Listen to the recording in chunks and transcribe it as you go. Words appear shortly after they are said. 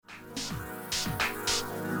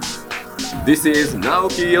This is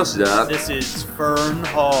Naoki Yoshida, This is Fern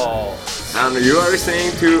Hall. and you are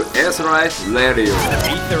listening to Aetheryte Radio.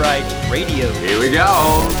 Aetheryte Radio. Here we go!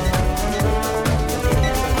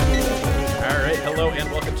 Alright, hello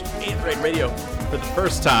and welcome to Aetheryte Radio for the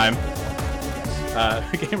first time.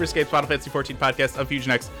 Gamerscape's Final Fantasy XIV podcast of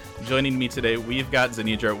Fusion X. Joining me today, we've got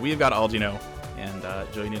Zenidra, we've got Aldino, and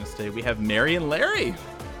joining us today, we have Mary and Larry.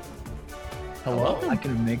 Hello. Welcome I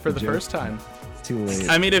can make for the first time. It's too late.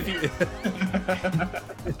 I mean, if you...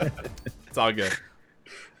 It's all good.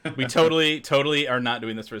 We totally are not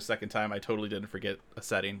doing this for a second time. I totally didn't forget a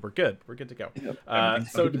setting. We're good. We're good to go. Yep.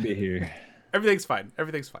 So good to be here. Everything's fine.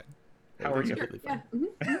 Everything's fine. How are you? Completely fine.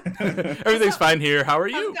 Yeah. Everything's fine here. How are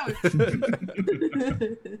you? How's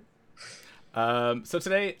it going? So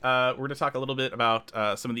today we're going to talk a little bit about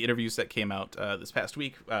some of the interviews that came out this past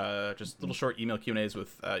week. Just little short email Q&As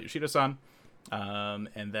with Yoshida-san.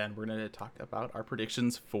 And then we're going to talk about our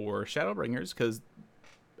predictions for Shadowbringers, because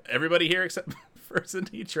everybody here except for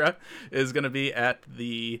Zenitra is going to be at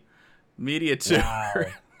the media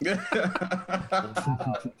tour.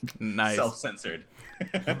 Wow. Nice. Self-censored.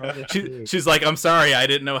 She's like, I'm sorry, I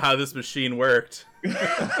didn't know how this machine worked.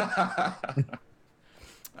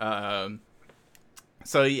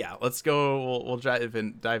 So yeah, let's go. We'll dive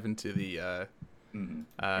into the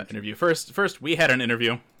interview first. We had an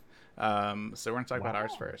interview, so we're gonna talk about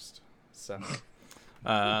ours first. So,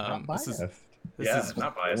 this is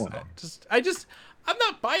Not biased at all. I'm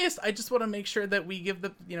not biased. I just want to make sure that we give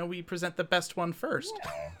we present the best one first,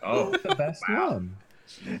 Oh, the best one.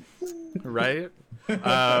 right?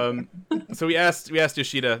 So we asked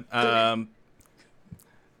Yoshida.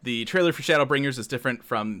 The trailer for Shadowbringers is different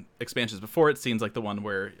from expansions before. It seems like the one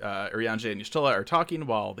where Urianger and Y'shtola are talking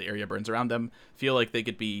while the area burns around them feel like they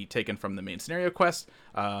could be taken from the main scenario quest.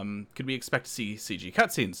 Could we expect to see CG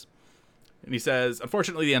cutscenes? And he says,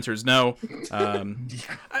 unfortunately, the answer is no.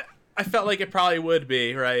 I felt like it probably would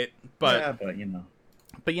be, right? But but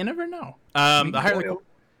you never know.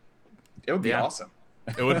 it would be Yeah. awesome.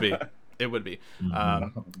 It would be. It would be.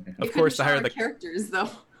 Of You course, the couldn't show higher our the characters though.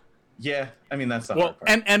 Yeah, I mean that's the well, hard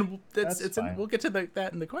part. and That's it's fine. we'll get to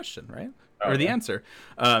that in the question, right? Or Okay. the answer.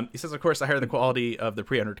 He says, of course, the higher the quality of the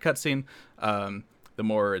pre-rendered cutscene, the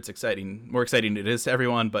more exciting it is to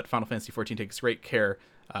everyone. But Final Fantasy XIV takes great care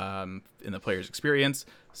in the player's experience.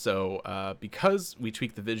 So because we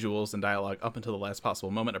tweak the visuals and dialogue up until the last possible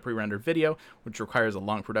moment, a pre-rendered video, which requires a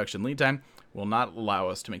long production lead time, will not allow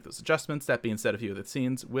us to make those adjustments. That being said, a few of the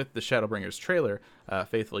scenes with the Shadowbringers trailer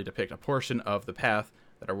faithfully depict a portion of the path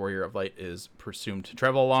that our Warrior of Light is presumed to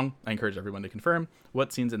travel along. I encourage everyone to confirm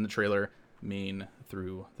what scenes in the trailer mean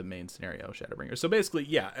through the main scenario, Shadowbringers. So basically,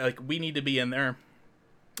 yeah, like we need to be in there,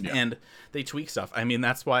 and they tweak stuff. I mean,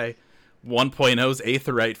 that's why 1.0's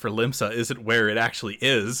Aetheryte for Limsa isn't where it actually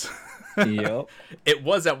is. Yep. It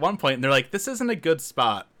was at one point, and they're like, this isn't a good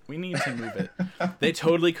spot. We need to move it. They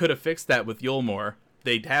totally could have fixed that with Yulmore.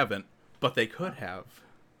 They haven't, but they could have.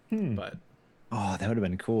 But Oh, that would have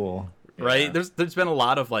been cool. right, there's been a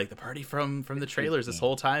lot of like the party from the trailers this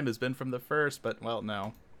whole time has been from the first, but well,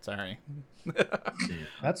 no, sorry.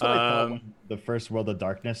 That's what I thought when the first World of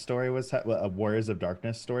Darkness story was Warriors of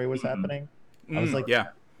Darkness story was happening. I was like, yeah.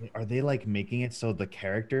 Are they like making it so the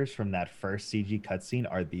characters from that first CG cutscene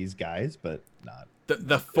are these guys, but not?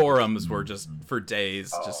 The forums were just for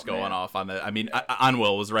days just going man. off on that. I mean,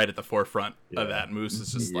 Onwell was right at the forefront of Yeah. that. Moose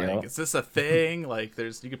is just Yeah. like, is this a thing? Like,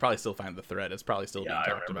 you could probably still find the thread. It's probably still being I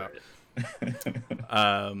talked about. remember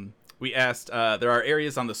it. We asked, there are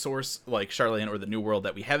areas on the source, like Sharlayan or the New World,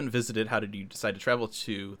 that we haven't visited. How did you decide to travel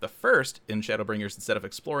to the first in Shadowbringers instead of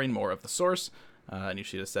exploring more of the source? And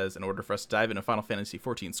Yoshida says, in order for us to dive into Final Fantasy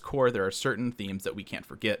XIV's core, there are certain themes that we can't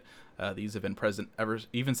forget. These have been present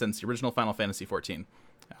even since the original Final Fantasy XIV.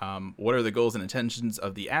 What are the goals and intentions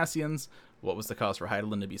of the Ascians? What was the cause for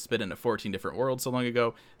Hydaelyn to be split into 14 different worlds so long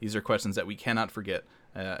ago? These are questions that we cannot forget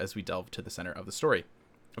as we delve to the center of the story.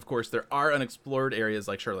 Of course, there are unexplored areas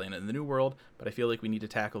like Sharlayan and the New World, but I feel like we need to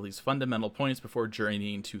tackle these fundamental points before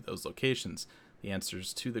journeying to those locations. The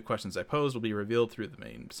answers to the questions I pose will be revealed through the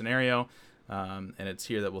main scenario, and it's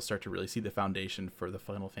here that we'll start to really see the foundation for the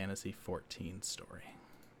Final Fantasy XIV story.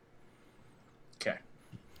 Okay.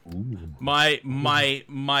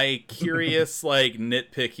 My curious, like,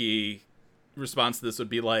 nitpicky response to this would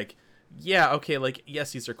be like, yeah, okay, like,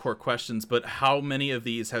 yes, these are core questions, but how many of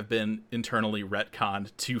these have been internally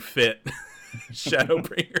retconned to fit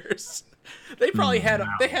Shadowbringers? They probably had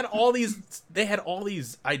all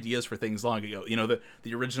these ideas for things long ago. You know,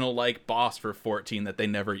 the original like boss for 14 that they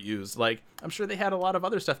never used. Like, I'm sure they had a lot of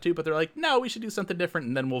other stuff too, but they're like, no, we should do something different,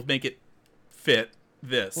 and then we'll make it fit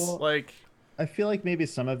this. Well, like, I feel like maybe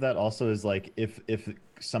some of that also is like if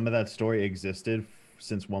some of that story existed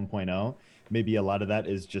since 1.0, maybe a lot of that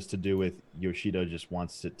is just to do with Yoshida just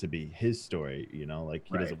wants it to be his story, you know, like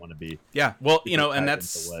he doesn't want to be well, you know, and tied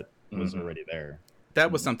that's into what was already there.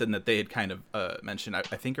 that was something that they had kind of mentioned. I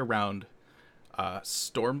think around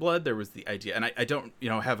Stormblood there was the idea, and I don't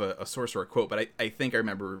have a source or a quote, but I think I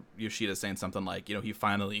remember Yoshida saying something like, he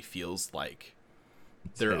finally feels like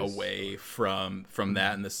they're away from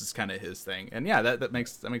that, and this is kind of his thing. And yeah, that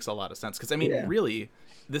makes a lot of sense, because I mean, really,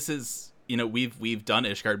 this is, we've done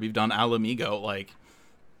Ishgard, we've done Ala Mhigo, like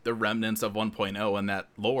the remnants of 1.0, and that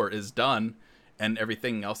lore is done, and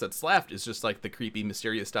everything else that's left is just like the creepy,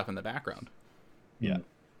 mysterious stuff in the background. Yeah.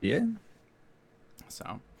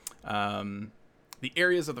 So the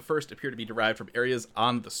areas of the first appear to be derived from areas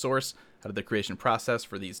on the source. How did the creation process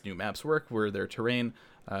for these new maps work? Were there terrain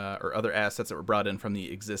or other assets that were brought in from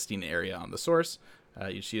the existing area on the source?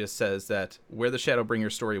 Yoshida says that where the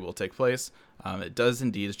Shadowbringer story will take place, it does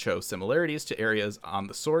indeed show similarities to areas on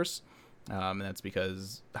the source. And that's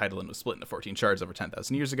because Hydaelyn was split into 14 shards over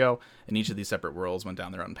 10,000 years ago, and each of these separate worlds went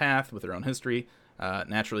down their own path with their own history.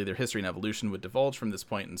 Naturally, their history and evolution would divulge from this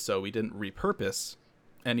point, and so we didn't repurpose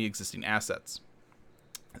any existing assets.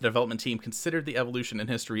 The development team considered the evolution and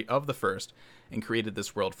history of the first and created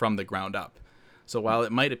this world from the ground up. So while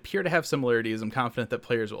it might appear to have similarities, I'm confident that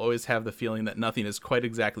players will always have the feeling that nothing is quite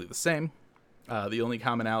exactly the same. The only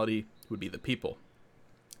commonality would be the people.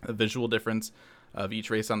 The visual difference of each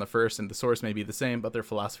race on the first and the source may be the same, but their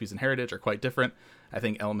philosophies and heritage are quite different. I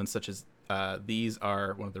think elements such as these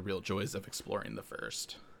are one of the real joys of exploring the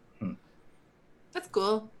first. That's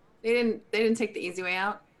cool. They didn't take the easy way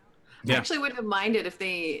out. Yeah. I actually wouldn't have minded if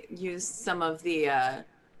they used some of the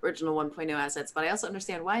original 1.0 assets, but I also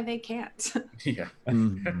understand why they can't. Yeah.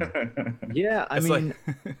 Yeah, I It's mean,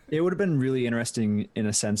 it would have been really interesting in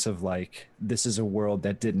a sense of like, this is a world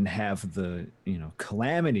that didn't have the,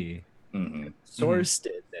 calamity Source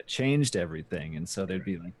did that changed everything. And so there'd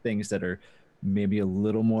be like things that are maybe a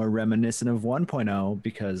little more reminiscent of 1.0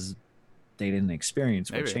 because they didn't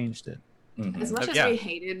experience what changed it. As much as we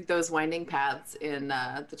hated those winding paths in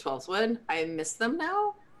the 12's Wood, I miss them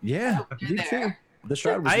now. Yeah, me too. The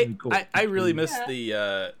Shroud was really cool. I really miss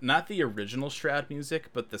the not the original Shroud music,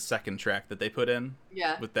 but the second track that they put in.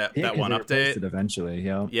 Yeah. With that 'cause one they replaced update. it eventually.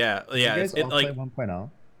 Yeah. Yeah. Did you guys all like play 1.0?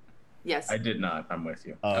 Yes. I did not. I'm with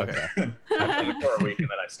you. Oh, Okay. I played it for a week and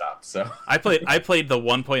then I stopped. So I played the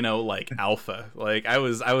 1.0 like alpha. Like I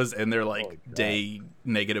was in there like day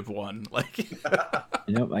 -1. Like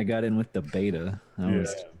Yep, I got in with the beta.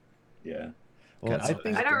 yeah. Well, I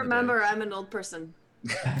think I don't remember. I'm an old person.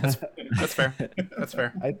 that's fair. That's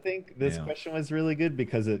fair. I think this question was really good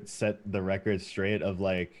because it set the record straight of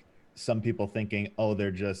like some people thinking, oh, they're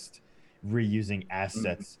just reusing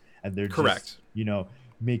assets and they're Correct. just,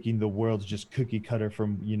 making the world just cookie cutter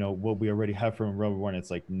from, what we already have from Realm Reborn.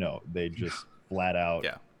 It's like, no, they just flat out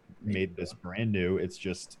made this brand new. It's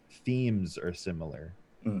just themes are similar.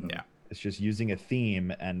 Yeah. It's just using a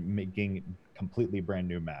theme and making completely brand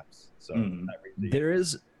new maps. So There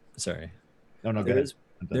is, sorry. No, go ahead.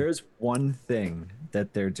 There is one thing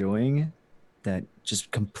that they're doing that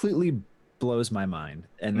just completely blows my mind,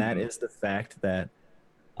 and that is the fact that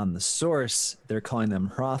on the source they're calling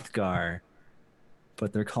them Hrothgar,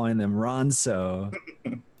 but they're calling them Ronso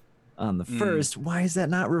on the first. Why is that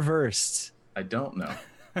not reversed? I don't know.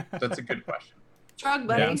 That's a good question. Shrug,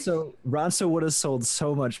 buddy. Ronso would have sold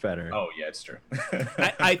so much better. Oh yeah, it's true.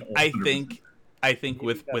 I think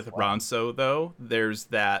with Ronso though, there's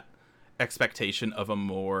that expectation of a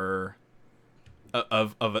more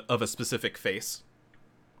of a specific face.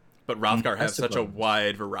 But Hrothgar has such a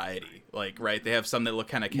wide variety. Like, right, they have some that look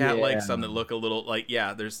kind of cat-like, some that look a little like,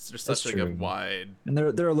 there's such like a wide. And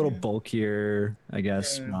they're a little bulkier, I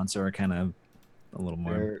guess. Ronso are kind of a little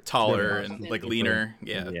more taller and like leaner.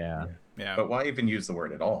 Yeah. But why even use the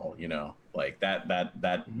word at all? Like that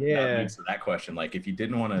leads to that question. Like, if you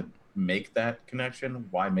didn't want to make that connection,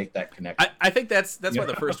 why make that connection? I think that's why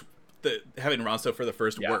the first. Having Ronso for the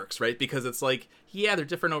first works, right? Because it's like, they're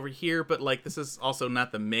different over here, but like this is also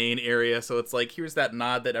not the main area, so it's like here's that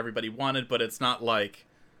nod that everybody wanted, but it's not like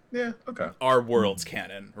our world's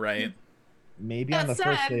canon, right? Maybe on the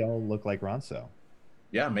first they all look like Ronso.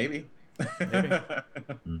 Yeah, maybe.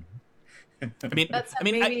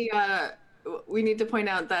 Maybe we need to point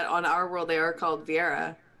out that on our world they are called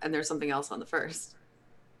Viera, and there's something else on the first.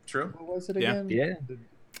 True. What was it again? Yeah.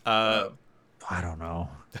 I don't know.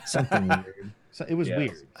 Something weird. So it was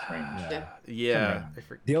weird. Yeah.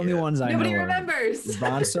 The only ones I Nobody know remembers. are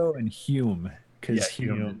Ronso and Hume. Because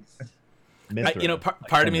Hume.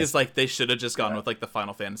 Part of me is like they should have just gone with like the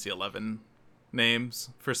Final Fantasy 11 names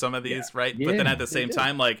for some of these, right? But then at the same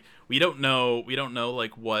time, like we don't know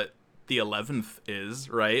like what the 11th is,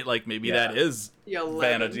 right? Like maybe that is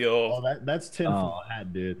Vana'diel. Oh, that's tinfoil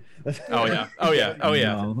hat, dude. Oh yeah.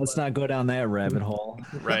 No, let's not go down that rabbit hole.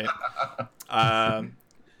 Right.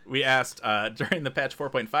 We asked during the patch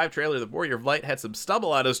 4.5 trailer, the Warrior of Light had some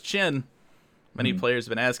stubble on his chin. Many players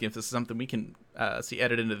have been asking if this is something we can see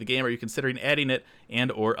added into the game. Are you considering adding it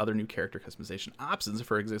and or other new character customization options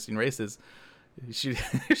for existing races? She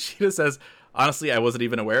just says, honestly, I wasn't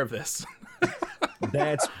even aware of this.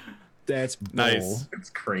 That's nice. It's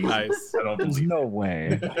crazy. Nice. I don't There's believe no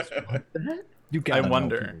way. You gotta I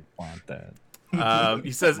wonder. Want that.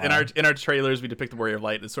 He says in our trailers we depict the Warrior of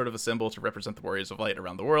Light as sort of a symbol to represent the Warriors of Light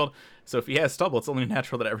around the world. So if he has stubble, it's only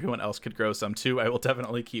natural that everyone else could grow some too. I will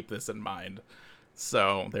definitely keep this in mind.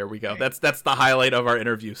 So there we go. That's the highlight of our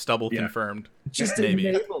interview. Stubble confirmed. Just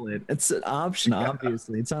enable it. It's an option,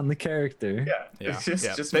 obviously. It's on the character. Yeah.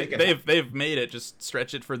 Just they've made it. Just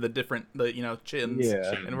stretch it for the chins,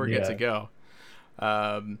 and we're good to go.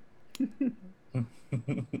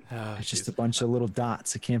 It's just a bunch of little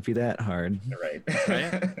dots. It can't be that hard. Right.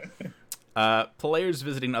 Players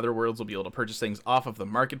visiting other worlds will be able to purchase things off of the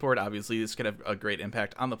market board. Obviously, this could have a great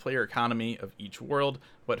impact on the player economy of each world.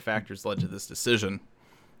 What factors led to this decision?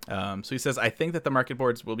 So he says, I think that the market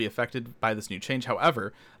boards will be affected by this new change.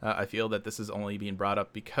 However, I feel that this is only being brought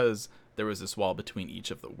up because there was this wall between each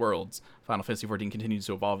of the worlds. Final Fantasy XIV continues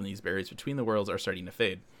to evolve, and these barriers between the worlds are starting to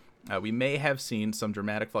fade. We may have seen some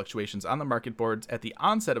dramatic fluctuations on the market boards at the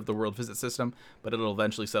onset of the world visit system, but it'll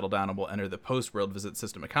eventually settle down and we'll enter the post-world visit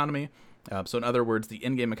system economy. So in other words, the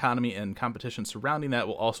in-game economy and competition surrounding that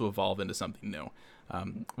will also evolve into something new.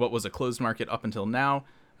 What was a closed market up until now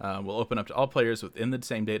will open up to all players within the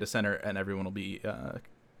same data center, and everyone will be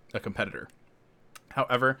a competitor.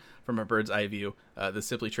 However, from a bird's eye view, this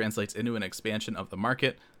simply translates into an expansion of the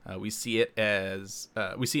market. We see an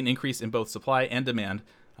increase in both supply and demand,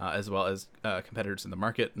 as well as competitors in the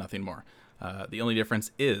market, nothing more. The only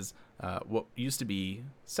difference is what used to be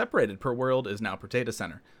separated per world is now per data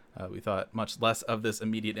center. We thought much less of this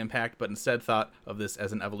immediate impact, but instead thought of this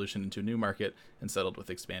as an evolution into a new market and settled with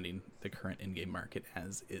expanding the current in-game market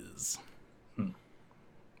as is.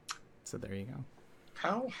 So there you go.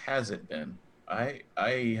 How has it been? I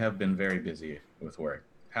have been very busy with work.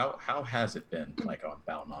 How has it been, like on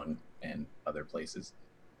Balmung and other places?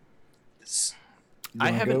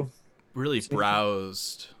 I haven't really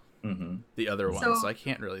browsed the other ones, so I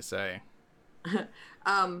can't really say.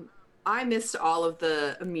 I missed all of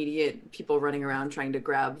the immediate people running around trying to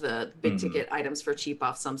grab the big ticket items for cheap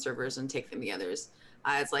off some servers and take them the others.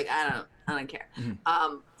 It's like I don't care.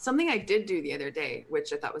 Something I did do the other day,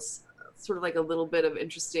 which I thought was sort of like a little bit of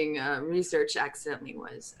interesting research accidentally,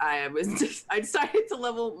 was I decided to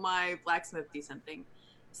level my blacksmith decently.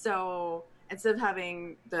 So instead of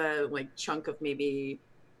having the chunk of maybe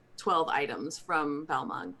 12 items from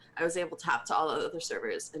Balmung, I was able to tap to all the other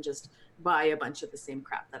servers and just buy a bunch of the same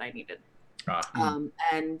crap that I needed.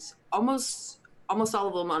 And almost all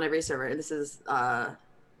of them on every server, and this is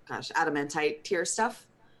adamantite tier stuff.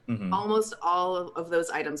 Almost all of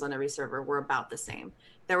those items on every server were about the same.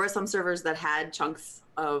 There were some servers that had chunks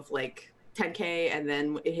of 10k, and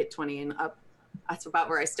then it hit 20 and up. That's about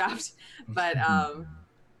where I stopped. But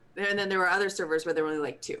and then there were other servers where there were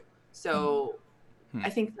only 2. So I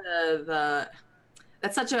think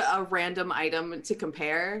that's such a random item to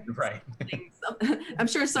compare. Right. I'm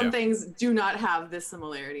sure some things do not have this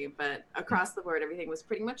similarity, but across the board, everything was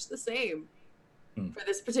pretty much the same for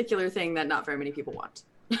this particular thing that not very many people want.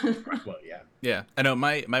 Well, yeah. Yeah, I know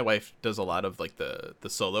my wife does a lot of the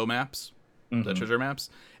solo maps, the treasure maps,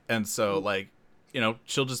 and so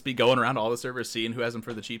she'll just be going around all the servers, seeing who has them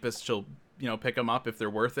for the cheapest. She'll pick them up if they're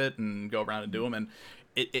worth it and go around and do them. And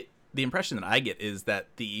the impression that I get is that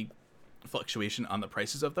the fluctuation on the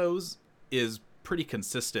prices of those is pretty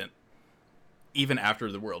consistent even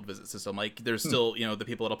after the world visit system. There's still the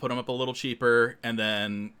people that'll put them up a little cheaper, and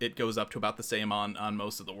then it goes up to about the same on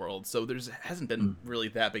most of the world. So hasn't been really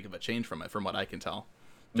that big of a change from it, from what I can tell.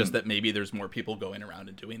 Just that maybe there's more people going around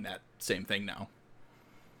and doing that same thing now.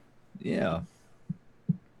 Yeah.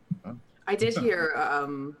 I did hear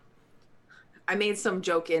I made some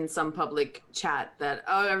joke in some public chat that,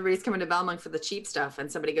 everybody's coming to Balmung for the cheap stuff. And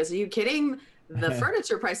somebody goes, are you kidding? The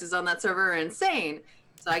furniture prices on that server are insane.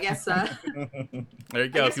 So I guess... there you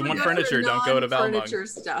go. If you want furniture, don't go to Balmung. Furniture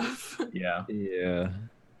stuff. Yeah. Yeah.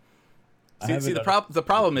 See, the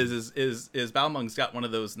problem is Balmung's got one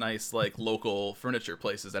of those nice local furniture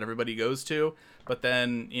places that everybody goes to, but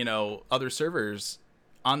then other servers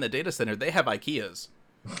on the data center, they have IKEAs,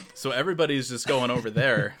 so everybody's just going over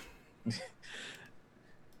there.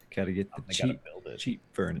 Gotta get the They gotta cheap, build it. cheap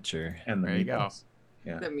furniture. And the There you go. meatballs.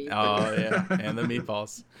 Yeah. The meat. Oh yeah, and the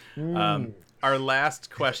meatballs. Our last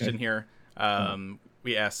question here.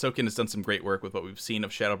 We asked, Soken has done some great work with what we've seen of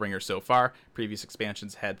Shadowbringer so far. Previous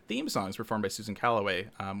expansions had theme songs performed by Susan Calloway.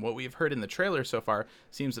 What we've heard in the trailer so far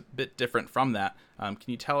seems a bit different from that. Can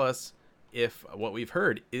you tell us if what we've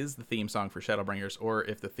heard is the theme song for Shadowbringers, or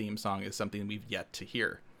if the theme song is something we've yet to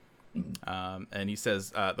hear? And he says,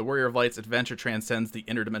 the Warrior of Light's adventure transcends the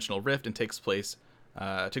interdimensional rift and takes players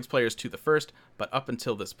to the first, but up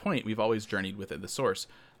until this point, we've always journeyed within the source.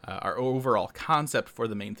 Our overall concept for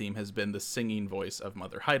the main theme has been the singing voice of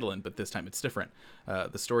Mother Hydaelyn, but this time it's different.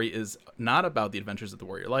 The story is not about the adventures of the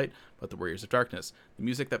Warrior Light, but the Warriors of Darkness. The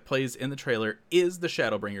music that plays in the trailer is the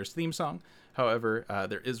Shadowbringers theme song. However,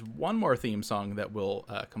 there is one more theme song that will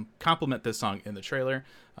complement this song in the trailer,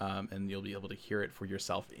 and you'll be able to hear it for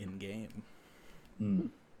yourself in-game.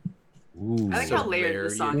 Ooh. I like So how layered there the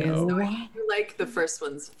song you is. go. Though I do like the first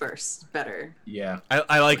one's first better. Yeah.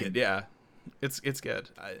 I like it, yeah. It's good.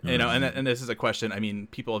 You know, and this is a question. I mean,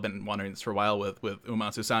 people have been wondering this for a while with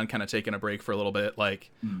Uematsu-san kind of taking a break for a little bit.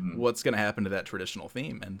 Like, what's going to happen to that traditional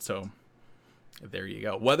theme? And so, there you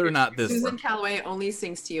go. Whether or not this, Susan Calloway only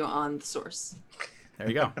sings to you on the source. there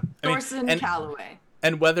you go. Thorson Calloway.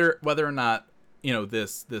 And whether or not, you know,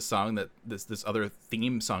 this song, that this other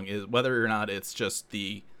theme song is, whether or not it's just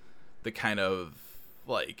the kind of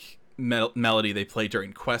like melody they play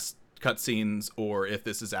during quest cutscenes, or if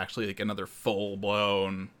this is actually like another full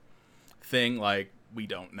blown thing, like, we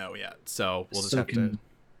don't know yet. So we'll just have to.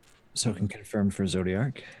 So can confirm for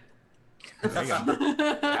Zodiac. There you go.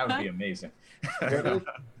 That would be amazing.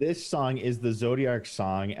 This song is the Zodiac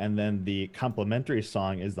song, and then the complementary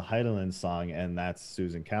song is the Hydaelyn song, and that's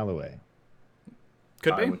Susan Calloway.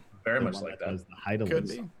 Could I be. would very The much one like that that. does the Hydaelyn Could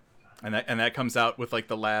be. song. And that comes out with like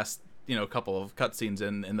the last, you know, couple of cutscenes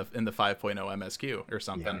in the 5.0 MSQ or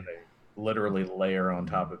something. They literally layer on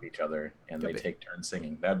top of each other and Could they be. take turns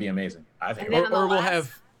singing. That'd be amazing. I think. And then on the Or we'll last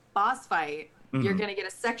have. boss fight, you're Mhm. gonna get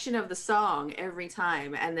a section of the song every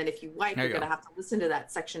time, and then if you wipe, There you're you gonna go. have to listen to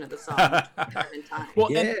that section of the song time and time.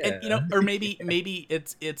 Well, Yeah. and you know, or maybe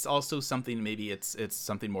it's also something. Maybe it's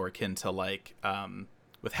something more akin to like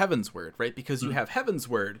with Heaven's Word, right? Because you have Heaven's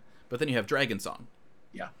Word, but then you have Dragon Song.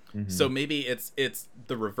 Yeah. So maybe it's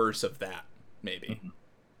the reverse of that. Maybe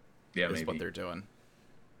Yeah, is maybe. what they're doing.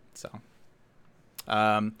 So,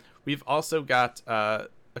 we've also got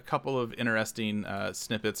a couple of interesting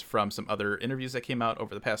snippets from some other interviews that came out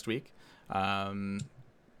over the past week.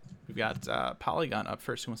 We've got Polygon up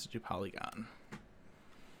first. Who wants to do Polygon?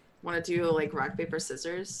 Want to do like rock paper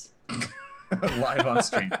scissors? Live on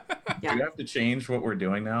stream. Yeah. Do you have to change what we're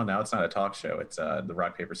doing now? Now it's not a talk show. It's the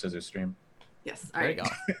rock paper scissors stream. Yes. All There right.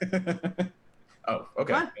 you go. Oh,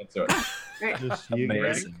 okay. Come on. Let's do it. All right. Just you guys.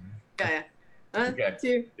 Amazing. Yeah. One, Okay.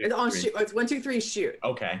 two. It's on Three. shoot. It's 1, 2, 3. Shoot.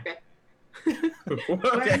 Okay. Okay.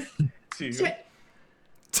 Okay. Two. Shit.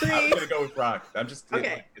 I'm 3. gonna go with rock. I'm just.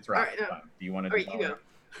 Okay. It's rock. All right, no. Fine. Do you want to? All right, you go.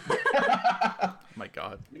 Oh my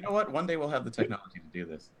God. You know what? One day we'll have the technology to do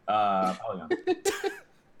this. Polygon.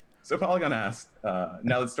 So Polygon asked,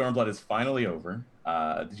 now that Stormblood is finally over,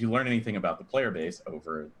 did you learn anything about the player base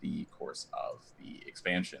over the course of the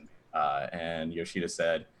expansion? And Yoshida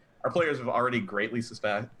said, our players have already greatly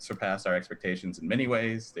surpassed our expectations in many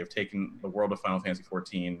ways. They've taken the world of Final Fantasy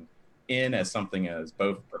XIV in as something as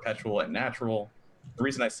both perpetual and natural. The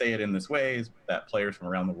reason I say it in this way is that players from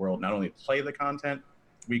around the world not only play the content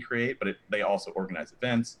we create, but they also organize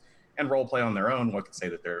events and role play on their own. One could say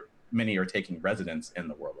that many are taking residence in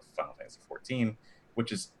the world of Final Fantasy XIV,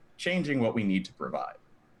 which is changing what we need to provide.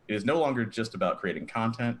 It is no longer just about creating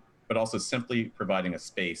content, but also simply providing a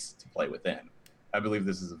space to play within. I believe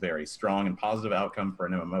this is a very strong and positive outcome for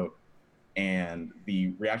an MMO, and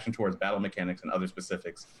the reaction towards battle mechanics and other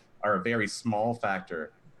specifics are a very small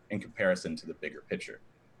factor in comparison to the bigger picture.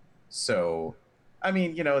 So, I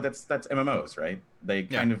mean, you know, that's MMOs, right? They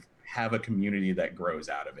kind of have a community that grows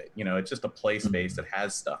out of it. You know, it's just a play space that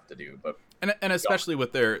has stuff to do. But And especially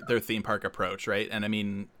with their theme park approach, right? And I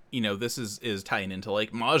mean, you know, this is tying into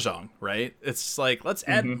like Mahjong, right? It's like, let's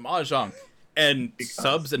add Mahjong. And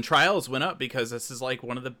subs and trials went up because this is like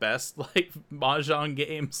one of the best like Mahjong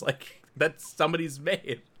games like that somebody's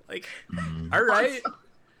made. Like, all right.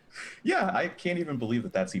 Yeah, I can't even believe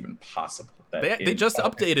that that's even possible. That They just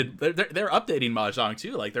updated. They're updating Mahjong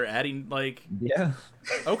too. Like they're adding like. Yeah.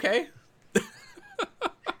 Okay.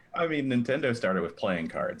 I mean, Nintendo started with playing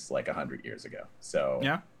cards like 100 years ago. So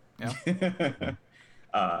Yeah.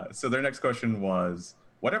 So their next question was,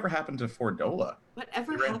 whatever happened to Fordola?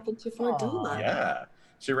 Whatever Right. happened to Fordola? Yeah.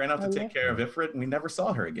 She ran off to take care of Ifrit, and we never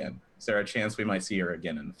saw her again. Is there a chance we might see her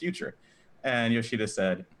again in the future? And Yoshida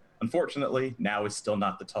said, unfortunately, now is still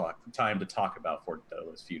not the time to talk about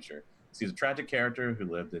Fordola's future. She's a tragic character who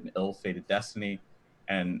lived an ill-fated destiny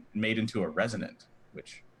and made into a resonant,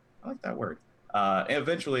 which I like that word.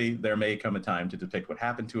 Eventually, there may come a time to depict what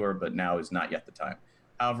happened to her, but now is not yet the time.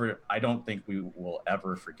 However, I don't think we will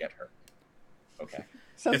ever forget her. Okay.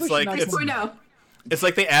 It's like it's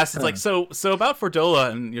like they asked. It's like so about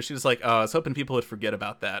Fordola, and Yoshida's like, oh, I was hoping people would forget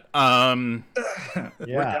about that. We're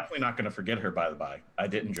definitely not going to forget her. By the by, I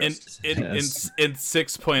didn't just in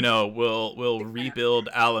 6.0, we'll rebuild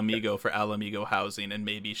Alamigo for Alamigo housing, and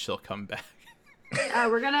maybe she'll come back.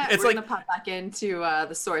 We're gonna pop back into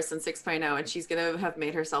the source in 6.0, and she's gonna have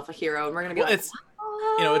made herself a hero, and we're gonna be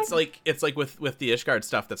it's like with the Ishgard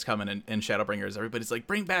stuff that's coming in Shadowbringers. Everybody's like,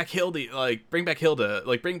 bring back Hilda, bring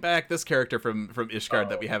back this character from Ishgard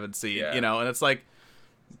that we haven't seen, yeah. And it's like,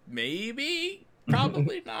 maybe,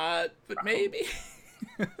 probably not, but maybe.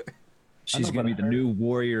 She's gonna be the new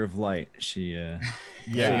warrior of light. She That's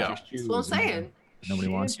what I'm saying. Nobody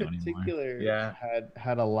wants you in anymore. particular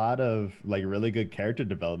had a lot of like really good character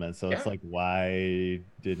development, so it's like, why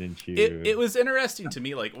didn't you? It was interesting to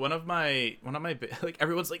me. Like one of my like,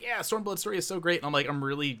 everyone's like, yeah, Stormblood story is so great, and I'm like, I'm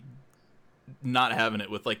really not having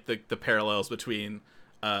it with like the parallels between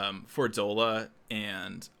Fordola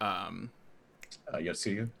and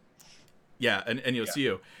Yotsuyu. Yeah, and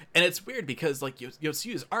Yotsuyu. And it's weird because like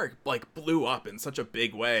Yotsuyu's arc like blew up in such a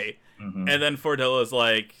big way, and then Fordola's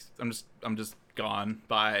like, I'm just gone.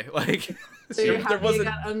 Bye. Like, so there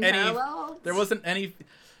wasn't any.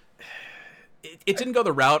 It didn't go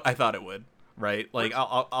the route I thought it would. Right. Like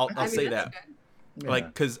I'll say that. Like,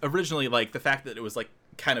 because originally, like the fact that it was like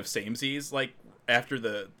kind of samesies, like after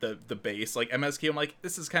the base, like MSQ, I'm like,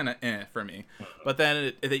 this is kind of for me. But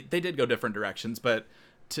then they did go different directions. But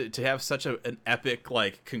to have such an epic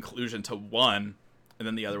like conclusion to one, and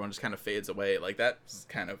then the other one just kind of fades away, like that's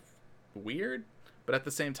kind of weird. But at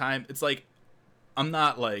the same time, it's like, I'm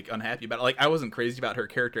not like unhappy about it. Like, I wasn't crazy about her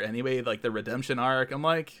character anyway. Like the redemption arc, I'm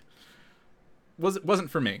like,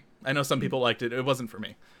 wasn't for me. I know some people liked it. It wasn't for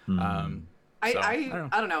me. I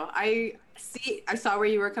don't know. I saw where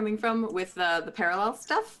you were coming from with the parallel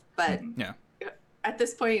stuff, but yeah, at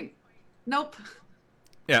this point, nope.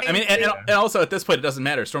 Yeah, I mean, and also at this point, it doesn't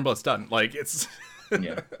matter. Stormblood's done. Like, it's.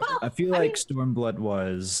 Yeah. I feel like Stormblood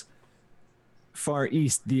was Far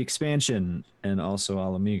East, the expansion, and also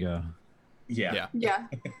Alamigo. Yeah.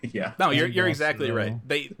 No, you're exactly right.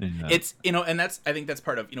 It's and that's, I think that's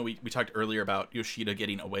part of, we talked earlier about Yoshida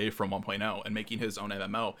getting away from 1.0 and making his own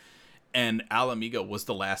MMO, and Alamigo was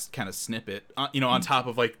the last kind of snippet, on top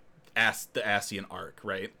of like the Ascian arc,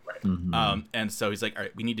 right? Mm-hmm. And so he's like, all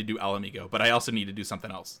right, we need to do Alamigo, but I also need to do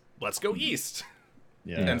something else. Let's go east.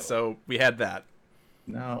 Yeah. And so we had that.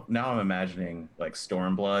 Now I'm imagining like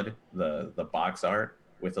Stormblood, the box art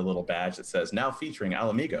with a little badge that says "Now featuring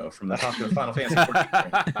Alamigo" from the popular Final Fantasy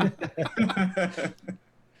XIV.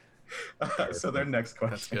 So their next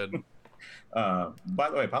question. That's good. By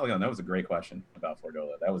the way, Polygon, that was a great question about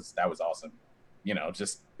Fordola. That was awesome.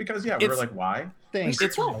 Just because we were like, why? Thanks.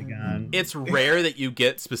 It's rare that you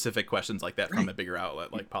get specific questions like that from a bigger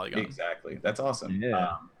outlet like Polygon. Exactly. That's awesome.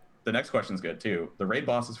 Yeah. The next question is good too. The raid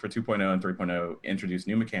bosses for 2.0 and 3.0 introduced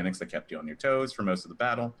new mechanics that kept you on your toes for most of the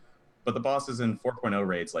battle. But the bosses in 4.0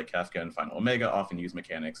 raids like Kefka and Final Omega often use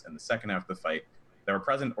mechanics in the second half of the fight that were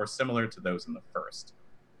present or similar to those in the first.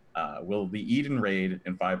 Will the Eden raid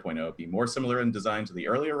in 5.0 be more similar in design to the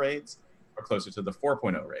earlier raids or closer to the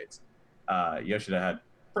 4.0 raids? Yoshida had a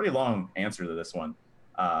pretty long answer to this one.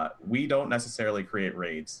 We don't necessarily create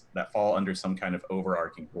raids that fall under some kind of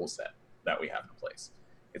overarching rule set that we have in place.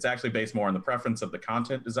 It's actually based more on the preference of the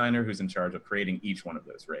content designer who's in charge of creating each one of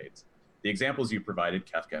those raids. The examples you provided,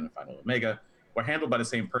 Kefka and Final Omega, were handled by the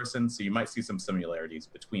same person, so you might see some similarities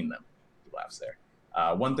between them. He laughs there.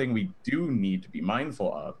 One thing we do need to be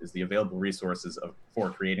mindful of is the available resources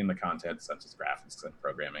for creating the content, such as graphics and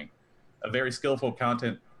programming. A very skillful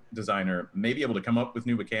content designer may be able to come up with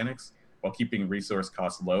new mechanics while keeping resource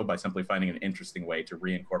costs low by simply finding an interesting way to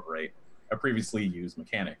reincorporate a previously used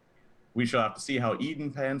mechanic. We shall have to see how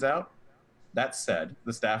Eden pans out. That said,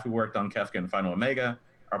 the staff who worked on Kefka and Final Omega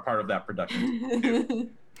are part of that production too.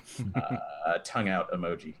 Tongue out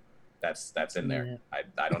emoji. That's in there. I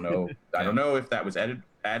don't know. I don't know if that was added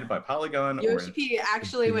by Polygon or Yoshi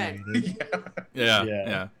actually went.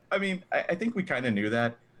 Yeah. I mean, I think we kind of knew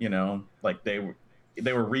that. Like they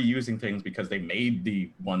were reusing things because they made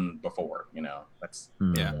the one before. That's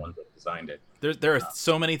the one that designed it. There are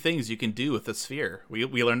so many things you can do with the sphere. We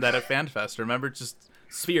learned that at FanFest. Remember, just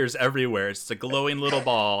spheres everywhere. It's a glowing little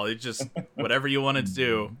ball. It's just whatever you want it to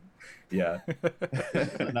do. Yeah.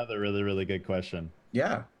 Another really, really good question.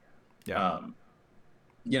 Yeah. Yeah.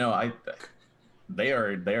 You know, they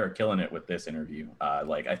are killing it with this interview.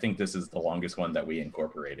 Like, I think this is the longest one that we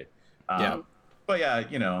incorporated. Yeah. But yeah,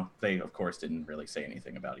 you know, they of course didn't really say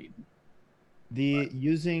anything about Eden. The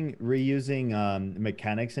reusing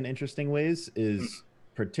mechanics in interesting ways is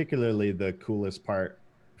particularly the coolest part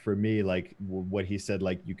for me. Like what he said,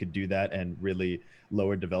 like you could do that and really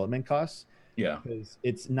lower development costs. Yeah. Because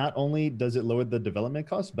it's not only does it lower the development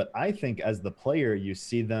costs, but I think as the player, you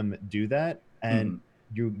see them do that and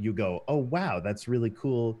you go, oh wow, that's really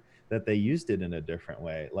cool that they used it in a different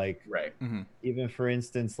way. Like Right. even for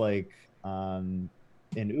instance, like in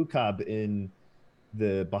Ukab in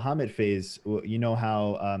the Bahamut phase, you know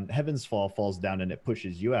how Heaven's Fall falls down and it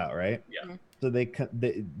pushes you out, right? Yeah. So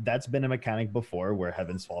that's been a mechanic before where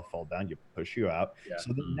Heaven's Fall fall down, you push you out. Yeah.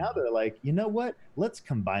 So then now they're like, you know what? Let's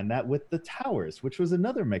combine that with the towers, which was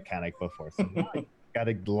another mechanic before. So now you got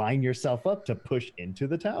to line yourself up to push into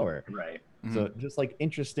the tower. Right. So just like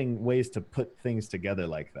interesting ways to put things together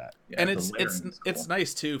like that. Yeah, And the it's layering is it's cool.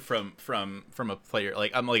 nice too from a player,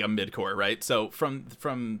 like I'm like a mid-core, right? So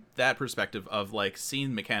from that perspective of like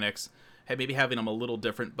seeing mechanics, maybe having them a little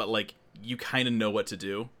different, but like you kind of know what to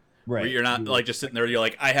do. Right. Where you're not like just sitting there, you're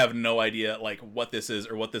like, I have no idea like what this is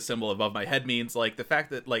or what this symbol above my head means. Like the fact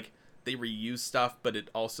that like they reuse stuff, but it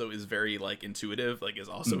also is very like intuitive, like is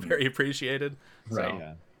also very appreciated. Right. So,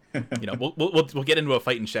 Yeah. you know, we'll get into a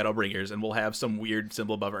fight in Shadowbringers and we'll have some weird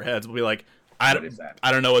symbol above our heads. We'll be like, I What is that?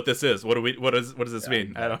 don't know what this is. What does this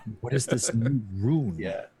mean? I don't. What is this new rune?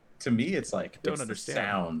 Yeah. To me, it's like Don't it's understand. the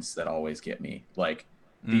sounds that always get me. Like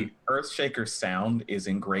the Earthshaker sound is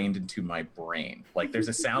ingrained into my brain. Like there's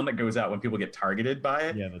a sound that goes out when people get targeted by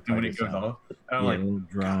it. Yeah, the and when target it goes sound. off, and I'm Yeah, like, little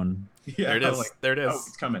drone. yeah, There it I'm is. like, There it is. oh,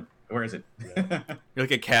 it's coming. Where is it? You're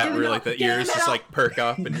like a cat Get it where up, like the get ears it just up. like perk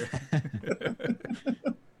up and you're.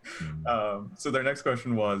 So their next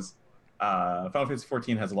question was, Final Fantasy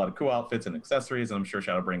 14 has a lot of cool outfits and accessories, and I'm sure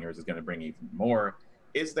Shadowbringers is going to bring even more.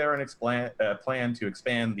 Is there an plan to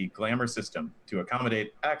expand the glamour system to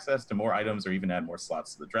accommodate access to more items or even add more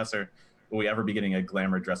slots to the dresser? Will we ever be getting a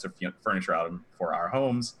glamour dresser furniture item for our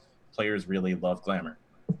homes? Players really love glamour.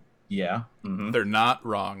 Yeah. They're not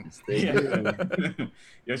wrong.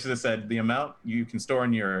 Yoshida said the amount you can store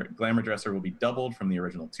in your glamour dresser will be doubled from the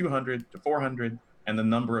original 200 to 400, and the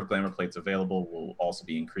number of glamour plates available will also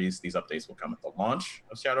be increased. These updates will come at the launch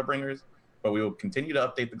of Shadowbringers, but we will continue to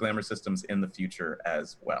update the glamour systems in the future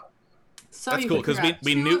as well. So That's you cool, could 'cause grab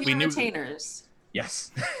we two knew- of we your knew- retainers.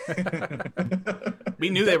 Yes. We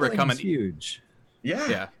knew they were Doubling coming. is huge. Yeah,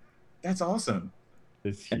 Yeah. that's awesome.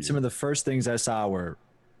 It's And huge. some of the first things I saw were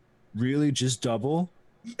really just double.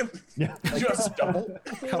 Yeah. Just double.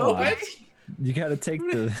 Come on, you got to take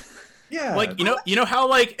the. Yeah. Like you know how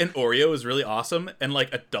like an Oreo is really awesome and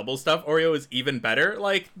like a double stuffed Oreo is even better.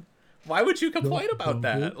 Like, why would you complain about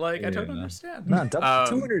that? Like, I don't Yeah. understand. No, double,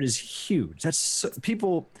 200 Um, is huge. That's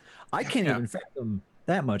people. I can't Yeah. even fathom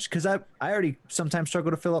that much because I already sometimes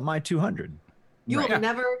struggle to fill up my 200. You Right. will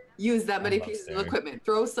never use that many love pieces of Derek. equipment.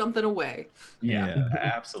 Throw something away. yeah,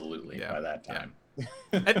 absolutely. Yeah. By that time.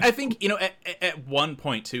 I think, you know, at one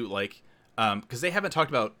point too, like, because they haven't talked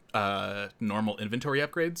about normal inventory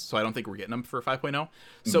upgrades, so I don't think we're getting them for 5.0.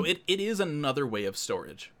 So it is another way of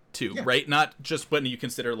storage too, Yeah. right? Not just when you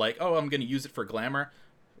consider like, oh, I'm going to use it for glamour.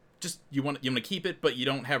 Just you want to keep it, but you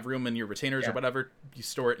don't have room in your retainers Yeah. or whatever. You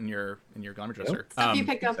store it in your glamour dresser. Stuff you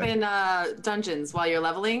pick up in dungeons while you're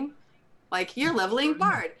leveling. Like you're leveling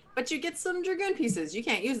Bard, but you get some Dragoon pieces. You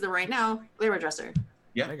can't use them right now. Glamour dresser.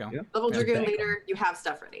 Yeah. There you go. Yeah. Level Yeah, Dragoon thank later. You have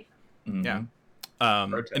stuff ready. Mhm. Yeah.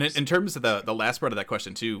 And Protests. in terms of the last part of that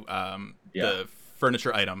question too, the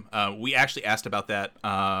furniture item, we actually asked about that.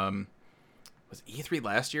 Was E3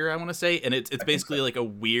 last year, I want to say, and it's basically like a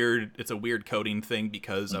weird coding thing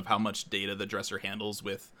because of how much data the dresser handles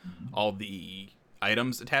with all the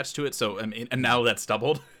items attached to it. So I mean, and now that's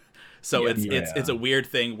doubled. So Yeah. it's a weird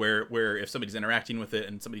thing where if somebody's interacting with it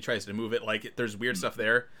and somebody tries to move it, like there's weird stuff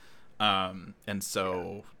there. And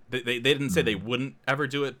so they didn't say they wouldn't ever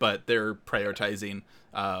do it, but they're prioritizing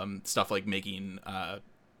stuff like making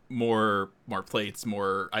more plates,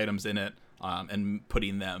 more items in it, and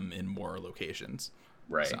putting them in more locations.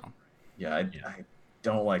 Right. So Yeah, I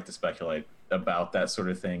don't like to speculate about that sort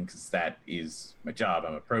of thing because that is my job.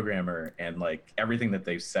 I'm a programmer, and like everything that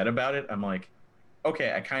they've said about it, I'm like,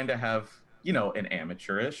 okay, I kind of have, you know, an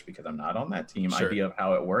amateurish because I'm not on that team Sure. idea of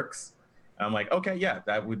how it works. And I'm like, okay, yeah,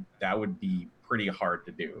 that would be pretty hard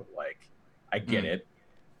to do. Like, I get it,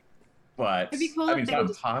 but It'd be cool I if mean, it's they not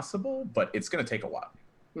just- impossible, but it's gonna take a while.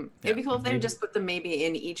 It'd be cool if they would just put them maybe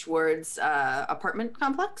in each ward's apartment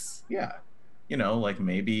complex. Yeah. You know, like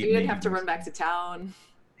maybe You'd have to run back to town.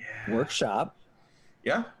 Yeah. Workshop.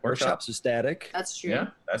 Yeah. Workshops are static. That's true. Yeah,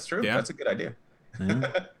 that's true. Yeah. That's a good idea.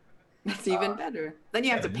 Yeah. That's even better. Then you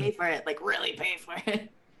have to pay for it, like really pay for it.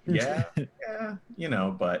 Yeah. Yeah. You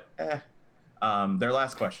know, but their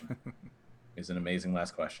last question is an amazing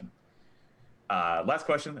last question. Last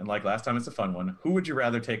question, and like last time, it's a fun one. Who would you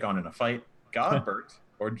rather take on in a fight, Godbert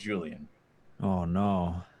or Julian? Oh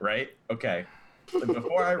no. Right? Okay.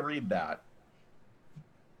 Before I read that,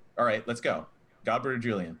 all right, let's go. Godbert or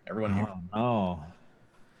Julian? Everyone here. Oh no.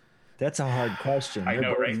 That's a hard question. I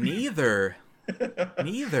know, right? Neither.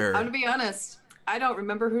 Neither. I'm gonna be honest. I don't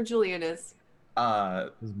remember who Julian is.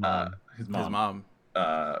 His mom. His His mom. mom.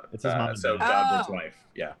 It's his mom. So and Godbert's Oh. wife.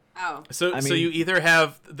 Yeah. Oh, So, I so mean- you either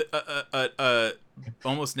have a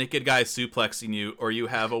almost naked guy suplexing you, or you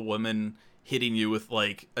have a woman hitting you with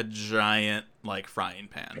like a giant like frying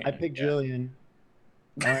pan. I picked Julian.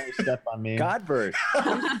 Don't step on me. Godbert.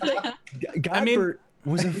 Godbert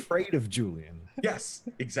was afraid of Julian. Yes,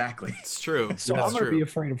 exactly. It's true. So That's I'm gonna true. be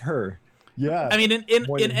afraid of her. Yeah. I mean, in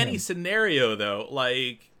More than any him. scenario though,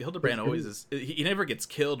 like Hildebrand always is. He never gets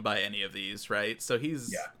killed by any of these, right? So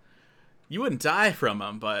he's. Yeah. You wouldn't die from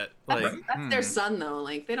him, but like that's their son though.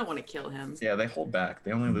 Like they don't want to kill him. Yeah, they hold back.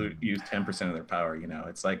 They only use 10% of their power. You know,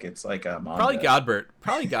 it's like a manga. probably Godbert.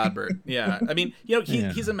 Probably Godbert. Yeah. I mean, you know,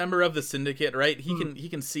 Yeah. he's a member of the syndicate, right? He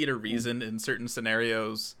can see a reason in certain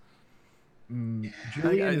scenarios.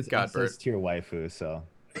 Julian is Godbert. S tier waifu, so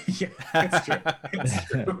Yeah, it's true. It's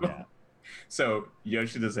true. yeah. So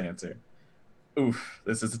Yoshida's answer. Oof,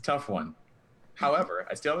 this is a tough one. However,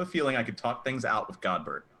 I still have a feeling I could talk things out with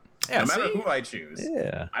Godbert. Yeah, No matter see? who I choose,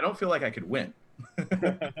 Yeah. I don't feel like I could win.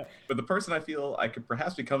 But the person I feel I could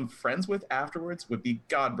perhaps become friends with afterwards would be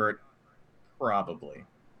Godbert, probably.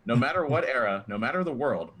 No matter what era, no matter the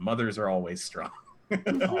world, mothers are always strong.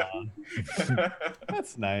 Aw,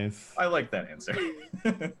 that's nice. I like that answer.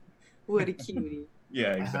 What a cutie.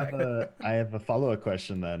 Yeah, exactly. I have a follow-up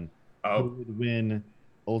question then. Who Oh, would win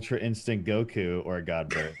Ultra Instinct Goku or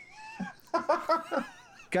Godbert?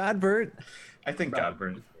 Godbert. I think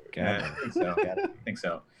Godbert. Yeah, I think so. Got it. I think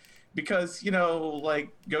so. Because, you know, like,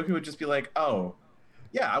 Goku would just be like, oh,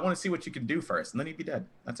 yeah, I want to see what you can do first. And then he'd be dead.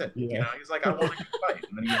 That's it. You Yeah. know, he's like, I want to fight.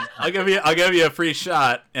 And then he just, I'll give you a free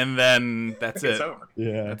shot, and then that's it's it. over.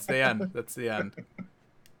 Yeah. That's the end. That's the end.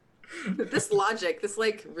 This logic, this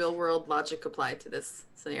like real world logic applied to this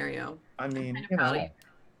scenario. I mean, Kind of you proud know.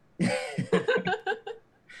 of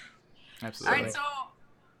All Absolutely. right, so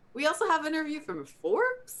we also have an interview from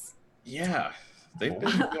Forbes. Yeah. They've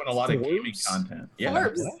been doing a lot of gaming Forbes? content. Yeah.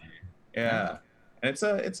 Forbes. Yeah. And it's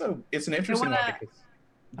an interesting wanna- one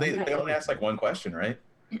because they only ask like one question, right?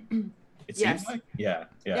 It seems Yes. like. Yeah.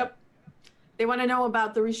 Yeah. Yep. They want to know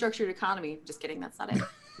about the restructured economy. Just kidding, that's not it.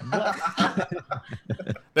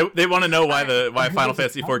 They want to know why Final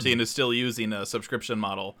Fantasy 14 is still using a subscription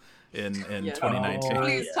model in Yeah. 2019. Oh.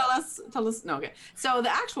 Please tell us. No, okay. So the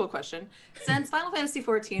actual question: since Final Fantasy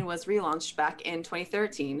XIV was relaunched back in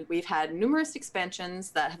 2013, we've had numerous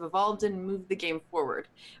expansions that have evolved and moved the game forward.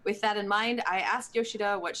 With that in mind, I asked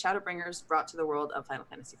Yoshida what Shadowbringers brought to the world of Final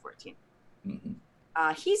Fantasy XIV. Mhm.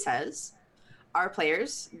 He says, our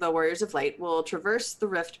players, the Warriors of Light, will traverse the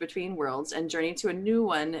rift between worlds and journey to a new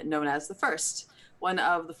one known as the First, one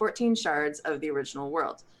of the 14 shards of the original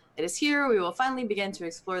world. It is here we will finally begin to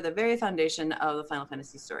explore the very foundation of the Final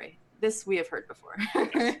Fantasy story. This we have heard before.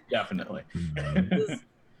 Definitely.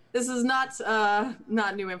 This is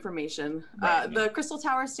not new information. Right. The Crystal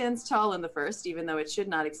Tower stands tall in the First, even though it should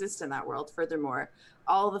not exist in that world. Furthermore,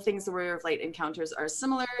 all the things the Warrior of Light encounters are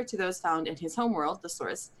similar to those found in his home world, the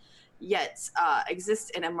Source, yet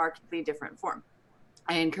exist in a markedly different form.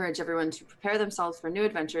 I encourage everyone to prepare themselves for new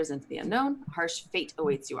adventures into the unknown. Harsh fate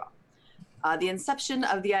awaits you all. The inception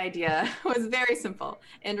of the idea was very simple.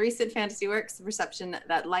 In recent fantasy works, the perception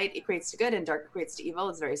that light equates to good and dark equates to evil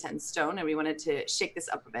is very set in stone, and we wanted to shake this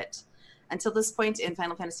up a bit. Until this point in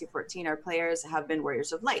Final Fantasy XIV, our players have been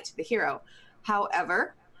Warriors of Light, the hero.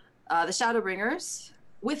 However,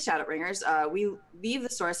 with Shadowbringers, we leave the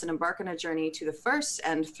Source and embark on a journey to the First,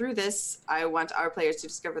 and through this, I want our players to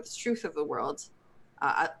discover the truth of the world,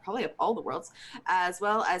 probably of all the worlds, as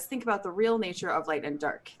well as think about the real nature of light and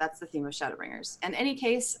dark. That's the theme of Shadowbringers. In any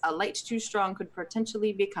case, a light too strong could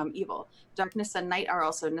potentially become evil. Darkness and night are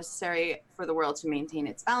also necessary for the world to maintain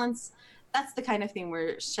its balance. That's the kind of thing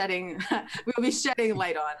we're shedding. We'll be shedding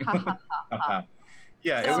light on. Ha, ha, ha, ha.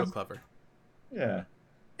 Yeah. It So was. clever. Yeah.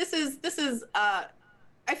 This is.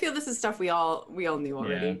 I feel this is stuff we all knew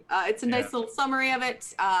already. It's a nice little summary of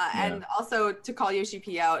it, and also to call Yoshi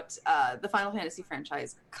P out, the Final Fantasy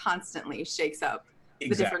franchise constantly shakes up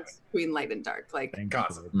the difference between light and dark, like all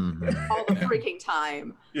the freaking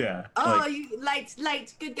time. Yeah. Oh, you light,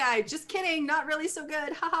 good guy. Just kidding, not really so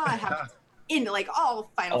good. Haha. I have in like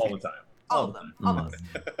all Final all Fantasy. the time. All of them, almost.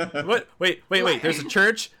 What? Wait. There's a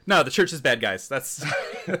church? No, the church is bad guys. That's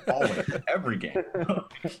Always, every game.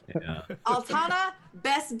 Yeah. Altana,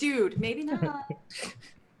 best dude. Maybe not.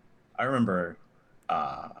 I remember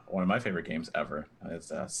one of my favorite games ever.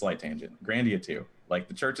 It's a slight tangent. Grandia 2. Like,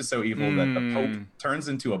 the church is so evil that the Pope turns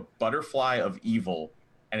into a butterfly of evil,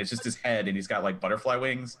 and it's just his head, and he's got like butterfly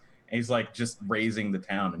wings, and he's like just raising the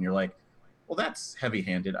town, and you're like, well, that's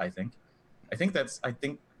heavy-handed. I think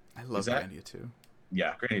I love Grandia too.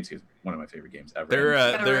 Yeah, Grandia 2 is one of my favorite games ever.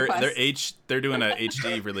 They're doing a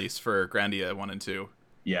HD release for Grandia 1 and 2.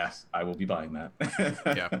 Yes, I will be buying that.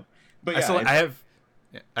 Yeah, but I have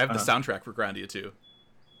the soundtrack for Grandia 2,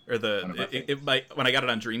 or when I got it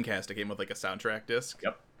on Dreamcast, it came with like a soundtrack disc.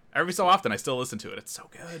 Yep. Every so often, I still listen to it. It's so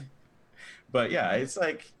good. But yeah, it's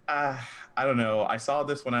like I don't know. I saw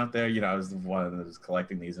this one out there. I was the one that was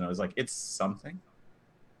collecting these, and I was like, it's something.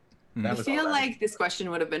 I feel like this question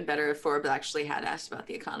would have been better if Forbes actually had asked about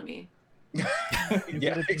the economy.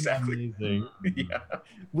 Yeah, exactly. Amazing. Yeah.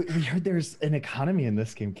 We heard there's an economy in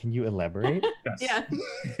this game. Can you elaborate? Yeah.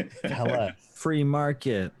 Tell us. Free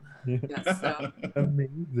market. Yes, so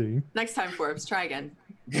Amazing. next time, Forbes, try again.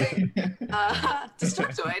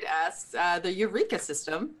 Destructoid asks, the Eureka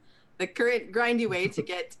system, the current grindy way to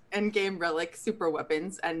get endgame relic super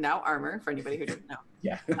weapons and now armor, for anybody who didn't know,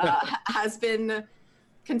 Yeah. has been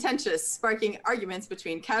contentious, sparking arguments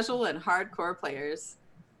between casual and hardcore players.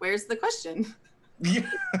 Where's the question? Yeah,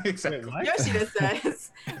 exactly. Yoshida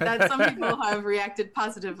says that some people have reacted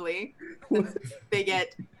positively since they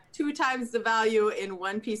get 2 times the value in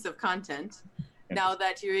one piece of content, now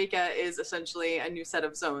that Eureka is essentially a new set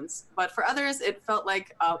of zones. But for others, it felt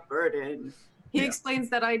like a burden. He explains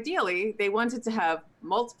that ideally, they wanted to have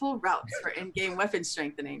multiple routes for in-game weapon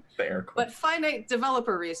strengthening, but finite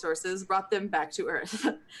developer resources brought them back to Earth.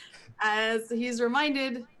 As he's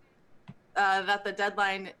reminded that the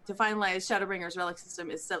deadline to finalize Shadowbringers Relic system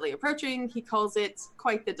is steadily approaching, he calls it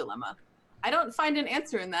quite the dilemma. I don't find an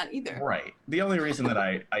answer in that either. Right. The only reason that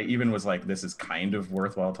I even was like, this is kind of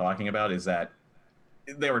worthwhile talking about is that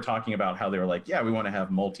they were talking about how they were like, yeah, we want to have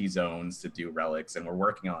multi-zones to do relics, and we're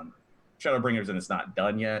working on Shadowbringers, and it's not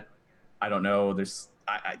done yet. I don't know.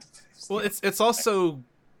 Well, it's also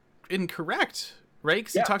incorrect, right?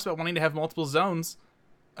 Because he talks about wanting to have multiple zones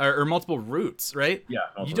or multiple routes, right? Yeah.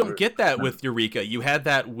 You don't get that with Eureka. You had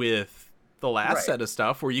that with the last set of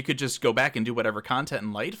stuff where you could just go back and do whatever content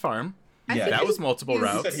in Light Farm. Yeah, that was multiple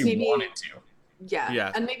routes. He said he wanted to.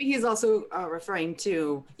 Yeah, and maybe he's also referring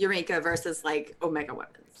to Eureka versus like Omega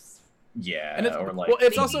weapons. Yeah, and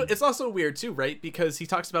it's also weird too, right? Because he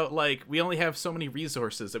talks about like we only have so many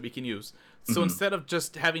resources that we can use. So instead of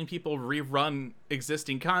just having people rerun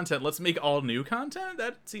existing content, let's make all new content.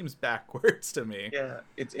 That seems backwards to me. Yeah,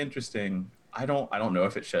 it's interesting. I don't know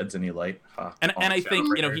if it sheds any light. And I think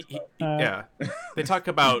they talk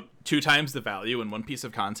about 2 times the value in one piece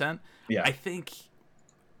of content. Yeah, I think,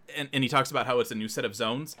 and he talks about how it's a new set of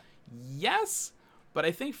zones. Yes, but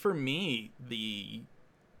I think for me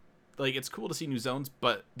it's cool to see new zones,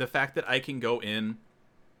 but the fact that I can go in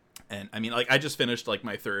and I mean, like, I just finished like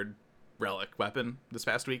my 3rd relic weapon this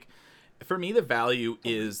past week. For me, the value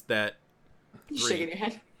is that You're shaking your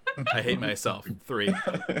head. I hate myself. 3. 2.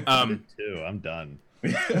 I'm done.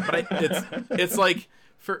 But it's like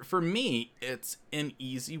for me, it's an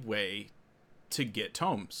easy way to get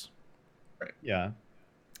tomes. Right. Yeah.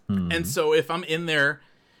 And so if I'm in there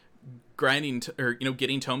grinding or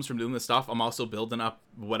getting tomes from doing this stuff, I'm also building up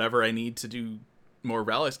whatever I need to do more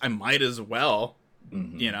relics. I might as well,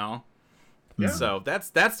 Yeah. So that's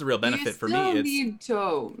the real benefit for me. You need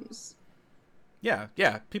tomes. Yeah.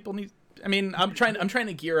 People need. I mean, I'm trying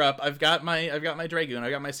to gear up. I've got my Dragoon, I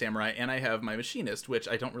got my Samurai, and I have my Machinist, which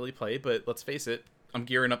I don't really play. But let's face it, I'm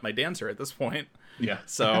gearing up my Dancer at this point. Yeah.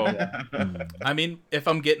 So, I mean, if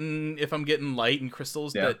I'm getting light and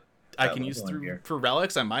crystals that I can use for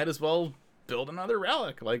relics, I might as well build another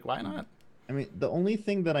relic. Like, why not? I mean, the only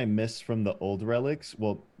thing that I miss from the old relics,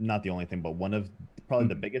 well, not the only thing, but one of probably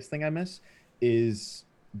the biggest thing I miss is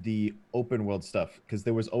the open world stuff, because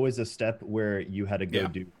there was always a step where you had to go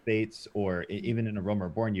do fates, or even in A Realm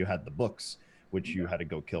Reborn you had the books, which you had to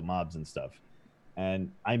go kill mobs and stuff.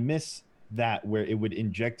 And I miss that, where it would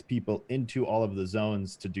inject people into all of the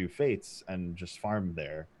zones to do fates and just farm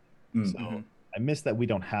there. So I miss that we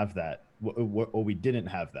don't have that, or we didn't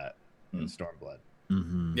have that in Stormblood.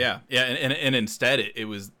 Mm-hmm. Yeah, and instead it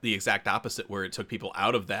was the exact opposite, where it took people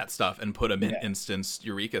out of that stuff and put them in instance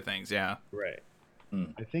Eureka things. Yeah, right.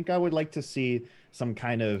 I think I would like to see some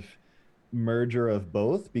kind of merger of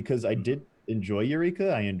both, because I did enjoy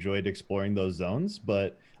Eureka. I enjoyed exploring those zones,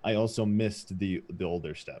 but I also missed the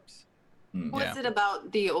older steps. What's it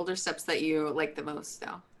about the older steps that you like the most,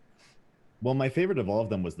 though? Well, my favorite of all of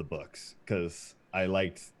them was the books, because I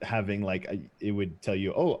liked having it would tell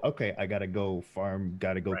you, oh, okay, I gotta go farm,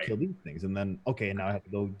 gotta go kill these things, and then okay, now I have to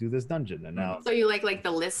go do this dungeon, and now. So you like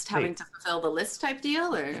the list, having to fulfill the list type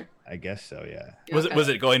deal, or? I guess so, yeah. Was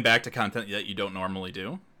it going back to content that you don't normally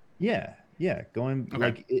do? Yeah, going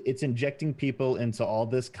it's injecting people into all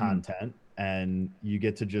this content, and you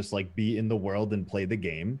get to just be in the world and play the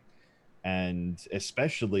game, and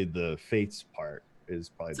especially the Fates part is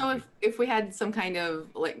probably. So if we had some kind of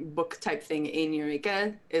book type thing in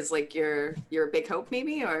Eureka, is your big hope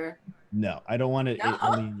maybe, or? No, I don't want it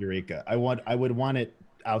only in Eureka. I would want it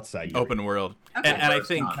outside Eureka. Open world, Okay. and I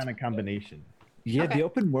think kind of combination. Yeah, Okay. the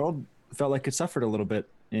open world felt like it suffered a little bit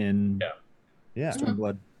in Yeah.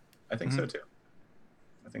 Stormblood. I think so too.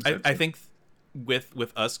 I think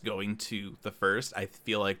with us going to the first, I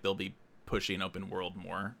feel like they'll be pushing open world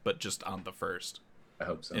more, but just on the first. I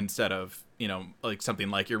hope so. Instead of something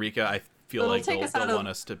like Eureka, I feel It'll like take us out they'll of want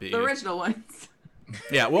us to be the original ones.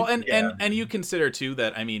 Yeah, well, and Yeah. and you consider too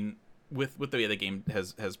that, I mean, with the way the game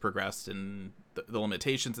has progressed and the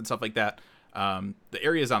limitations and stuff like that, the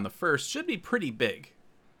areas on the first should be pretty big,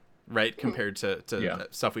 right, compared to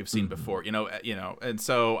stuff we've seen before. And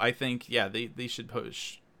so I think they should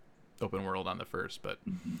push open world on the first. But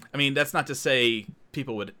I mean, that's not to say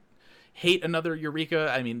people would hate another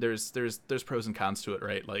Eureka. I mean, there's pros and cons to it,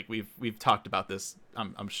 right? Like we've talked about this.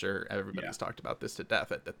 I'm sure everybody's talked about this to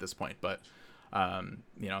death at this point, but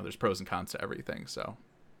there's pros and cons to everything. So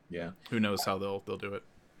who knows how they'll do it.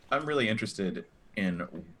 I'm really interested in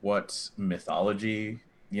what mythology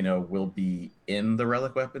will be in the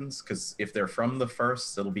relic weapons, because if they're from the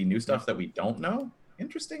first, it'll be new stuff that we don't know.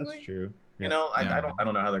 Interestingly, That's true. I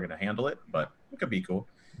don't know how they're going to handle it, but it could be cool.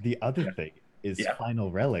 The other thing is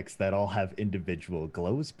final relics that all have individual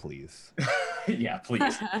glows, please. Yeah,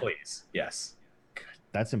 please, please, yes.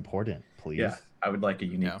 That's important, please. Yeah, I would like a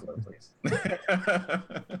unique glow, please.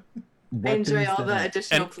 I enjoy all the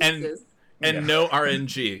additional pieces. And no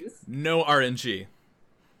RNG. No RNG.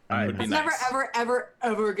 Would be It's nice. never,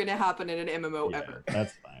 ever gonna happen in an MMO ever.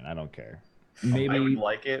 That's fine. I don't care. Maybe I would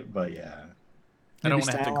like it, but yeah. I don't maybe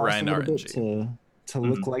want to have to style us grind a little bit RNG. to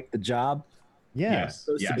look like the job Yeah. Yes.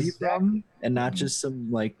 supposed to be from, and not just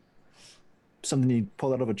something you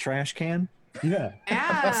pull out of a trash can. Yeah.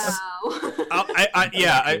 Ow.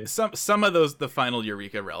 Some of the final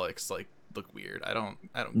Eureka relics look weird. I don't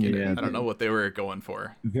get Yeah, it. I don't know what they were going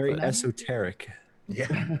for. Very But esoteric.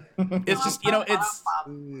 Yeah. it's just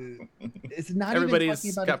It's not Everybody's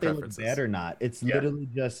even talking about got if they look preferences. bad or not. It's literally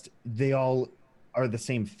just they all are the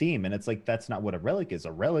same theme, and it's that's not what a relic is.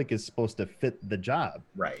 A relic is supposed to fit the job.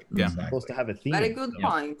 Right. Yeah. It's supposed to have a theme. Very good So-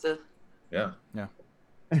 point. Yeah.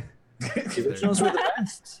 The originals were the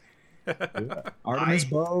best. Artemis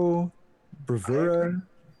Bow, Bravura,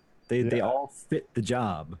 they all fit the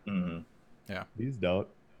job. Mhm. Please don't.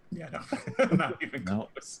 Yeah, no. Not even No.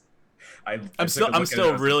 close. I'm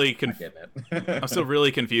still really confused. I'm still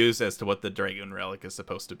really confused as to what the Dragoon relic is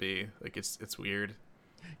supposed to be. It's weird.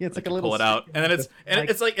 Yeah, it's like a You little. pull it out, and then it's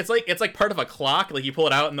like part of a clock. Like you pull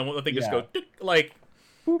it out, and the thing just go tick, like.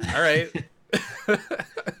 All right.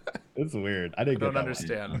 It's weird. I I didn't get don't that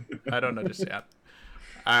understand. I don't understand.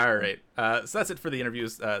 All right. So that's it for the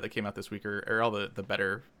interviews that came out this week, or all the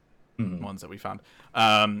better ones that we found.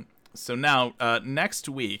 So now next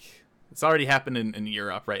week, it's already happened in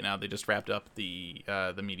Europe right now. They just wrapped up the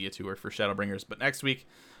media tour for Shadowbringers, but next week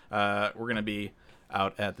we're gonna be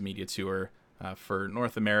out at the media tour for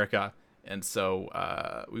North America. And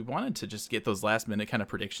so we wanted to just get those last minute kind of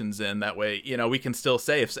predictions in. That way, we can still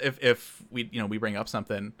say if we we bring up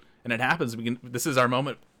something and it happens, this is our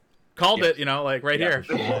moment. Called it, right here.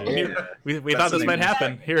 We thought this might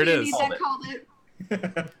happen. Here it is. Called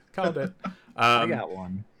it. Called it. I got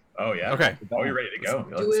one. Oh yeah. Okay. Are we ready to go?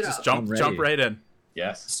 Do it Just up. jump right in.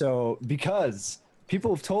 Yes. So, because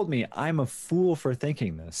people have told me I'm a fool for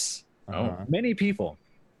thinking this. Oh. Many people,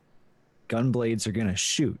 gunblades are gonna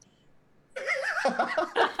shoot.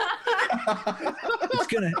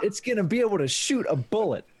 It's gonna be able to shoot a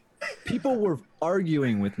bullet. People were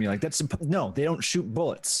arguing with me like no, they don't shoot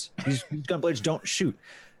bullets. These gunblades don't shoot.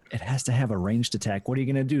 It has to have a ranged attack. What are you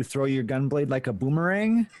gonna do? Throw your gunblade like a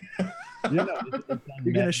boomerang? You're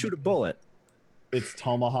gonna shoot a bullet. It's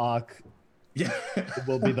tomahawk. Yeah. It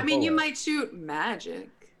will be the I mean, you bullet. might shoot magic,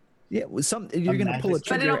 Yeah, with you're gonna pull a magic-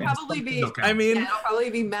 but trigger. it'll and probably be. Okay. I mean, Yeah, it'll probably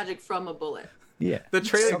be magic from a bullet. yeah. the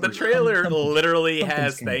trailer something- literally something's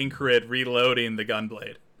has gonna- Thancred reloading the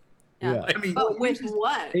gunblade. Yeah. I mean, But with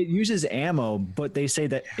what? It uses ammo, but they say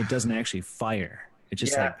that it doesn't actually fire. It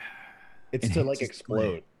just Yeah. like It's to like enhances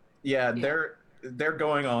explode. yeah, Yeah. they're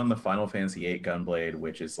going on the Final Fantasy VIII Gunblade,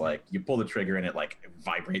 which is like you pull the trigger and it like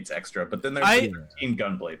vibrates extra. But then there's I- the 13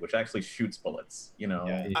 Gunblade, which actually shoots bullets. You know.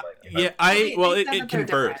 Yeah. Like, Yeah, They well, said it that they're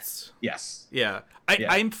converts. yes. Yeah.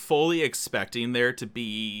 Yeah. I'm fully expecting there to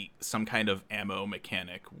be some kind of ammo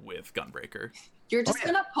mechanic with Gunbreaker. You're just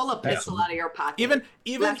gonna pull a pistol out of your pocket. Even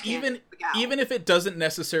Left hand, even look out. even if it doesn't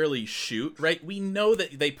necessarily shoot, right? We know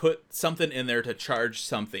that they put something in there to charge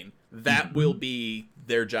something. That will be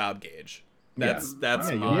their job gauge. That's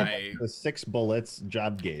Yeah, you my have the 6 bullets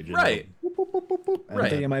job gauge. and Right. boop, boop, boop, boop, boop, and Right. I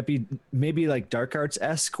think it might be maybe like Dark Arts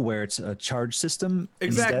esque, where it's a charge system.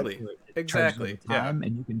 Exactly. instead, where it charges Exactly, over time,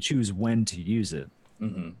 and you can choose when to use it.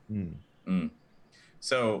 Mm-hmm. Mm.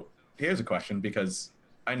 So here's a question, because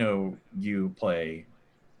I know you play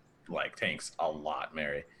like tanks a lot,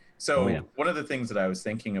 Mary. So Oh, yeah. one of the things that I was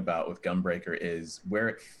thinking about with Gunbreaker is where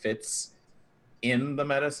it fits in the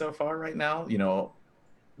meta so far right now. You know,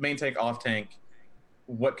 main tank, off tank.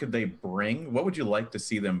 What could they bring? What would you like to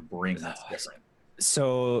see them bring that's different?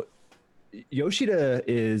 So Yoshida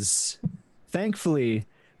is thankfully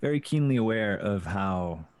very keenly aware of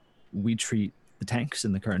how we treat the tanks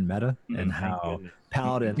in the current meta and how goodness.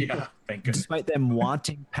 Paladin, Yeah, thank goodness. despite them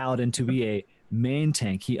wanting Paladin to be a main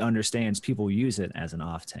tank, he understands people use it as an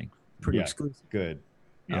off tank. Pretty Yeah. exclusive. Good.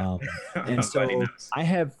 Yeah. And I'm glad he so knows. I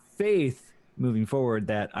have faith moving forward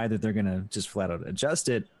that either they're going to just flat out adjust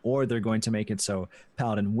it, or they're going to make it so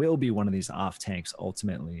Paladin will be one of these off tanks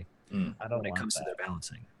ultimately I don't when it want comes that. to their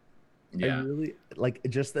balancing. I Yeah. really like,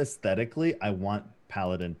 just aesthetically, I want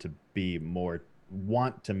Paladin to be more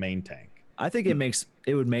want to main tank. I think it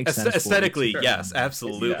would make sense for it aesthetically, Sure. yes,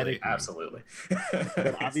 absolutely. Absolutely.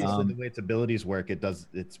 But obviously, Um, the way its abilities work,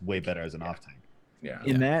 it's way better as an off tank. Yeah.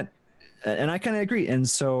 in that, and I kind of agree. And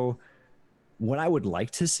so what I would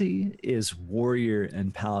like to see is Warrior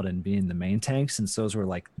and Paladin being the main tanks, since those were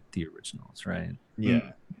like the originals, right?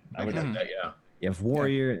 Yeah, I would Mhm. that, yeah. You have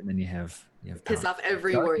Warrior, and then you have piss Paladin. off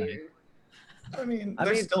every Dark warrior. Knight. I mean, I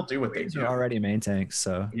they mean, still do what they Warriors do. are already main tanks,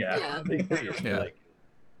 so Yeah. Yeah. Yeah. Like,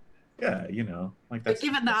 Yeah, you know, like But that's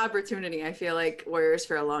given the opportunity, I feel like warriors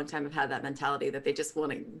for a long time have had that mentality that they just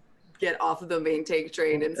want to get off of the main tank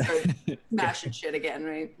train and start smashing shit again,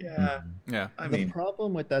 right? yeah. Yeah. I the mean,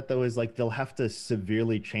 problem with that though is like they'll have to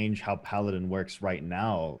severely change how Paladin works right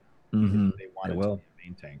now Mhm. if they want They it will. to be a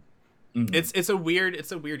main tank. mhm. It's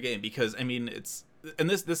a weird game because I mean this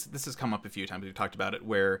has come up a few times. We've talked about it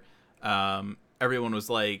where everyone was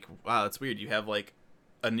like, wow, that's weird. You have like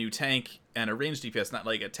a new tank and a range DPS, not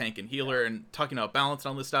like a tank and healer, and talking about balance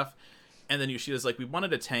and all this stuff. And then Yoshida's like, we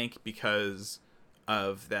wanted a tank because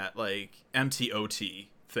of that like MTOT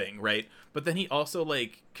thing, right? But then he also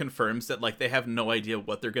like confirms that like they have no idea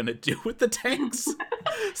what they're gonna do with the tanks.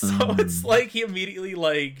 So it's like he immediately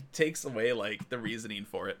like takes away like the reasoning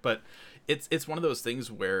for it. But it's one of those things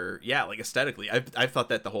where like aesthetically, I've thought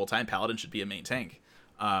that the whole time Paladin should be a main tank.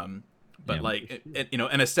 But Yeah. like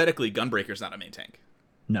and aesthetically, Gunbreaker's not a main tank.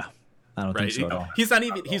 No, I don't Right, think so at all. he's not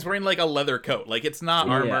even. He's wearing like a leather coat. Like it's not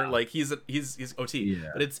armor. Yeah. Like he's OT.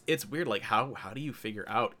 Yeah. But it's weird. Like how do you figure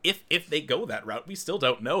out if they go that route? We still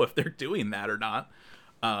don't know if they're doing that or not.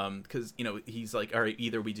 Because he's like, all right,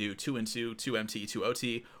 either we do 2 and 2, 2 MT, 2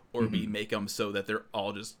 OT, or we make them so that they're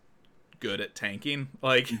all just good at tanking.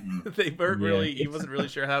 Like they weren't Yeah. really. He wasn't really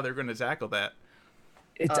sure how they're going to tackle that.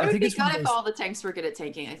 It's, It I would think be it's one good of if those- all the tanks were good at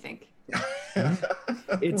tanking, I think.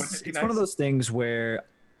 it's one of those things where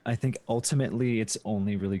I think ultimately it's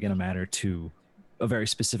only really going to matter to a very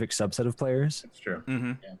specific subset of players It's true.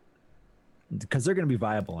 Mm-hmm. because they're going to be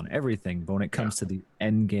viable in everything. But when it comes to the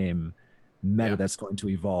end game meta Yeah. that's going to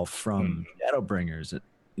evolve from Shadowbringers,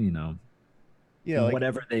 Yeah, like,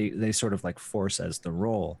 whatever they sort of like force as the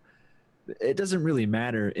role, it doesn't really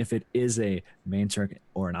matter if it is a main tank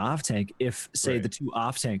or an off tank. If say Right. the two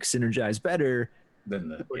off tanks synergize better,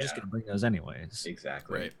 Then we're just going to bring those anyways.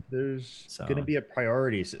 exactly. Right. there's So- going to be a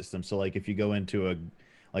priority system. So like if you go into a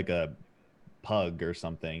pug or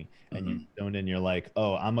something and you zone in, you're like,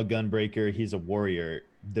 oh, I'm a gunbreaker, he's a warrior.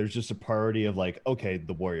 There's just a priority of like, okay,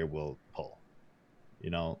 the warrior will pull.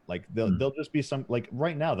 Like they'll just be some, like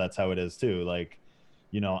right now that's how it is too. Like,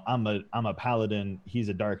 I'm a paladin, he's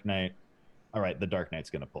a dark knight. All right, the dark knight's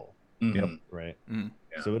gonna pull. Mhm. Right. Mhm.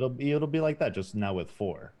 Yeah. So it'll be like that, just now with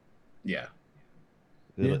 4. Yeah.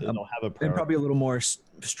 It'll have a And priority. probably a little more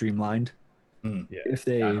streamlined Mm. Yeah. if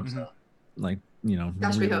they I hope so. like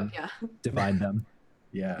Gosh, we really hope, yeah. divide them.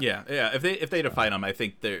 Yeah. Yeah. If they define them, I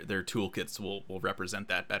think their toolkits will represent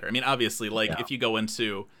that better. I mean, obviously, like Yeah. if you go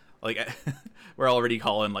into like we're already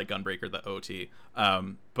calling like Gunbreaker the OT,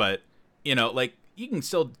 but like you can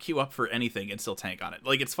still queue up for anything and still tank on it.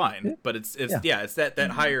 Like it's fine, Yeah. but it's Yeah. it's that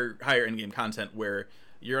higher in game content where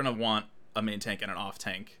you're gonna want a main tank and an off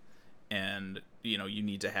tank, and you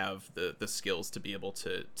need to have the skills to be able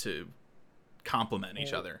to complement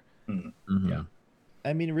each other. Mhm. Yeah.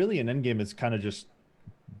 I mean, really, in endgame, it's kind of just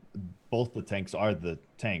both the tanks are the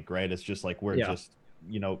tank, right? It's just like we're Yeah. just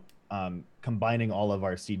combining all of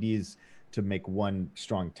our CDs to make one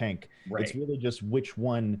strong tank. Right. It's really just which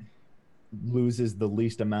one loses the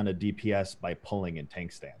least amount of DPS by pulling in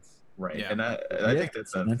tank stance. Right. Yeah. And I Yeah, think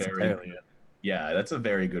that's a that's very entirely it. yeah, that's a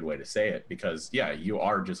very good way to say it, because you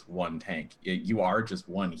are just one tank. You are just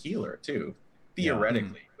one healer too,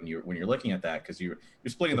 theoretically, when you're looking at that, because you're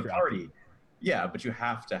splitting the party. Yeah, but you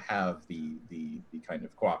have to have the kind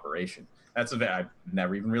of cooperation. I've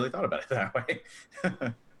never even really thought about it that way.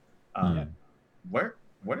 How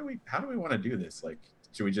do we want to do this? Like,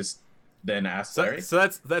 should we just then ask Larry? So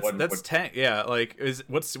that's What- tank. Yeah, like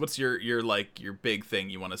what's your like your big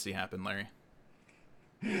thing you want to see happen, Larry?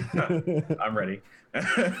 I'm ready.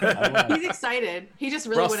 He's excited. He just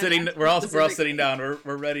really We're all wouldn't sitting. answer We're all specific- sitting down.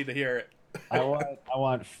 We're ready to hear it. I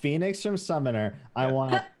want Phoenix from Summoner. I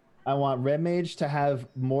want Red Mage to have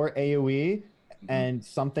more AoE and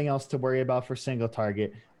something else to worry about for single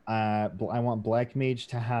target. I want Black Mage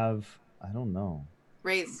to have, I don't know,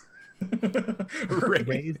 Raise.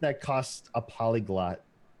 rays that cost a polyglot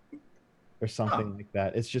or something like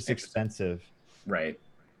that. It's just Interesting. expensive. Right.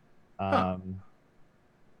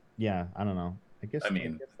 Yeah, I don't know. I guess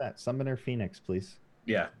that Summoner Phoenix, please.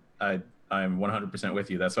 Yeah, I'm 100% with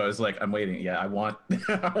you. That's why I was like, I'm waiting. Yeah, I want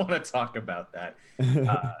to talk about that,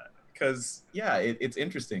 because it's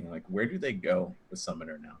interesting. Like, where do they go with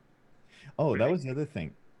Summoner now? Oh, that was the other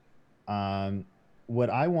thing. What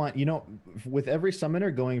I want, with every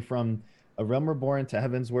summoner going from A Realm Reborn to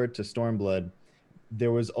Heavensward to Stormblood,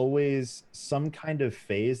 there was always some kind of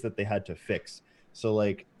phase that they had to fix. So,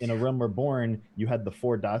 like in A Realm Reborn, you had the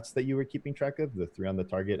 4 dots that you were keeping track of, the 3 on the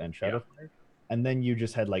target and Shadowfire, and then you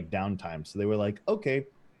just had like downtime. So they were like, okay,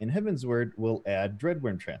 in Heavensward, we'll add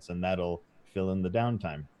Dreadworm Trance, and that'll fill in the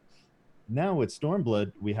downtime. Now with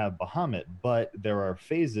Stormblood, we have Bahamut, but there are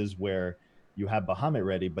phases where you have Bahamut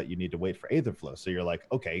ready, but you need to wait for Aetherflow. So you're like,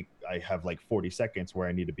 okay, I have like 40 seconds where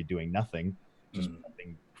I need to be doing nothing, just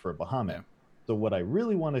nothing for Bahamut. Yeah. So what I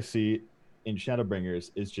really want to see in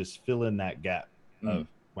Shadowbringers is just fill in that gap of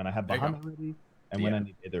when I have There you Bahamut ready and when I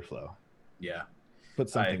need Aetherflow. Yeah,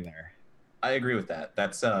 Put something there. I agree with that.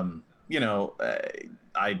 That's I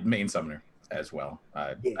main Summoner as well.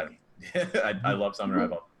 I love Summoner.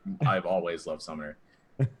 I've always loved Summoner,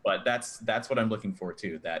 but that's what I'm looking for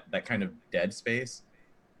too. That kind of dead space.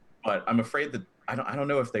 But I'm afraid that I don't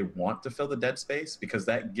know if they want to fill the dead space, because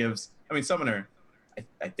that gives. I mean, Summoner.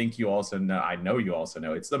 I think you also know. I know you also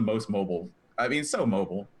know it's the most mobile. I mean, so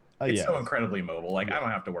mobile. It's so incredibly mobile. Like I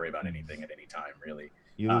don't have to worry about anything at any time, really.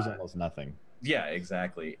 You lose almost nothing. Yeah,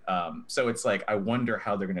 exactly. So it's like I wonder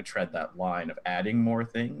how they're going to tread that line of adding more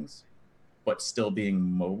things, but still being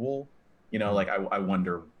mobile. Like I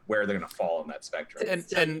wonder where they're going to fall in that spectrum.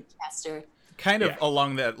 And Caster. kind of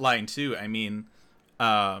along that line too. I mean,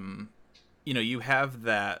 you have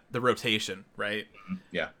the rotation, right?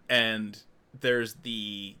 Yeah. And there's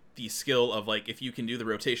the skill of like, if you can do the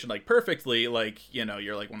rotation like perfectly, like,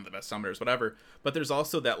 you're like one of the best summoners, whatever. But there's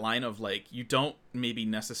also that line of like, you don't maybe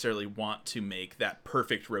necessarily want to make that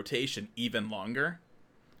perfect rotation even longer.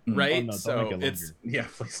 Right? Oh, no, don't So make it it's longer. Yeah,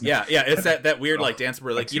 please. yeah, it's that weird like dance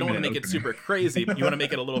where like A you don't want to 2-minute make it opener. super crazy, but you want to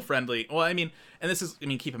make it a little friendly. Well, I mean, and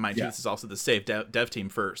keep in mind too, Yeah. this is also the save dev team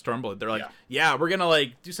for Stormblood. They're like, Yeah. we're gonna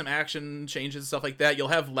like do some action changes and stuff like that. You'll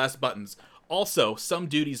have less buttons. Also, some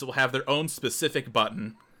duties will have their own specific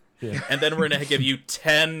button, and then we're gonna give you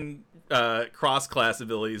 10 cross-class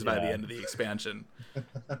abilities by the end of the expansion.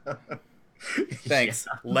 Thanks.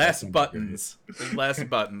 Less buttons. Less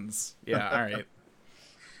buttons. Yeah. All right.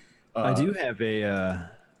 I do have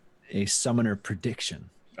a summoner prediction,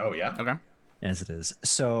 Oh yeah. Okay. as it is.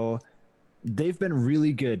 So they've been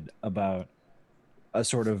really good about a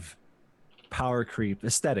sort of power creep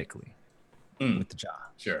aesthetically with the job.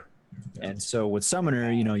 Sure. And so with Summoner,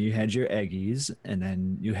 you had your Eggies, and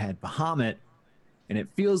then you had Bahamut, and it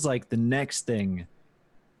feels like the next thing,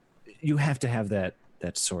 you have to have that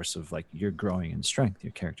source of like, you're growing in strength,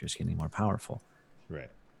 your character's getting more powerful. Right.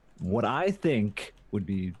 What I think would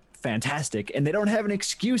be fantastic, and they don't have an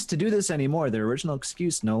excuse to do this anymore. Their original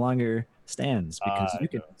excuse no longer stands because you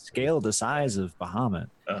can scale the size of Bahamut.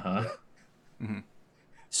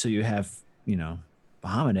 So you have, you know,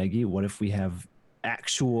 Bahamut Eggy. What if we have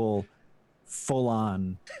actual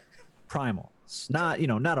full-on primals? Not, you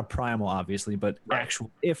know, not a primal, obviously, but actual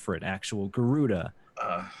Ifrit, actual Garuda.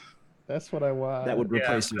 That's what I want. That would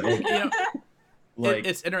replace your Eggy. You know, Like,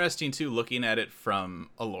 it's interesting too, looking at it from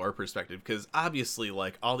a lore perspective, because obviously,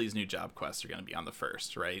 like, all these new job quests are going to be on the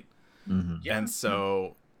first, right? yeah. And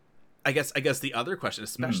so, I guess the other question,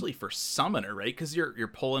 especially for summoner, right? Because you're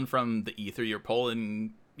pulling from the ether, you're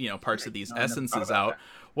pulling, you know, parts of these essences out.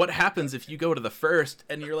 What happens if you go to the first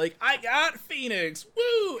and you're like, I got Phoenix,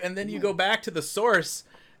 woo, and then you go back to the source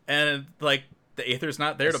and like the aether's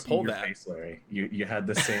not there I to see pull your that. face, Larry. You had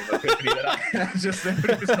the same epiphany that I had just there.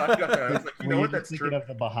 When he was talking about it. I was like, you know what? That's thinking true. of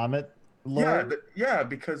the Bahamut lore? Yeah,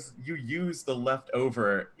 because you use the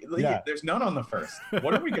leftover. Like, Yeah. There's none on the first.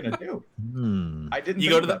 What are we gonna do? I didn't You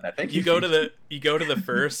think go to about that. Thank you you. go to the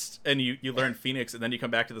first and you learn Phoenix, and then you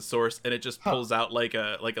come back to the source and it just pulls out like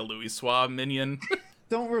a Louis Suave minion.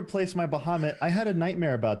 Don't replace my Bahamut. I had a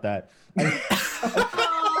nightmare about that. I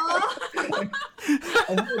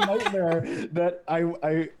had a nightmare that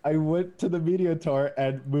I went to the media tour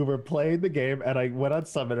and we were playing the game and I went on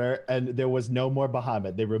Summoner and there was no more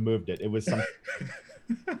Bahamut. They removed it. It was some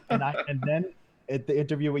and then at the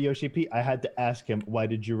interview with Yoshi P, I had to ask him, why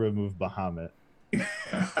did you remove Bahamut?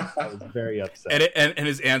 I was very upset. And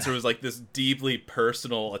his answer was like this deeply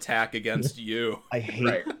personal attack against you. I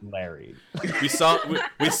hate Larry. We saw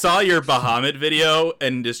your Bahamut video,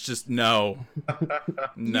 and it's just no.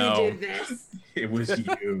 You did this. It was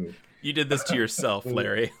you. You did this to yourself,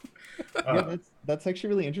 Larry. Yeah, that's actually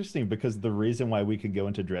really interesting because the reason why we can go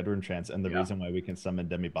into Dreadrune Trance and the reason why we can summon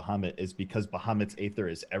Demi Bahamut is because Bahamut's Aether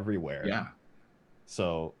is everywhere. Yeah.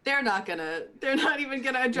 So They're not even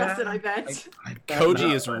gonna address it, I bet.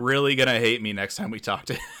 Koji is really gonna hate me next time we talk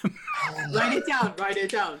to him. Write it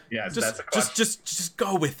down. Yeah, that's a question. Just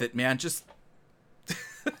go with it, man. Just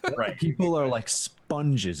Right. People are like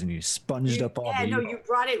sponges, and you sponged up all the. You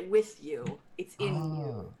brought it with you. It's in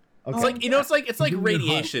you. okay. it's like, you know, it's like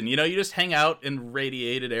radiation. You know, you just hang out in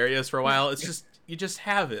radiated areas for a while. It's just you just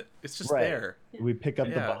have it. It's just Right. there. We pick up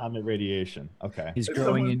the Yeah. Bahamut radiation. Okay. He's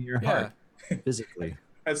growing in your Yeah. heart physically.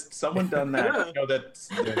 Has someone done that? You know, there's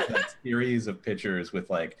that series of pictures with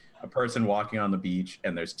like a person walking on the beach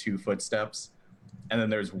and there's 2 footsteps, and then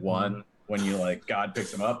there's one when you like God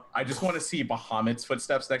picks him up. I just want to see Bahamut's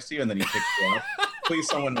footsteps next to you, and then he picks you up. Please,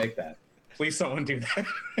 someone make that. Please, someone do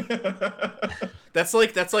that. That's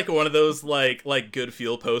like one of those like good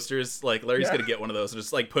feel posters. Like Larry's gonna get one of those and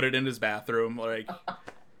just like put it in his bathroom. Like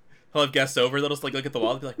he'll have guests over. They'll just like look at the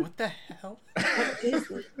wall and be like, "What the hell? What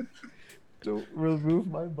is it?" Don't remove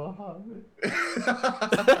my Bahamut.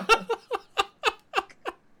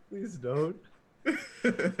 Please don't.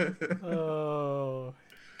 Oh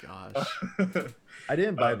gosh. I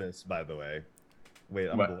didn't buy this, by the way. Wait,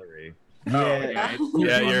 I'm What? blurry. Yeah.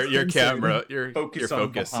 Yeah, your camera, your Focus on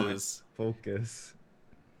focus Bahamut. is. Focus.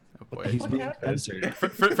 Oh boy. He's being censored.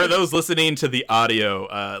 For those listening to the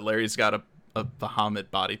audio, Larry's got a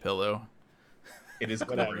Bahamut body pillow. It is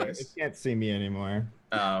Whatever. glorious. It can't see me anymore.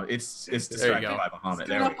 It's distracted go. by Bahamut. Turn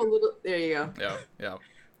There we up a little. There you go. Yeah, yeah.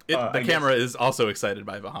 I The guess- camera is also excited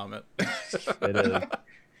by Bahamut. It is.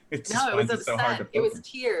 It just No, it was finds so hard upset. to It was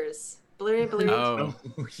focus. tears. Blurry. Oh,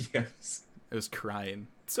 Oh, yes. it was crying.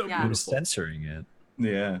 So Yeah. He was beautiful. censoring it.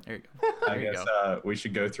 Yeah. There you go. I There you guess go. we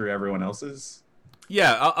should go through everyone else's.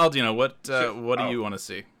 Yeah, I'll you know what Sure. what do Oh. you want to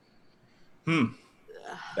see?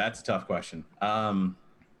 That's a tough question. I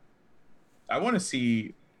want to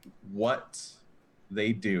see what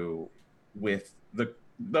they do with the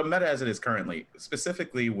meta as it is currently,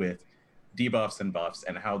 specifically with debuffs and buffs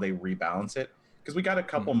and how they rebalance it. Because we got a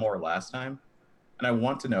couple more last time, and I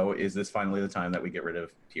want to know: is this finally the time that we get rid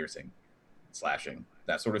of piercing, slashing,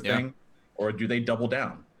 that sort of Yeah. thing, or do they double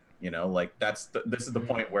down? You know, like this is the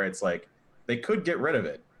point where it's like they could get rid of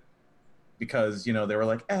it. Because, you know, they were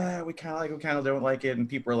like, we kind of don't like it. And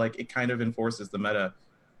people are like, it kind of enforces the meta.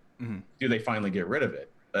 Mhm. Do they finally get rid of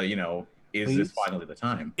it? You know, is this Please? finally the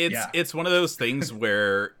time? It's one of those things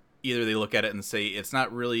where either they look at it and say it's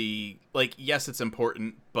not really like, yes, it's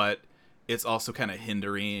important, but it's also kind of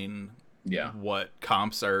hindering Yeah. what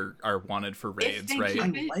comps are wanted for raids, they right? keep I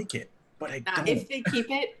it- like it, but I Nah, don't. if they keep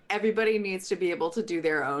it, everybody needs to be able to do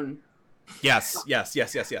their own. Yes.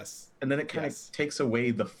 And then it kind of Yes. takes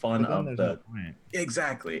away the fun But then of there's the no point.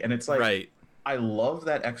 exactly. And it's like Right. I love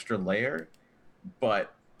that extra layer,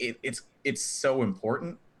 but it's so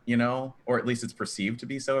important, you know, or at least it's perceived to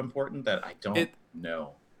be so important that I don't It-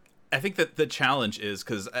 know. I think that the challenge is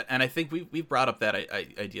because, and I think we've brought up that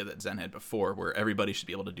idea that Zen had before, where everybody should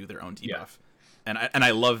be able to do their own debuff, and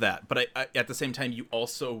I love that. But I at the same time, you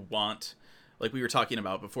also want, like we were talking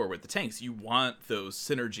about before with the tanks, you want those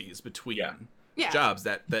synergies between jobs,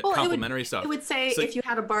 that complementary stuff. It would say if you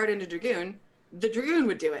had a bard and a dragoon, the dragoon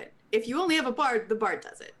would do it. If you only have a bard, the bard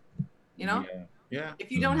does it. You know? Yeah.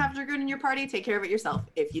 If you don't have a dragoon in your party, take care of it yourself.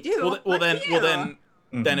 If you do,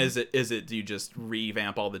 then is it do you just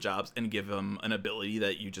revamp all the jobs and give them an ability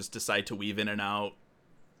that you just decide to weave in and out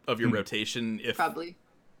of your rotation? If probably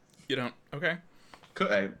you don't, okay,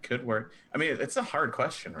 could work. I mean, it's a hard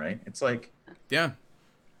question, right? It's like well,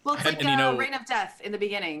 it's like Reign of Death in the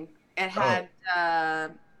beginning. It had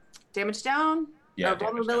damage down, or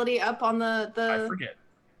vulnerability up on the I forget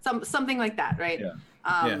something like that, right?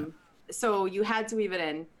 Yeah. So you had to weave it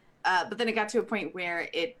in, but then it got to a point where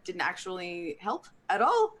it didn't actually help at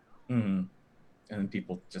all. Mm-hmm. And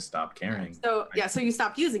people just stopped caring. So so you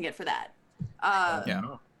stopped using it for that.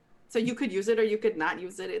 So you could use it or you could not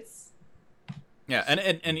use it. It's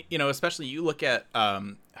and you know, especially you look at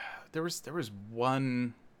there was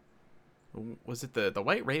one, was it the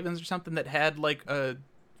White Ravens or something that had like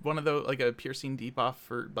one of those, like a piercing debuff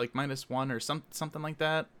for like -1 or something like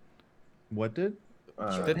that. What did?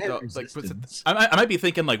 I might be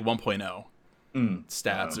thinking like 1.0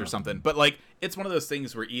 stats or something, but like it's one of those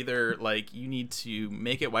things where either like you need to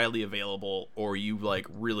make it widely available or you like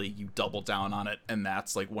really you double down on it, and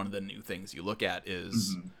that's like one of the new things you look at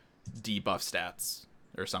is debuff stats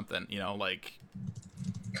or something, you know, like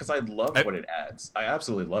because I love what it adds. I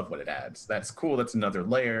absolutely love what it adds. That's cool. That's another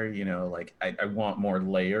layer, you know, like I want more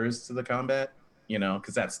layers to the combat, you know,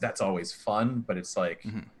 because that's always fun, but it's like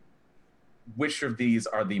which of these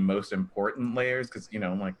are the most important layers? Because, you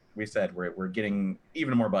know, like we said, we're getting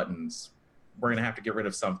even more buttons. We're going to have to get rid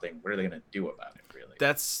of something. What are they going to do about it, really?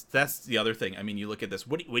 That's the other thing. I mean, you look at this.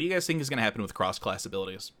 What do you guys think is going to happen with cross-class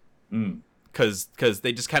abilities? Because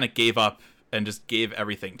they just kind of gave up and just gave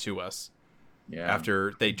everything to us. Yeah.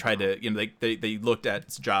 After they tried to, you know, they looked at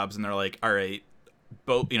jobs and they're like, all right,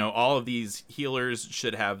 both, you know, all of these healers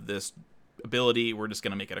should have this ability. We're just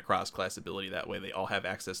going to make it a cross-class ability. That way they all have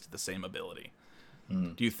access to the same ability.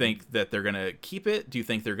 Do you think that they're going to keep it? Do you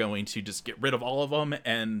think they're going to just get rid of all of them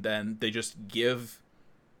and then they just give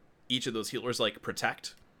each of those healers like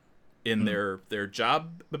protect in their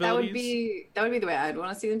job abilities? That would be the way I'd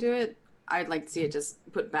want to see them do it. I'd like to see it just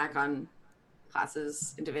put back on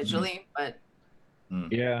classes individually, but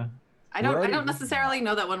I don't necessarily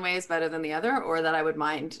know that one way is better than the other, or that I would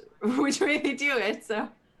mind which way they do it. So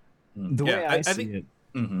the way I see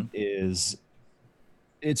it is,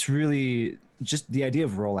 it's really just the idea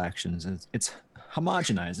of role actions. It's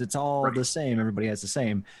homogenized. It's all the same. Everybody has the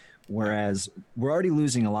same. Whereas we're already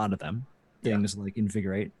losing a lot of them. Things like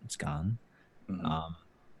Invigorate, it's gone.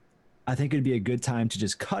 I think it'd be a good time to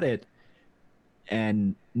just cut it.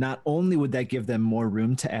 And not only would that give them more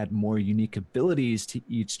room to add more unique abilities to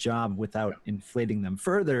each job without inflating them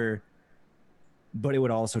further, but it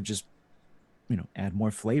would also just, you know, add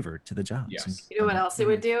more flavor to the jobs. Yes. You know what else it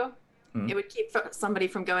would do? It would keep somebody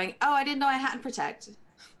from going, oh, I didn't know I hadn't protect.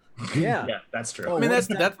 Yeah, that's true. Oh, I mean, that's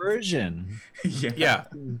that version. Yeah.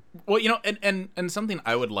 Well, you know, and something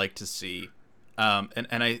I would like to see, and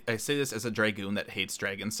I say this as a dragoon that hates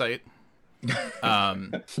Dragon Sight.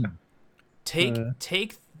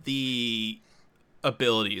 Take the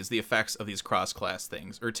abilities, the effects of these cross-class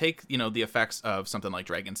things, or take, you know, the effects of something like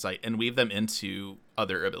Dragon Sight and weave them into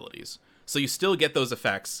other abilities. So you still get those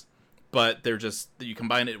effects, but they're just, you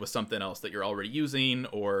combine it with something else that you're already using,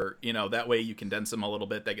 or, you know, that way you condense them a little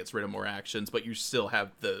bit, that gets rid of more actions, but you still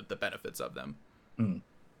have the benefits of them.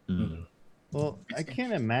 Well, I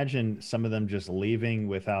can't imagine some of them just leaving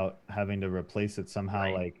without having to replace it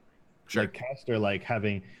somehow, like Caster, like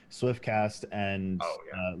having Swift Cast and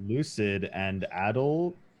Lucid and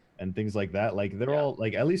Addle and things like that. Like they're all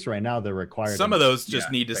like, at least right now they're required. Some of those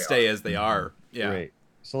just need to stay as they are. Yeah. Right.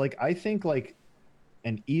 So like I think like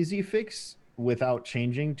an easy fix without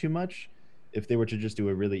changing too much, if they were to just do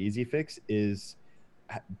a really easy fix, is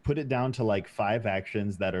put it down to like 5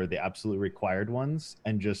 actions that are the absolute required ones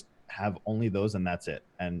and just have only those, and that's it.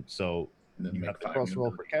 And so you have the cross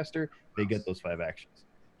roll for Caster, they get those 5 actions.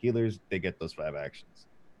 Healers, they get those 5 actions.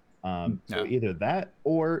 So either that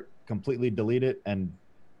or completely delete it and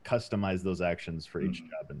customize those actions for each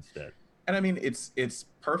job instead. And I mean, it's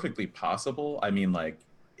perfectly possible. I mean, like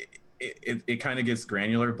it kind of gets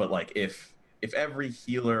granular, but like if every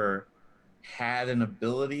healer had an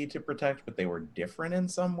ability to protect, but they were different in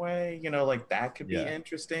some way, you know, like that could be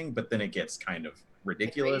interesting, but then it gets kind of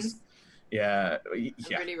ridiculous.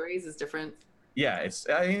 Everybody Raise is different. Yeah, it's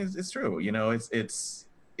true. You know, it's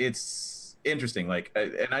interesting. Like,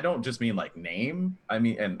 and I don't just mean like name. I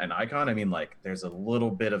mean, and an icon. I mean, like, there's a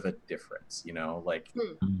little bit of a difference. You know, like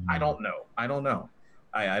I don't know. I don't know.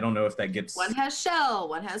 I don't know if that gets One has shell,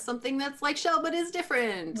 one has something that's like shell but is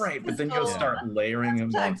different. right, but then you'll start layering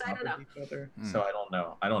them on Subtext, I top don't of each other. So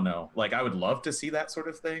I don't know. Like, I would love to see that sort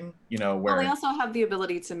of thing. You know, where Well, they also have the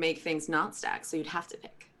ability to make things not stack, so you'd have to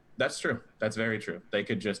pick. that's true. That's very true. They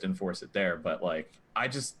could just enforce it there, but like,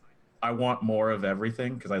 I want more of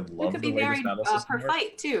everything because I It love could the be way varied this battle system per works.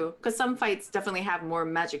 fight too, because some fights definitely have more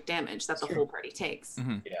magic damage that the Sure. whole party takes.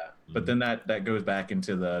 Yeah, but then that goes back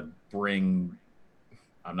into the bring.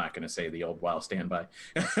 I'm not going to say the old WoW standby.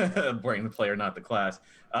 Bring the player, not the class.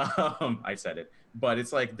 I said it, but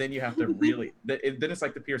it's like then you have to really. Then it's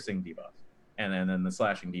like the piercing debuff, and then the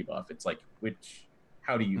slashing debuff. It's like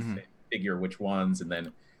how do you figure which ones, and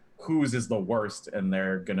then whose is the worst, and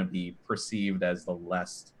they're going to be perceived as the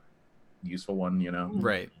less useful one. You know,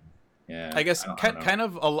 Right. Yeah. I guess don't know. kind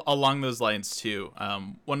of along those lines too.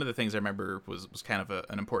 One of the things I remember was kind of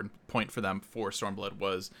an important point for them for Stormblood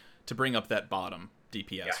was to bring up that bottom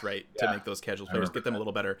DPS, right? Yeah. To make those casual players, remember get them that. a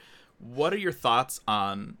little better. What are your thoughts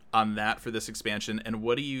on that for this expansion, and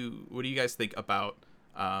what do you guys think about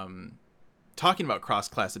talking about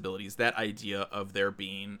cross-class abilities? That idea of there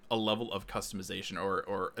being a level of customization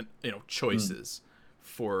or choices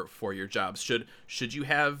for your jobs. Should you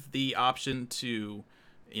have the option to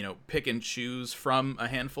pick and choose from a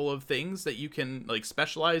handful of things that you can like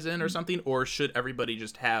specialize in or something, or should everybody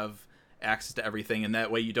just have access to everything, and that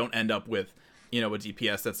way you don't end up with a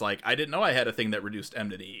DPS that's like, I didn't know I had a thing that reduced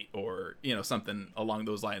enmity, or something along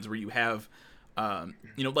those lines, where you have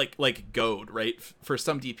like goad, right? For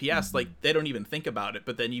some DPS, like they don't even think about it,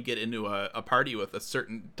 but then you get into a party with a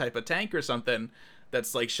certain type of tank or something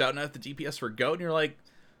that's like shouting at the DPS for goad, and you're like,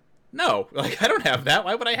 no, like I don't have that.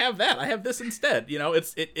 Why would I have that? I have this instead.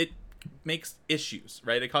 It makes issues,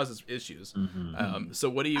 right? It causes issues. So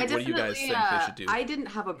what do you guys think they should do? I didn't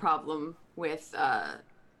have a problem with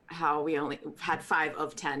how we only had 5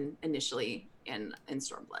 of 10 initially in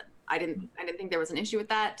Stormblood. I didn't think there was an issue with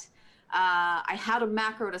that. I had a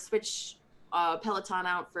macro to switch Peloton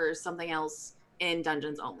out for something else in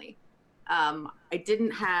dungeons only. I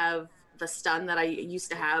didn't have the stun that I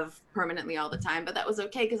used to have permanently all the time, but that was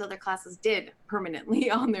okay because other classes did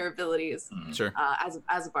permanently on their abilities. Sure.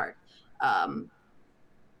 As a bard.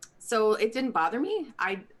 So it didn't bother me.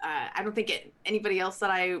 I don't think anybody else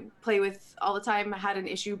that I play with all the time had an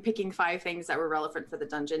issue picking 5 things that were relevant for the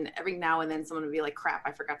dungeon. Every now and then someone would be like, crap,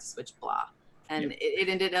 I forgot to switch blah. And it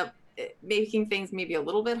ended up making things maybe a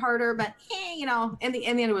little bit harder, but in the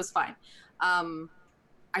end it was fine.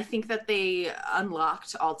 I think that they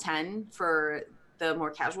unlocked all 10 for the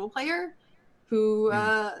more casual player who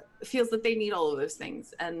feels that they need all of those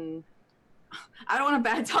things. And I don't want to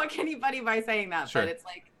bad talk anybody by saying that, Sure. but it's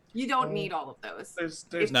like, you don't need all of those.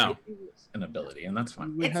 There's No. an ability, and that's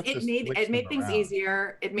fine. It made things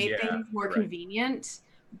easier. It made Yeah, things more right. convenient,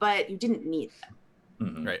 but you didn't need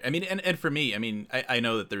them. Right. I mean, and for me, I mean, I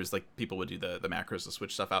know that there's like people would do the macros to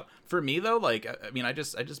switch stuff out. For me though, like, I mean, I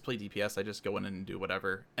just play DPS. I just go in and do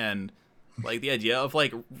whatever. And like the idea of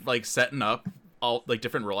like setting up all like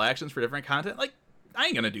different role actions for different content, like I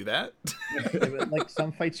ain't gonna do that. Like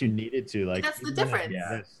some fights you needed to, like That's the you gotta difference.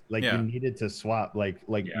 have this. Like Yeah. you needed to swap, like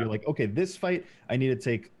Yeah. you're like, okay, this fight I need to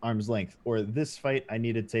take arm's length, or this fight I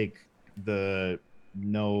need to take the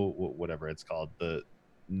whatever it's called, the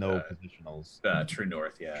positionals. True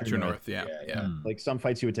North, yeah. True North, yeah. Like some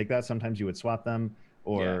fights you would take that, sometimes you would swap them,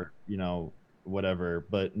 or whatever.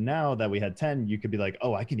 But now that we had 10, you could be like,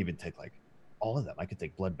 oh, I can even take like all of them. I could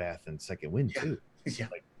take Bloodbath and Second Wind too. Yeah.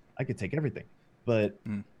 Like I could take everything. But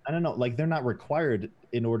I don't know, like they're not required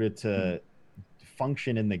in order to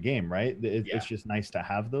function in the game, right? It's just nice to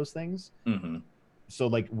have those things. So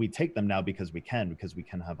like we take them now because we can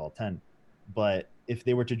have all 10. But if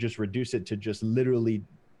they were to just reduce it to just literally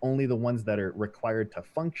only the ones that are required to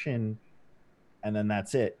function, and then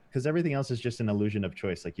that's it, because everything else is just an illusion of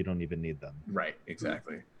choice. Like you don't even need them. Right,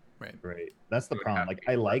 exactly. Right. That's the It would problem. have Like to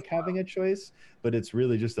be I like worthwhile. having a choice, but it's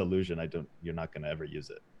really just illusion. You're not going to ever use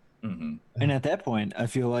it. And at that point, I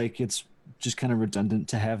feel like it's just kind of redundant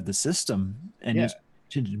to have the system and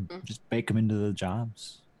just bake them into the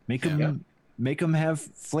jobs. Make them have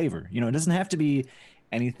flavor. It doesn't have to be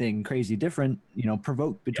anything crazy different.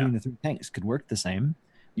 Provoke between the 3 tanks could work the same.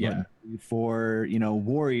 Yeah. But for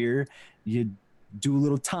warrior, you do a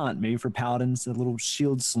little taunt. Maybe for paladins, a little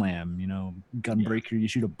shield slam. Gunbreaker, you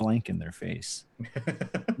shoot a blank in their face.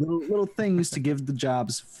 little things to give the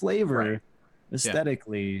jobs flavor. Right.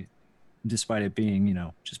 Aesthetically, despite it being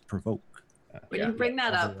just provoke. When Yeah. you bring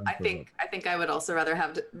that up, Everyone I for think I would also rather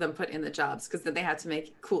have them put in the jobs, because then they have to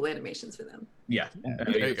make cool animations for them. Yeah.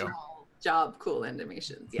 There you go. Job cool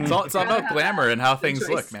animations. Yeah. It's all about glamour and how things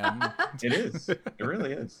look, choice. man. It is. It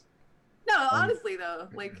really is. No, honestly though,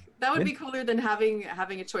 like that would be cooler than having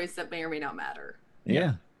a choice that may or may not matter.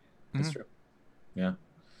 Yeah. That's Mhm. true. Yeah.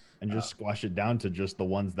 And just squash it down to just the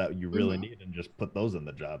ones that you really Mhm. need and just put those in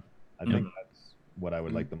the job. I Mhm. think that's what I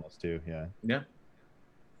would like the most too. Yeah. Yeah.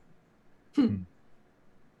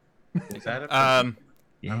 Is that it?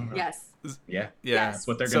 Yeah. Yes. Yeah. Yeah. Yes. That's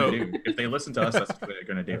what they're So- gonna do. If they listen to us, that's what they're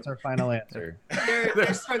gonna do. That's our final answer.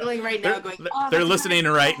 They're struggling right now, going. Oh, They're that's listening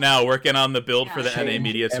nice. right now, working on the build for the Yeah. NA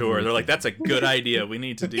Media Tour. They're like, "That's a good idea. We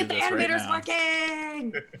need to do Get the this right animators now."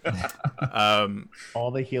 working.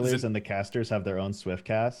 All the healers and the casters have their own Swift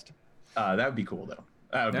cast. That would be cool though.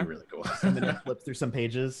 That would Yeah. be really cool. Somebody flip through some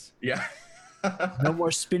pages. Yeah. No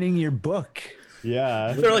more spinning your book.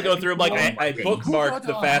 Yeah. They're like going through like I my bookmarked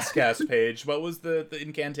the Fastcast page. What was the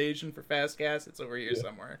incantation for Fastcast? It's over here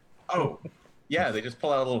somewhere. Oh, yeah. They just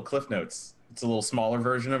pull out a little cliff notes. It's a little smaller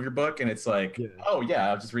version of your book, and it's like, Yeah. oh yeah,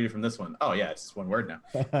 I'll just read it from this one. Oh yeah, it's just one word now.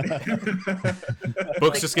 Books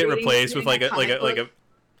Like just get reading- replaced with like reading a a comic like a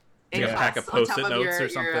In pack of class, on top Post-it of notes or your,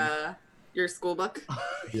 something. Your school book,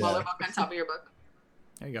 smaller book on top of your book.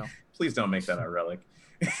 There you go. Please don't make that our relic.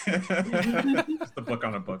 Just the book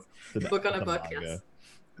on a book. Book on a The book. manga. Yes.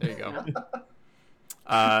 There you go.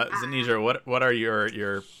 Zanisha, what are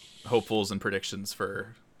your hopefuls and predictions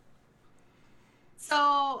for?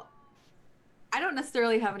 So, I don't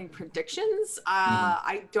necessarily have any predictions.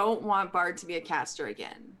 I don't want Bard to be a caster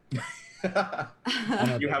again. I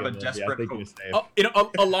don't You think have it a will be. desperate I think hope. you're safe.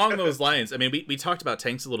 Oh, along those lines. I mean, we talked about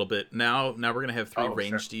tanks a little bit. Now we're gonna have three Oh,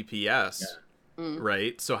 ranged DPS, Mm.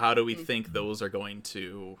 right? So how do we think those are going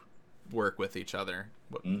to work with each other?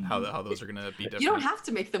 How those are gonna be different? You don't have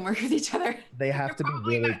to make them work with each other. They have to be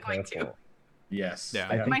probably really not going to. careful. Yes. Yeah.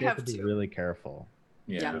 I think Might they have have to be to. really careful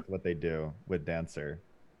Yeah. with what they do with Dancer,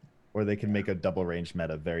 or they can make a double range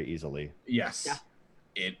meta very easily. Yes. Yeah.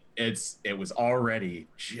 It was already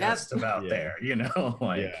just about Yeah. there, you know,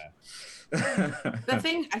 like. Yeah. I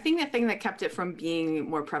think the thing that kept it from being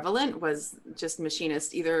more prevalent was just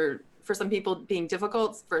machinist, either for some people being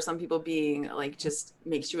difficult, for some people being like just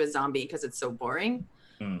makes you a zombie because it's so boring.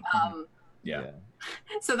 Mm. Yeah.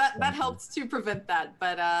 So that helped to prevent that.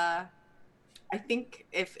 But I think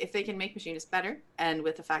if they can make machinist better, and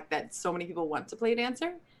with the fact that so many people want to play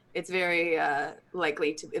Dancer, it's very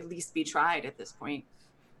likely to at least be tried at this point.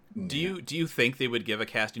 Do you think they would give a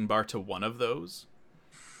casting bar to one of those,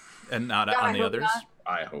 and not God, on I the hope others? not.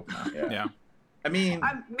 I hope not. Yeah. Yeah. I mean,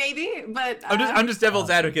 Maybe, but I'm just devil's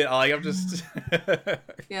advocate. Like I'm just.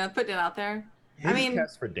 yeah, putting it out there. His mean-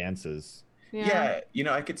 cast for dances. yeah, you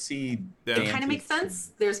know, I could see. Yeah. It kind Dancer- of makes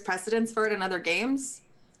sense. There's precedence for it in other games.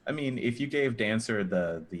 I mean, if you gave Dancer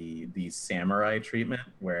the samurai treatment,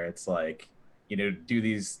 where it's like, you know, do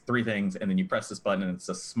these three things, and then you press this button, and it's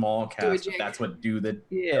a small Do a cast. jig. That's what do the.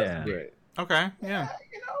 Yeah. Right. Okay. Yeah.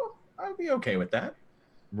 You know, I'd be okay with that.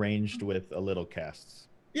 Ranged with a little casts.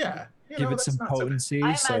 Yeah. You Give know, it some that's not so bad. potency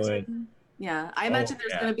I so it imagine. I imagine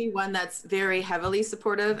there's yeah. going to be one that's very heavily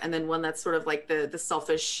supportive, and then one that's sort of like the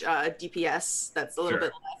selfish DPS that's a little Sure.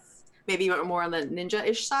 bit less, maybe more on the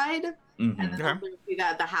ninja-ish side, Mhm. and then Okay. there'll be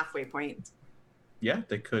the halfway point. Yeah,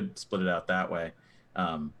 they could split it out that way.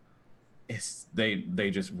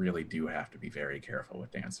 They just really do have to be very careful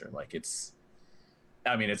with Dancer. Like it's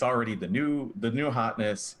it's already the new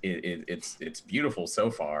hotness. It's beautiful so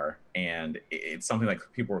far, and it's something like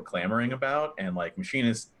people were clamoring about, and like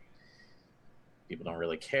Machinist, people don't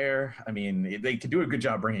really care. I mean, they could do a good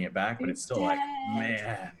job bringing it back, but it's still like,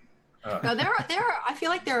 man. No, there are. I feel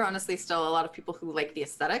like there are honestly still a lot of people who like the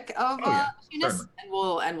aesthetic of Oh, yeah. Machinist,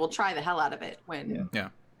 and will try the hell out of it when Yeah.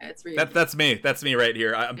 it's really That's me. That's me right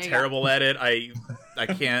here. I'm There you go. terrible at it. I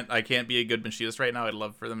can't be a good machinist right now. I'd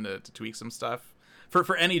love for them to tweak some stuff.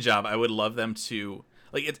 For any job, I would love them to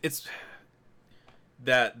like it's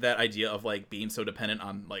that idea of like being so dependent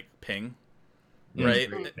on like ping, right?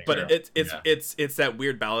 Great thing. But Yeah. it's that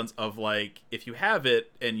weird balance of like if you have it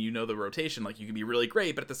and you know the rotation, like you can be really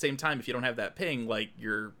great, but at the same time, if you don't have that ping, like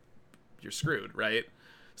you're screwed, right?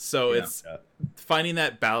 So Yeah. it's finding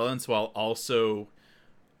that balance while also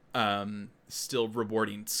still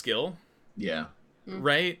rewarding skill, Yeah.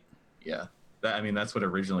 right? Yeah. That's what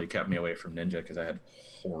originally kept me away from Ninja, because I had a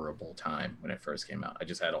horrible time when it first came out. I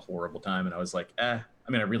just had a horrible time, and I was like, I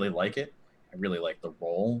really like it. I really like the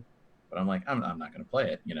role, but I'm like, I'm not going to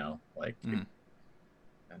play it, you know? Like, Mhm.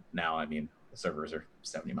 now, the servers are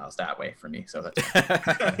 70 miles that way for me, so that's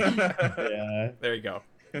Yeah. There you go.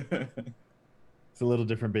 It's a little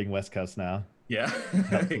different being West Coast now. Yeah, Helps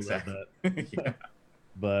a little exactly. bit. Yeah.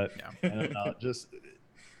 But I don't know, just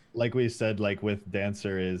like we said, like with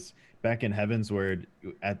Dancer is back in Heavensward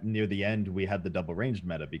at near the end we had the double ranged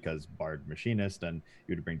meta because Bard Machinist and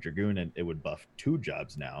you would bring Dragoon and it would buff 2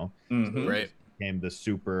 jobs now. Mhm. Right. It became the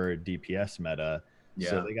super DPS meta. Yeah.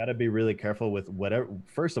 So they got to be really careful with whatever.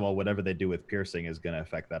 First of all, whatever they do with piercing is going to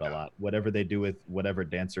affect that a lot. Whatever they do with whatever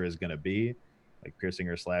Dancer is going to be, like piercing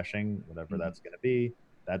or slashing, whatever that's going to be,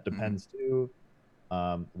 that depends too.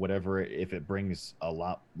 Whatever, if it brings a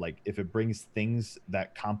lot, like if it brings things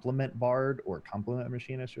that complement Bard or complement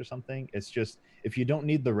Machinist or something, it's just if you don't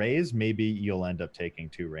need the raise, maybe you'll end up taking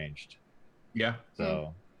 2 ranged. Yeah.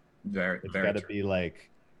 So Very, it's very got to true. be like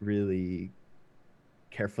really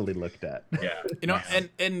carefully looked at. Yeah. You know,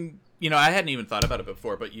 and you know, I hadn't even thought about it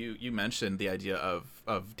before, but you mentioned the idea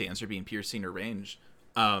of Dancer being piercing or range.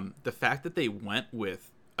 The fact that they went with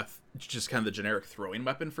just kind of the generic throwing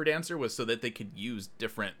weapon for Dancer was so that they could use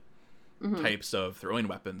different types of throwing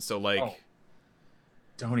weapons. So like,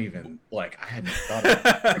 don't even like I hadn't thought of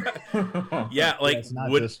that. yeah, like it's not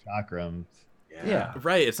would just chakram. Yeah.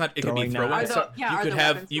 right? It's not. It could be Throwing throwing. knives. So you could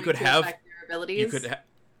have. You could.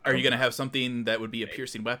 Are you gonna have something that would be a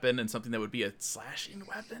piercing weapon and something that would be a slashing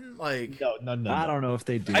weapon? Like, No. I don't know if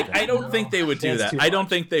they do that. I don't think they would do That's that. too I don't much.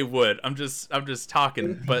 think they would. I'm just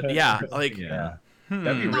talking. But yeah, like, Yeah. hmm.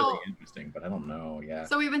 That'd be really No. interesting, but I don't know. Yeah.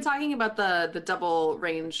 So we've been talking about the double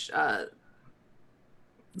range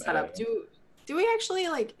setup. Do we actually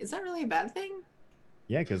like? Is that really a bad thing?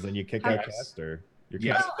 Yeah, because then you kick How- out Caster. You're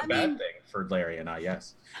Yes, Well, it's a I bad mean- thing for Larry and I.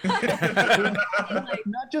 Yes. Like,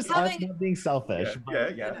 not just us having- not being selfish.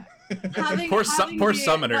 yeah. having, Poor having poor the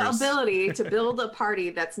summoners. ability to build a party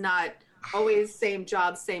that's not always same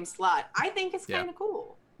job, same slot. I think it's Yeah. kind of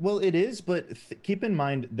cool. Well, it is, but keep in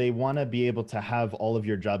mind they want to be able to have all of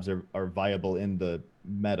your jobs are viable in the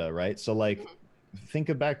meta, right? So like, think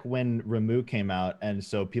of back when Ramu came out, and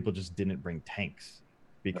so people just didn't bring tanks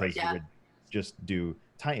because Yeah. you would just do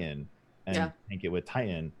Titan and Yeah. tank it with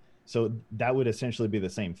Titan. So that would essentially be the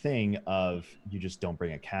same thing of you just don't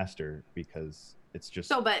bring a caster because it's just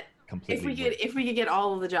So, but completely. if we could get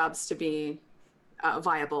all of the jobs to be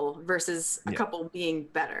viable versus a Yeah. couple being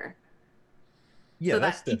better, yeah, so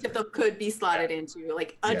that's that each of them could be slotted into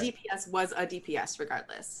like a Yeah. DPS was a DPS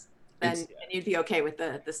regardless. Then It's- and you'd be okay with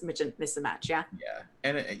this mismatch, yeah.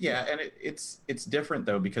 Yeah, and it's different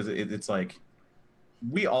though because it's like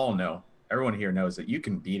we all know, everyone here knows that you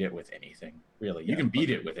can beat it with anything. Really, you can beat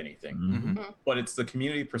it with anything. Mhm. But it's the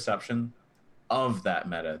community perception of that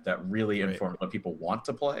meta that really Right. informs what people want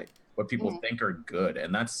to play, what people think are good,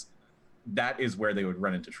 and that is where they would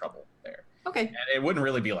run into trouble there. Okay. And it wouldn't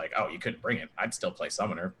really be like, oh, you couldn't bring it. I'd still play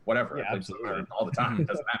Summoner, whatever. Yeah, I play absolutely. Summoner all the time. It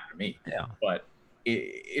doesn't matter to me. Yeah. But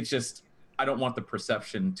it's just I don't want the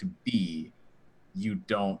perception to be you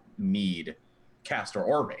don't need caster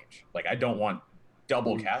or range. Like I don't want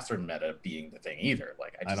double caster meta being the thing either.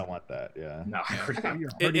 Like I don't want that. Yeah. No.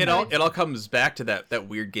 It all comes back to that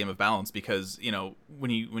weird game of balance because you know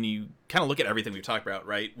when you kind of look at everything we've talked about,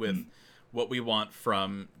 right, with what we want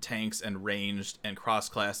from tanks and ranged and cross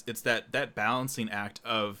class, it's that balancing act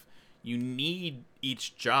of you need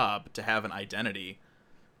each job to have an identity,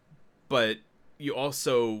 but you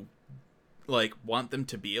also like want them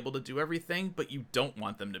to be able to do everything, but you don't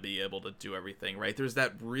want them to be able to do everything, right? There's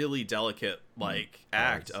that really delicate like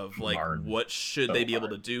act it's of like hard. what should So they be able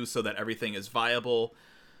hard. to do so that everything is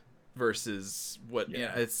versus what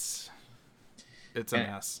Yeah. it's a And-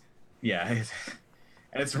 mess. Yeah.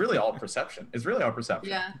 And it's really all perception. It's really all perception.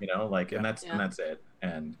 Yeah. You know, like Yeah. and that's Yeah. it.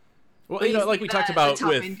 And Well, But you know, see like we talked the about top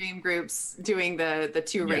with in-game groups doing the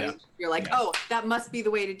 2 Yeah. range. You're like, Yeah. oh, that must be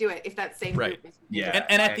the way to do it. If that same Right. group is Yeah.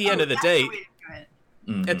 and at the end of the that's day, way to do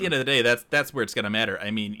it. at the end of the day, that's where it's gonna matter.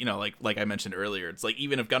 I mean, you know, like I mentioned earlier, it's like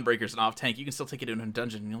even if Gunbreaker's an off tank, you can still take it into a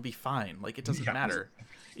dungeon and you'll be fine. Like it doesn't Yeah. matter.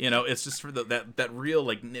 You know, it's just for that real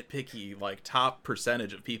like nitpicky like top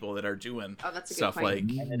percentage of people that are doing Oh, that's a good stuff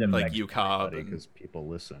point. like UCOB and because people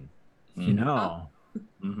listen. You know,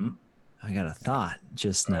 Mm-hmm. I got a thought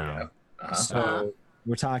just Oh, now. yeah. Uh-huh. So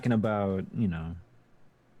we're talking about,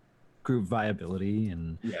 group viability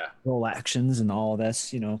and Yeah. role actions and all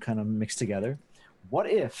that's, kind of mixed together. What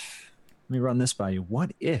if, let me run this by you.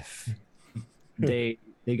 What if they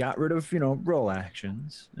got rid of, role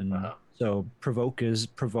actions and Uh-huh. so provoke is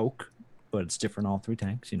provoke, but it's different all 3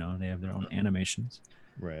 tanks, they have their own animations.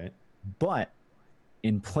 Right. But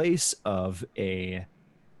in place of a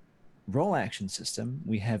role action system,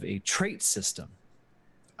 we have a trait system.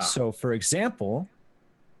 Ah. So, for example,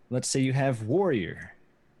 let's say you have warrior,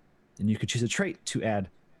 and you could choose a trait to add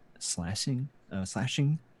slashing,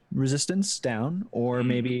 resistance down, or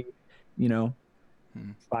maybe, you know,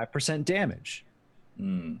 Hmm. 5% damage.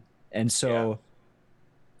 Mm. And so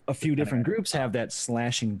a few different groups have that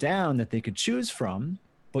slashing down that they could choose from,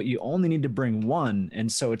 but you only need to bring one. And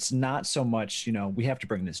so it's not so much, you know, we have to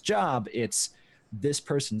bring this job. It's this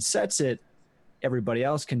person sets it. Everybody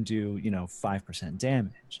else can do, you know, 5%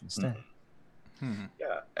 damage instead.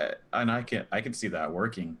 Yeah, and I can see that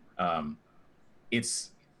working. It's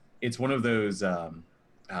one of those.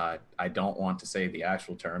 I don't want to say the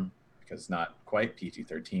actual term because it's not quite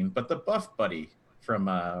PG-13, but the buff buddy from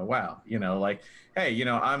WoW. You know, like, hey, you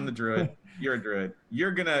know, I'm the druid, you're a druid,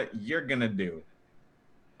 you're gonna do.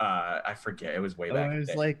 I forget. It was way back. it in was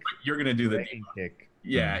the day. like But you're gonna do the Dragon kick.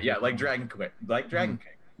 yeah, like Dragon Kick,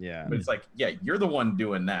 Yeah. But it's like, yeah, you're the one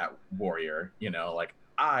doing that, warrior. You know, like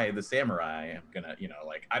I, the samurai, am gonna, you know,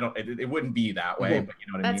 like I don't. It wouldn't be that way, but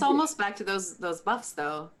you know what I mean. That's almost back to those buffs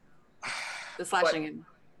though. The slashing in.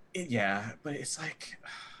 Yeah, but it's like,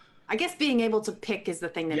 I guess being able to pick is the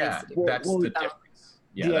thing that yeah, needs to be. that's well, the difference.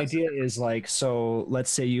 Yeah, The that's- idea is like, so let's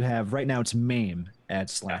say you have right now it's maim at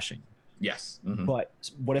slashing. yes. Mhm. But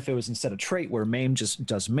what if it was instead of trait where maim just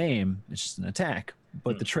does maim, it's just an attack,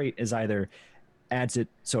 but the trait is either adds it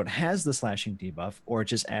so it has the slashing debuff, or it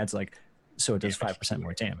just adds like so it does Damage 5% to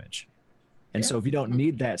more it. damage. And Yeah. so if you don't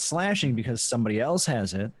need that slashing because somebody else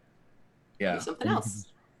has it, Yeah, Do something else.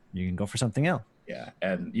 you can go for something else. yeah,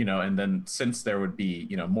 and you know, and then since there would be,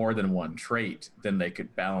 you know, more than one trait, then they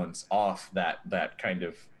could balance off that kind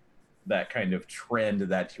of trend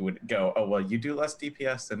that you would go, oh well, you do less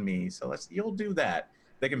DPS than me, so you'll do that.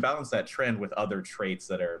 They can balance that trend with other traits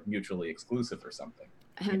that are mutually exclusive or something.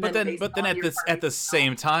 And But then based on at your this party at the style.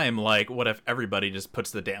 same time, like, what if everybody just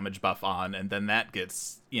puts the damage buff on, and then that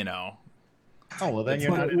gets, you know, Oh well, then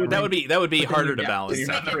you're Well, not. in a that would be harder to Yeah, balance. you're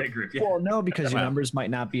not out. the right group. Yeah. Well, no, because your Wow. numbers might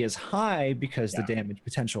not be as high because Yeah. the damage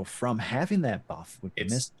potential from having that buff would be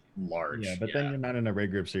It's missed. large. Yeah, but then you're not in a raid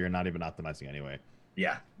group, so you're not even optimizing anyway.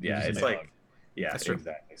 yeah, just it's make like, love. yeah, That's true.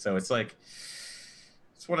 exactly. So it's like,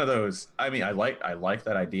 it's one of those. I mean, I like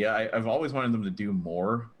that idea. I've always wanted them to do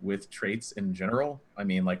more with traits in general. I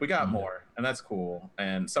mean, like we got more, and that's cool.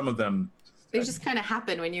 And some of them, They just kind of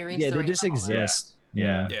happen when you reach Yeah, the they right just level. exist.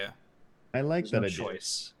 Yeah. Yeah. I like There's that no idea.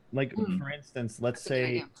 choice. Like Mhm. for instance, let's That's a good say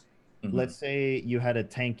idea. Mhm. let's say you had a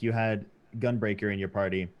tank, you had Gunbreaker in your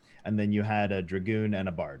party, and then you had a Dragoon and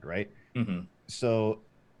a Bard, right? Mhm. So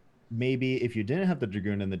maybe if you didn't have the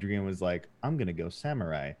Dragoon and the Dragoon was like, I'm gonna go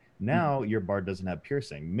Samurai. Now your Bard doesn't have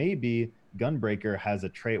piercing. Maybe Gunbreaker has a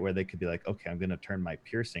trait where they could be like, okay, I'm gonna turn my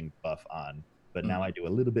piercing buff on, but now I do a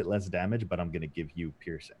little bit less damage, but I'm gonna give you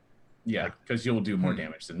piercing. Yeah, because you'll do more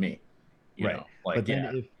damage than me. You Right. know, like, But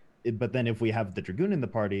then yeah. but then if we have the Dragoon in the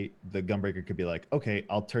party, the Gunbreaker could be like, okay,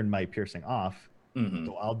 I'll turn my piercing off, Mhm.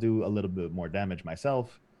 so I'll do a little bit more damage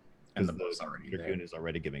myself. And Because the buff's already Dragoon there. is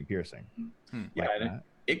already giving piercing. Yeah, Like and that.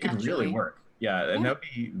 it could Naturally. really work. Yeah, and Yeah. that'd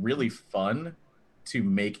be really fun to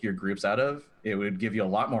make your groups out of. It would give you a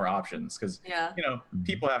lot more options because Yeah. you know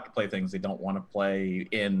people have to play things they don't want to play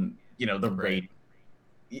in, you know, the Right.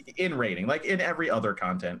 raid. In raiding, like in every other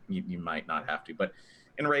content, you might not have to, but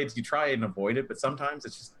in raids you try and avoid it. But sometimes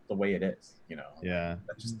it's just the way it is. You know, Yeah.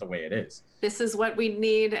 that's just the way it is. This is what we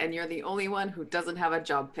need, and you're the only one who doesn't have a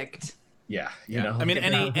job picked. Yeah, you Yeah. know. I mean,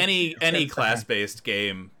 any class-based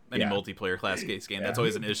game, any Yeah. multiplayer class-based game, that's Yeah.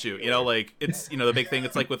 always an issue. You know, like it's, you know, the big thing.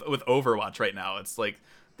 It's like with Overwatch right now. It's like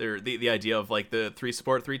the idea of like the 3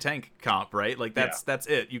 support 3 tank comp, right? Like that's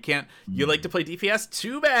it. You can't. You like to play DPS?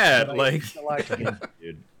 Too bad. But I Like used to like Genji,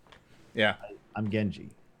 dude. yeah. I'm Genji.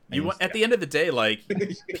 You want, at the end of the day, like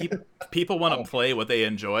people want to play what they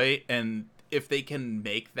enjoy, and if they can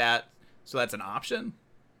make that so that's an option,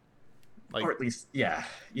 like or at least, yeah,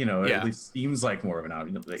 you know, Yeah. at least seems like more of an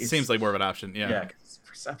option. it seems like more of an option. Yeah, yeah, 'cause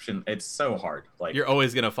perception, it's so hard. Like, you're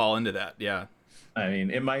always gonna fall into that. Yeah, I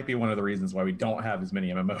mean, it might be one of the reasons why we don't have as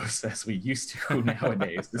many MMOs as we used to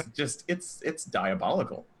nowadays. It's just, it's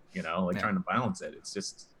diabolical, you know, like Yeah. trying to balance it. It's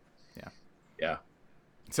just, yeah.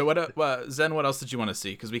 So what, Zen? What else did you want to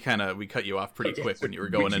see? Because we cut you off pretty quick when you were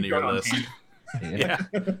going keep into your going on list. Yeah.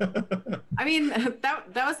 I mean,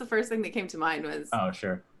 that was the first thing that came to mind was Oh,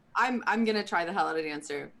 sure. I'm gonna try the hell out of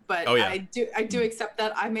Dancer, but Oh, yeah. I do accept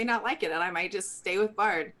that I may not like it, and I might just stay with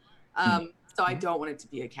Bard. So I don't want it to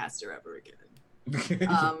be a caster ever again.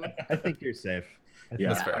 I think you're safe.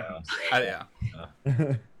 Yeah. That's fair.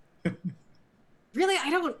 Yeah. Really,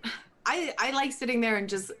 I like sitting there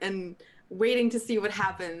and waiting to see what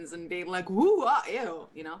happens and being like, woo, ah, ew,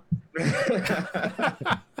 you know.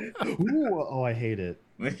 Ooh, oh, I hate it.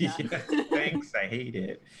 Yeah, thanks. I hate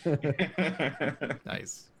it.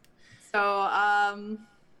 Nice. So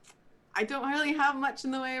I don't really have much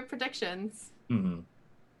in the way of predictions Mhm.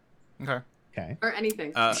 Okay. Okay. or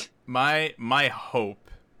anything. My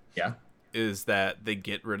hope Yeah. is that they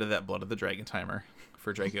get rid of that Blood of the Dragon timer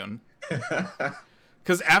for Dragoon.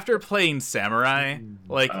 Because after playing Samurai,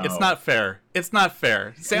 like it's Oh. not fair. It's not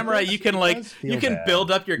fair. Samurai, you can like does feel you can bad. build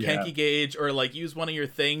up your Yeah. Kenki gauge or like use one of your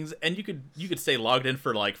things, and you could stay logged in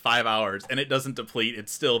for like 5 hours and it doesn't deplete.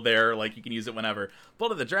 It's still there. Like you can use it whenever.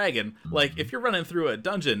 Blood of the Dragon, like if you're running through a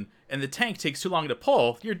dungeon and the tank takes too long to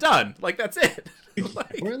pull, you're done. Like that's it.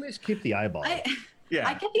 Like, Or at least keep the eyeball. I Yeah.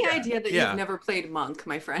 I get the idea that Yeah. you've never played Monk,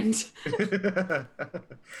 my friend.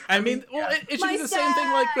 I mean, well, it should My be the same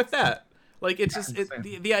thing like with stacks! that. Like it's just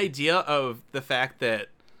the idea of the fact that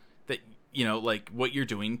you know like what you're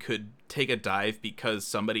doing could take a dive because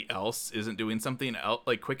somebody else isn't doing something else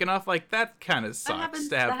like quick enough. Like that kind of That sucks happens.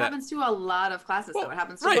 to have That happens to a lot of classes. Well, though. It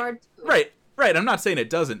happens to right, Bard too. Right. I'm not saying it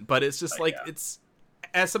doesn't, but it's just like yeah. it's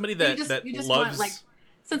as somebody You that just loves want, like,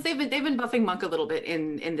 since they've been buffing Monk a little bit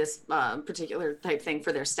in this particular type thing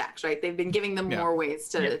for their stacks, right? They've been giving them Yeah. more ways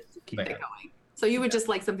to Yeah. keep They it have. going. So you would just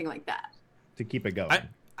like something like that. to keep it going.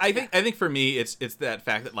 I think for me it's that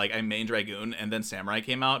fact that like I main Dragoon and then Samurai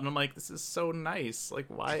came out and I'm like this is so nice. Like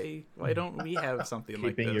why don't we have something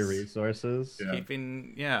like Keeping this? your resources. Yeah.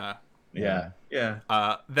 Keeping yeah. Yeah.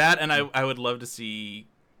 That and I would love to see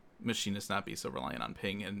Machinists not be so reliant on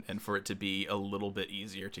ping and for it to be a little bit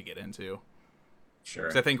easier to get into. Sure.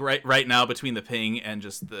 Because I think right now between the ping and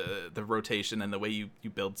just the rotation and the way you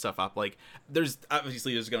build stuff up, like there's going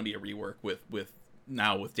to be a rework with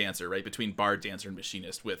Dancer, right? Between Bard, Dancer, and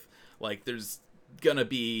Machinist, with like there's gonna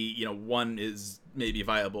be one is maybe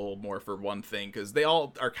viable more for one thing because they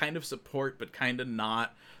all are kind of support but kind of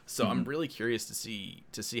not. So I'm really curious to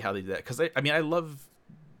see how they do that because I mean I love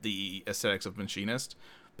the aesthetics of Machinist,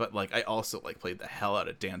 but like I also like played the hell out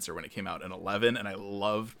of Dancer when it came out in 11 and I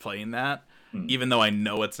loved playing that. Even though I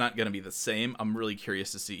know it's not going to be the same, I'm really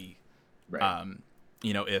curious to see Right.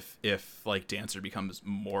 if like Dancer becomes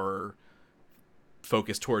more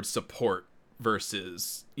focused towards support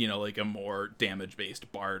versus like a more damage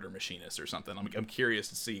based Bard or Machinist or something. I'm curious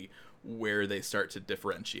to see where they start to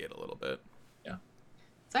differentiate a little bit. So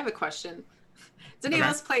I have a question. Does any of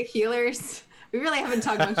us play healers? We really haven't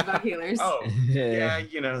talked much about healers. Oh, yeah,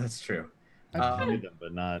 that's true. I've played them,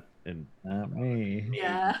 but not in. Not me.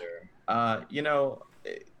 Yeah.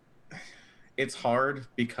 It's hard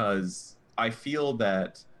because I feel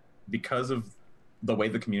that because of the way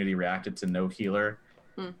the community reacted to no healer,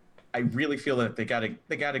 I really feel that they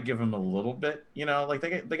gotta give them a little bit. Like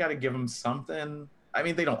they gotta give them something. I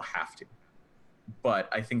mean, they don't have to, but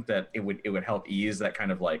I think that it would help ease that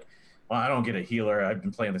kind of like, well, I don't get a healer. I've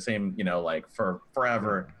been playing the same, like for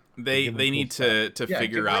forever. They Give them cool need stuff. to Yeah,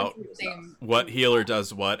 figure give them out cool stuff. Same. what healer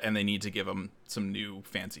does what, and they need to give them some new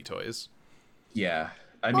fancy toys. Yeah,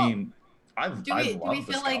 I Well, mean, I love do we the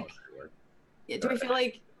feel like- scholarship work. Yeah, do we feel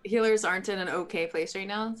like healers aren't in an okay place right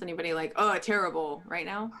now? Is anybody like, oh, terrible right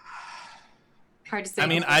now? Hard to say. I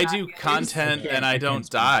mean, because we're I not do healers. content and I don't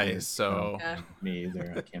speak to die, it, so Yeah. Me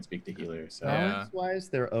either. I can't speak to healers. So. Yeah. Balance wise,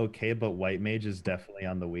 they're okay, but White Mage is definitely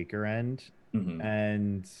on the weaker end, Mhm.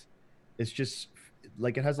 and it's just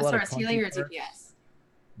like it has a As lot far of as healing or clunky parts. DPS,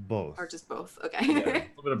 Both. or just both. Yeah, Okay. a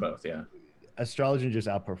little bit of both. Yeah. Astrology just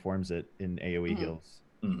outperforms it in AOE Mhm. heals.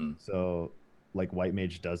 hmm So like White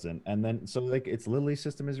Mage doesn't, and then so like its Lily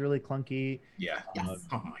system is really clunky, Yeah. Yes.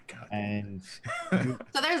 Oh my god. and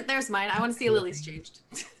So there's mine. I want to see Lily's changed.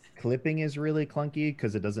 clipping is really clunky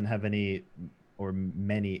because it doesn't have any or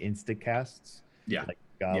many insta casts Yeah. like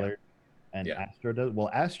Scholar and Yeah. Astro does. Well,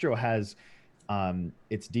 Astro has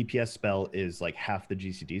its DPS spell is like half the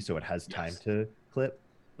GCD, so it has time Yes. to clip,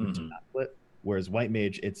 to Mhm. not clip. Whereas White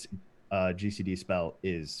Mage, its GCD spell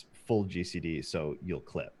is full GCD, so you'll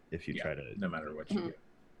clip if you Yeah. try to. No matter what you Mhm. do.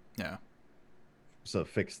 yeah. So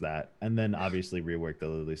fix that, and then obviously rework the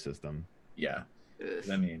Lily system. Yeah. Ugh.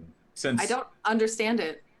 I mean, since I don't understand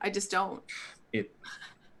it. I just don't.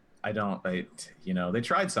 I don't. They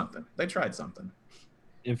tried something.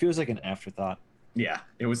 It feels like an afterthought. Yeah.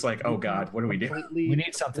 It was like, oh god, what do we do? We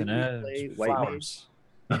need something. Completely play White Flowers.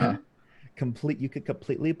 Yeah. You could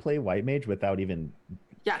completely play White Mage without even.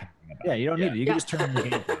 Yeah. Yeah, you don't Yeah. need it. You Yeah. can just turn on the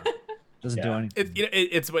game. Doesn't do Yeah. anything.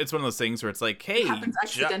 It's one of those things where it's like, hey, happens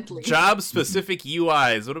accidentally. job specific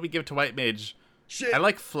UIs. What do we give to White Mage? Shit. I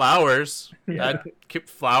like flowers. Yeah. I'd keep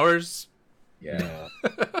flowers. Yeah.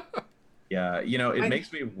 Yeah. It I-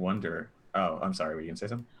 makes me wonder. Oh, I'm sorry. Were you gonna say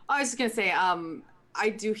something? I was just gonna say, I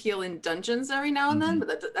do heal in dungeons every now and then,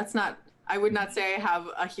 but that's not. I would not say I have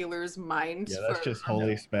a healer's mind. Yeah, that's for- just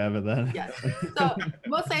holy spam then. Yes. So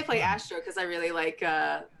mostly I play Astro because I really like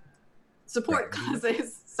support Right.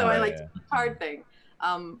 causes. So I like to yeah. do the card thing.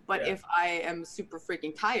 But Yeah. if I am super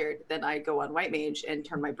freaking tired, then I go on White Mage and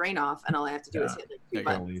turn my brain off, and all I have to do is Yeah. hit like There 2 you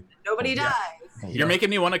go. buttons. Nobody Yeah. dies. You're making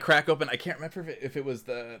me want to crack open. I can't remember if it was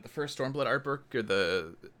the first Stormblood art book or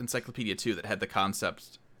the Encyclopedia 2 that had the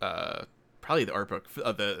concept. Probably the art book,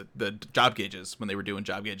 the job gauges when they were doing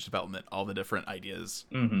job gauge development, all the different ideas.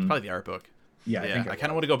 Mhm. Probably the art book. Yeah, I kind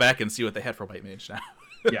of want to go back and see what they had for White Mage now.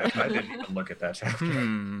 Yeah, I didn't even look at that chapter.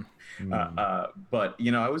 Hmm. But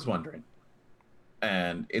I was wondering,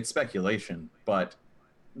 and it's speculation, but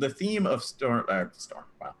the theme of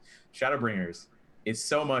Shadowbringers is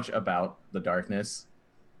so much about the darkness.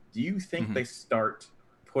 Do you think Mhm. they start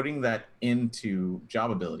putting that into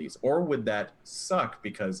job abilities, or would that suck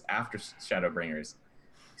because after Shadowbringers,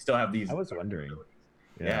 you still have these? I was wondering.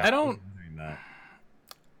 Yeah. I don't- was wondering that.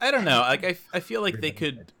 I don't know. Like I feel like they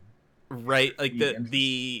could write like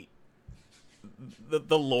the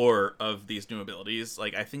lore of these new abilities.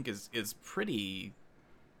 Like I think is pretty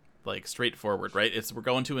like straightforward, right? We're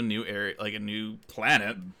going to a new area, like a new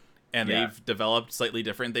planet, and Yeah. they've developed slightly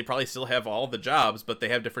different. They probably still have all the jobs, but they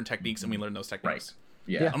have different techniques, and we learn those techniques.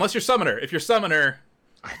 Yeah, Unless you're summoner. If you're summoner,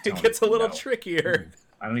 I it don't gets a even little know. trickier.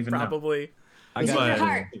 I don't even know. Probably I He's in got your But-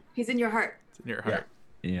 heart. He's in your heart. it's in your Yeah. heart.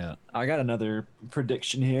 yeah, I got another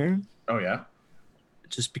prediction here. Oh yeah.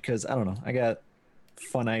 Just because I don't know, I got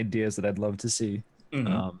fun ideas that I'd love to see.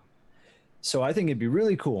 Mhm. So I think it'd be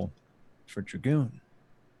really cool for Dragoon.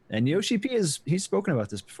 And Yoshi P he's spoken about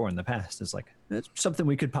this before in the past. It's like it's something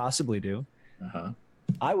we could possibly do. Uh-huh.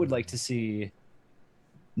 I would like to see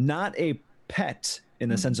not a pet in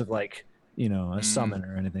the sense of like, a summon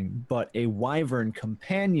or anything, but a wyvern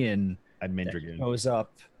companion I'd main that Dragoon. shows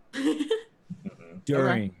up Mhm.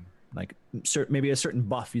 during like maybe a certain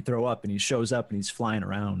buff you throw up and he shows up and he's flying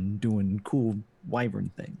around doing cool wyvern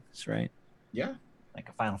things, right? Yeah. Like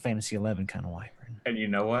a Final Fantasy 11 kind of wyvern. And you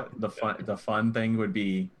know what? The fun thing would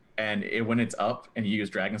be, when it's up and you use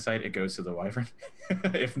Dragon Sight, it goes to the wyvern.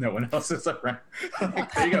 If no one else is around,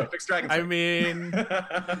 there you go. Fix Dragon Sight. I mean,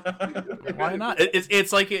 why not?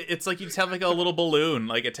 It's like you just have like a little balloon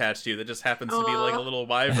like attached to you that just happens to be like a little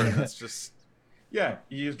wyvern. It's just Yeah,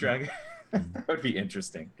 you use Dragon. That would be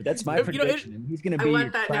interesting. But that's my You know, prediction. and he's gonna I be want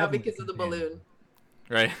your that now traveling because of the companion. balloon.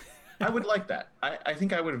 right. I would like that. I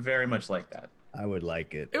think I would very much like that. I would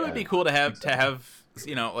like it. It would be Yeah, cool to I think have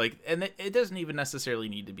like, and it doesn't even necessarily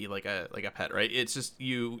need to be like a pet, right? It's just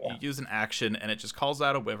you use an action and it just calls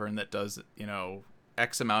out a wyvern that does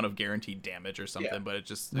X amount of guaranteed damage or something. Yeah. But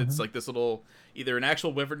it's like this little, either an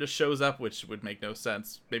actual wyvern just shows up, which would make no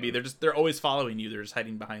sense. Maybe they're always following you. They're just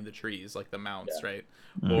hiding behind the trees like the mounts, right?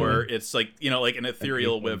 Or it's like like an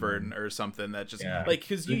ethereal wyvern or something that just Yeah. like,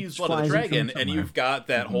 because you It use Blood of the flies in from Dragon and somewhere. you've got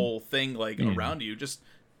that whole thing like around you. Just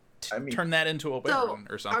I mean- turn that into a wyvern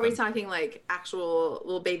So, or something. are we talking like actual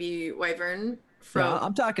little baby wyvern from? Yeah,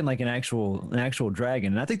 I'm talking like an actual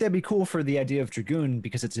dragon, and I think that'd be cool for the idea of Dragoon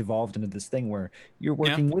because it's evolved into this thing where you're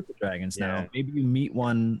working with the dragons now. Yeah. Maybe you meet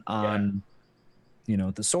one on,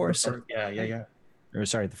 the source, Yeah. or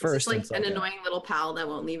sorry, the It's first. just like and it's an like- annoying little pal that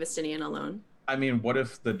won't leave Estinian alone. I mean, what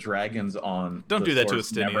if the dragons on Don't the do that to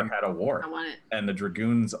Source never Estinian. had a war, I want it. and the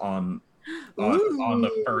dragoons on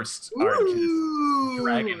the first are just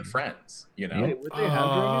dragon friends? Wait, would they have dragons?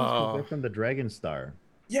 Oh. 'Cause they're from the Dragon Star.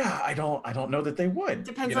 Yeah, I don't know that they would.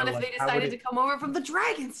 Depends You know, on if like, they how would decided it- to come over from the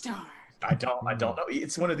Dragon Star. I don't know.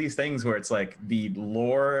 It's one of these things where it's like the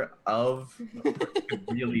lore of could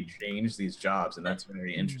really change these jobs, and that's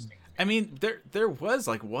very interesting. I mean, there was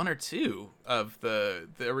like one or two of the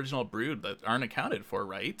original brood that aren't accounted for,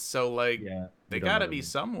 right? So like Yeah. they we don't gotta know be them.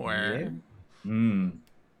 somewhere. Mm.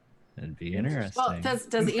 It'd be interesting. Well, does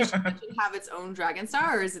each dimension have its own Dragon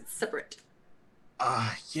Star, or is it separate?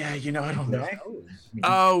 Yeah, I don't know.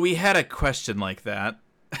 Oh, we had a question like that,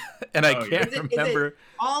 and I Oh, yeah. can't Is it- remember.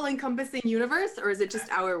 All-encompassing universe, or is it just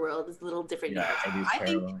our world? Is a little different. Yeah, universe? are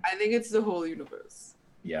these I think it's the whole universe.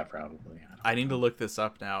 Yeah, probably. I need to look this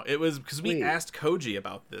up now. It was because we Wait. asked Koji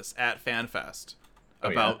about this at FanFest Oh,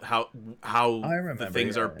 yeah? about how I the remember,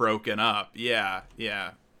 things yeah. are broken up. Yeah.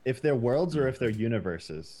 If they're worlds or if they're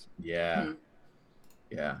universes. Yeah. Hmm.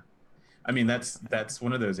 Yeah. I mean, that's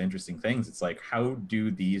one of those interesting things. It's like, how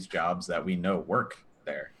do these jobs that we know work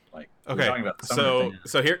there? Like, we're Okay, talking about the summer thing.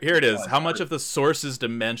 so here it is. Oh, How much of the source's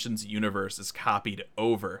dimensions universe is copied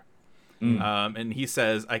over? Mm. And he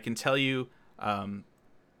says, I can tell you,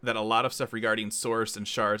 that a lot of stuff regarding source and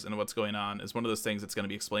shards and what's going on is one of those things that's going to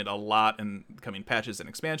be explained a lot in coming patches and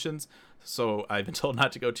expansions. So I've been told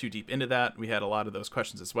not to go too deep into that. We had a lot of those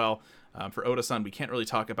questions as well. For Oda-san, we can't really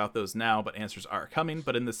talk about those now, but answers are coming.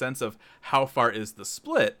 But in the sense of how far is the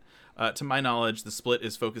split, to my knowledge, the split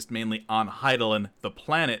is focused mainly on Hydaelyn, the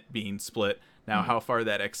planet being split. Now, how far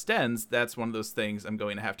that extends, that's one of those things I'm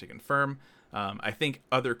going to have to confirm. I think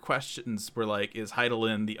other questions were like, is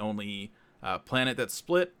Hydaelyn the only planet that's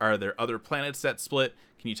split? Are there other planets that split?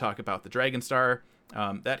 Can you talk about the Dragon Star?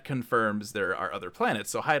 That confirms there are other planets.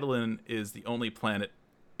 So Hydaelyn is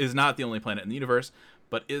not the only planet in the universe,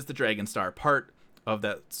 but is the Dragon Star part of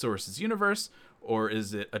that source's universe, or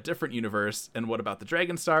is it a different universe? And what about the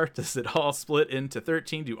Dragon Star? Does it all split into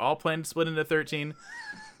 13? Do all planets split into 13?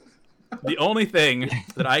 The only thing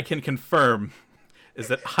that I can confirm is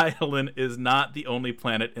that Hydaelyn is not the only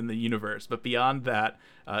planet in the universe. But beyond that,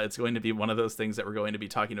 it's going to be one of those things that we're going to be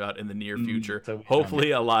talking about in the near future. So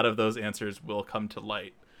hopefully, a lot of those answers will come to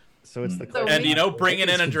light. So it's the So And, we- bringing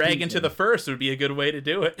in a dragon to the first would be a good way to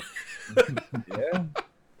do it. Yeah.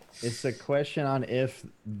 It's a question on if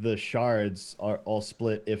the shards are all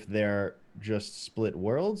split, if they're just split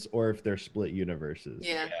worlds or if they're split universes.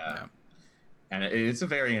 Yeah. Yeah. And it's a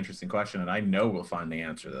very interesting question, and I know we'll find the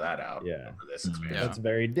answer to that out Yeah. for this expansion. Yeah. That's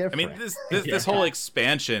very I different. mean, this whole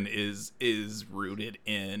expansion is rooted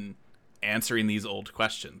in answering these old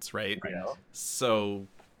questions, right? Yeah. So,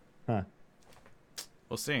 Huh.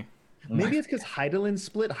 we'll see. Maybe it's because Hydaelyn's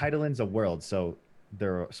split. Hydaelyn's a world, so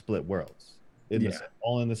they're split worlds. Yeah.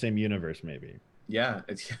 All in the same universe, maybe. Yeah,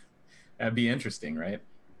 that'd be interesting, right?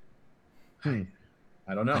 Hmm.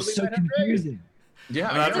 I don't know. It's so confusing. Yeah,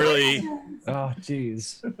 I'm not I know. really. Oh,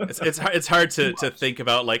 jeez. It's hard to think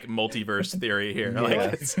about like multiverse theory here. Like, Yeah.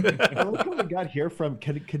 it's, I like how we got here from.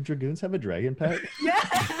 Can dragoons have a dragon pet?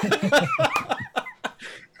 Yeah.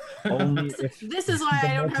 Only if This is why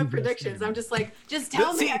I don't have multiverse predictions. theory. I'm just like, just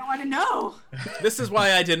tell See- me. I want to know. this is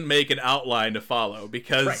why I didn't make an outline to follow,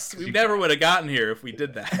 because Right, 'cause we you never would have gotten here if we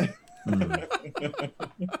did that.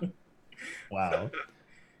 Wow.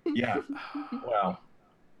 Yeah. Well.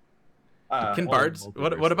 Can all bards?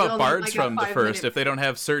 What We about only bards like a from the 5 first? minute- If they don't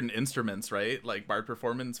have certain instruments, right? Like bard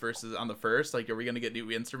performance versus on the first. Like, are we gonna get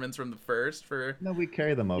new instruments from the first for No, we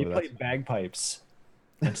carry them he over. played bagpipes.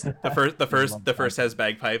 That's the first? The first has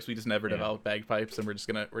bagpipes. We just never Yeah. developed bagpipes, and we're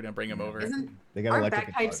gonna bring them over. Isn't They got aren't electric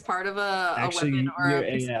bagpipes guitar. part of a Actually, weapon or your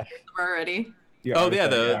a piece of AF. armor already? Your Oh yeah,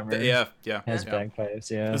 artifact armor yeah. has yeah. bagpipes.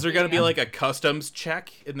 Yeah. Is there gonna be like a customs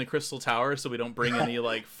check in the Crystal Tower so we don't bring any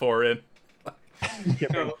like foreign?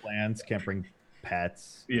 Can't bring plants. Can't bring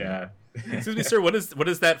pets. Yeah. Excuse me, sir. What is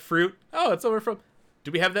that fruit? Oh, it's over from.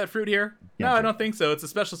 Do we have that fruit here? No, Yeah, I don't think so. It's a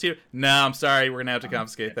specialty. No, I'm sorry. We're gonna have to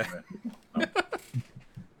confiscate that.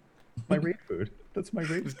 My raid food. That's my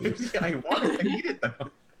raid food. Yeah, I want it. I need it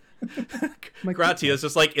though. My Gratia's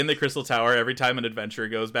just like in the Crystal Tower. Every time an adventurer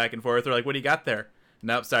goes back and forth, they're like, "What do you got there?"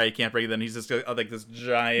 Nope, sorry, you can't bring it. Then he's just got like this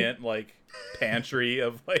giant like pantry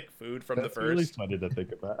of like food from That's the really first. funny to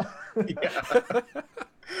think about. Yeah.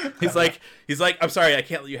 He's like, I'm sorry, I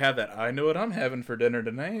can't let you have that. I know what I'm having for dinner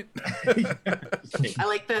tonight. I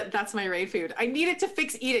like that. That's my raid food. I need it to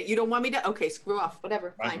fix. Eat it. You don't want me to? Okay, screw off.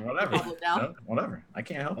 Whatever. Fine. Whatever. No problem now. No, whatever. I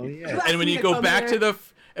can't help Oh you. yeah. And when you Ask me go come back to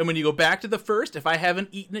there. the first, if I haven't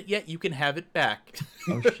eaten it yet, you can have it back.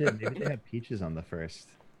 Oh shit. Maybe they have peaches on the first.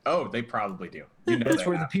 Oh, they probably do. You know That's they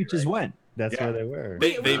where the have to, peaches right? went. That's Yeah. where they were.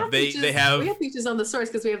 They- We have peaches- they have- We have peaches on the source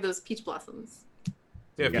because we have those peach blossoms.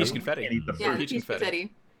 Yeah, You peach gotta- confetti. can't eat the Yeah, fruit. Peach peach confetti.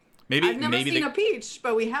 confetti. Maybe I've never maybe seen the, a peach,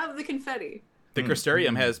 but we have the confetti. the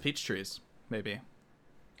Crystarium has peach trees. Maybe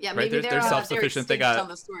Yeah, Right, maybe they're self-sufficient. They extinct got- on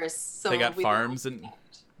the source, so they got we farms don't-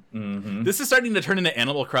 and Mhm. this is starting to turn into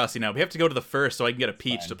Animal Crossing now. We have to go to the first so I can get a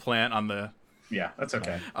peach fine. to plant on the Yeah, that's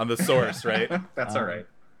okay. source, right? That's all right.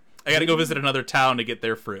 I got to go visit another town to get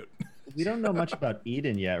their fruit. We don't know much about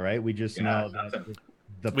Eden yet, right? We just Yeah, know nothing.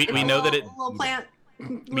 that the We know that it- little plant.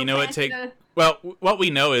 We know it take well. What we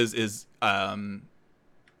know is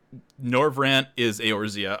Norvrant is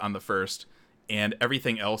Eorzea on the first, and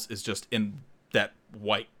everything else is just in that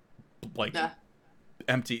white, like Yeah.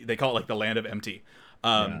 empty. They call it like the land of empty.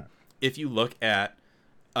 Yeah. If you look at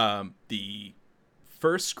the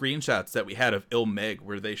first screenshots that we had of Ilmeg,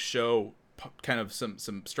 where they show kind of some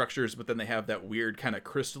structures, but then they have that weird kind of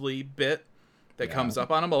crystally bit that Yeah. comes up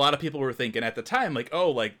on them. A lot of people were thinking at the time, like, oh,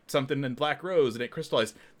 like something in Black Rose and it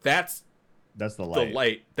crystallized. That's that's the the light.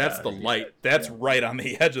 light. That's Yeah, the yeah, light. That's yeah. right on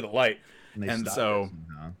the edge of the light. they and stopped so- it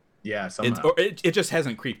somehow. Yeah, It's, somehow. or it just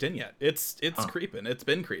hasn't creeped in yet. It's Huh. creeping. It's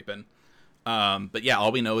been creeping. But yeah,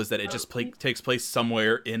 all we know is that it just takes place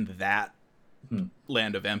somewhere in that Hmm.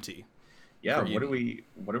 land of empty. yeah, from what Eden.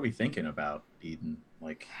 are we thinking about Eden?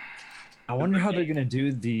 Like, I wonder how they're gonna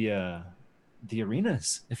do the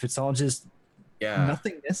arenas. If it's all just yeah,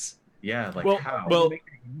 nothingness. yeah, like Well, how? well, Make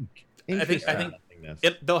it unique. I think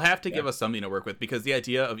Nothingness. they'll have to Yeah. give us something to work with, because the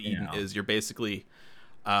idea of Eden Yeah. is you're basically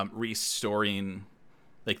restoring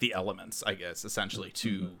like the elements, I guess, essentially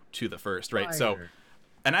to the first, right? So,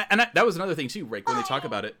 and I that was another thing too, right? When they talk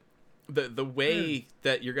about it, the way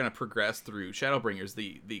that you're gonna progress through Shadowbringers,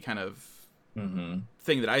 the kind of Mm-hmm.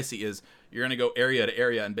 thing that I see is you're gonna go area to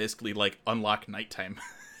area and basically like unlock nighttime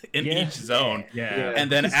in each zone. Yeah.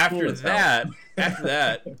 And then It's cool after as hell.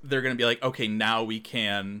 that, they're gonna be like, okay, now we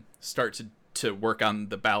can start to work on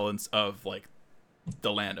the balance of like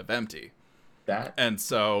the land of empty. that And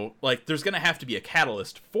so like there's gonna have to be a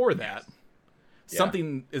catalyst for that. Yeah.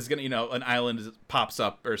 Something is gonna, an island pops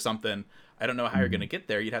up or something. I don't know how you're gonna get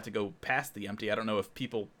there. You'd have to go past the empty. I don't know if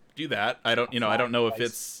people do that. I don't know if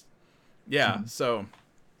it's so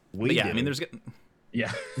but yeah, I mean there's getting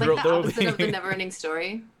yeah. Like They'll- the they'll opposite of the be- never-ending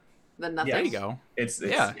story. The nothing. there you go. It's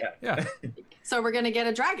Yeah. So we're gonna get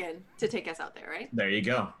a dragon to take us out there, right? There you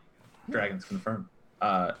go. Dragons confirmed.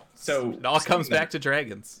 So It all comes back to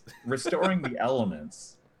dragons. restoring the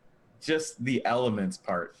elements. Just the elements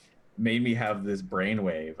part made me have this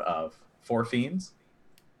brainwave of 4 fiends.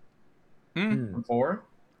 Hmm. 4.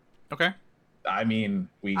 Okay. I mean,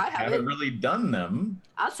 we I haven't haven't. really done them.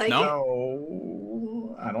 I'll take No. it.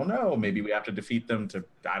 So I don't know. Maybe we have to defeat them to,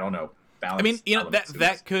 I don't know, balance. I mean, that elements.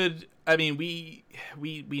 that could. I mean, we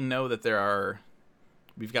know that there are.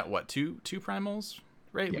 We've got what two primals,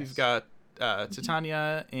 right? Yes. We've got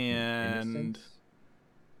Titania and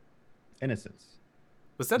Innocence.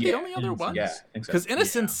 was that the Yeah, only other Innocence. one? Yeah, I think so. Because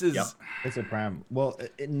Innocence is. Yep. It's a prim. Well,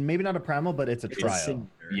 maybe not a primal, but it's a trial.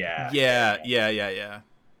 Yeah. Yeah.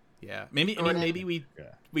 Maybe I Or mean the- maybe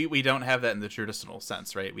Yeah. we don't have that in the traditional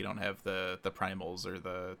sense, right? We don't have the primals or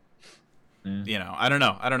the. I don't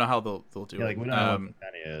know. I don't know how they'll do Yeah, it. like we don't know what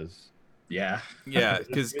Titania is. Yeah. Yeah,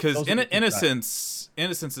 because Those are the two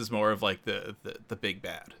innocence is more of like the big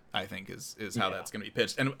bad. I think is how that's going to be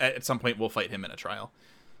pitched, and at some point we'll fight him in a trial,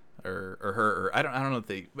 or her, or I don't know if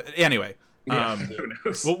they. But anyway, Who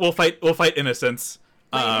knows? we'll fight innocence.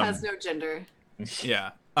 Blade has no gender.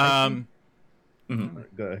 Yeah. Mhm.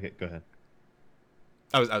 Go ahead.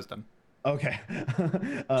 I was done. Okay.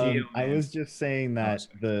 I was just saying that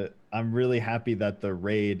I'm really happy that the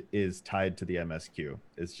raid is tied to the MSQ.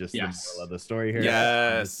 It's just Yes. the moral of the story here. I'm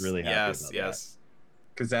Yes. just really happy Yes. about Yes.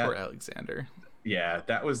 Because Poor that, Alexander. yeah,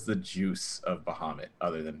 that was the juice of Bahamut.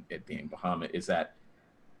 Other than it being Bahamut, is that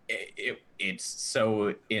it's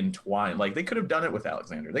so entwined. Like they could have done it with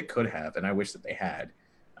Alexander. They could have, and I wish that they had.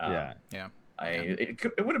 that. Yeah.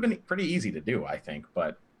 It would have been pretty easy to do, I think,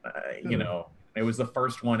 but it was the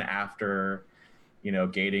first one after,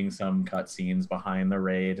 gating some cutscenes behind the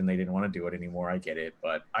raid, and they didn't want to do it anymore. I get it,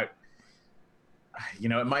 but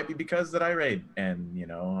it might be because that I raid, and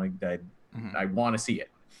Mhm. I want to see it.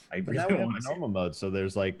 I But now really we want have to see normal mode, so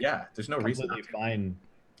there's like it. Yeah, there's no reason completely not to. fine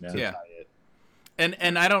to Yeah. tie it.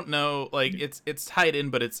 And I don't know, like it's tied in,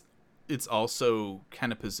 but it's also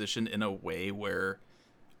kind of positioned in a way where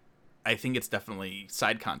I think it's definitely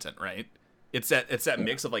side content, right? It's that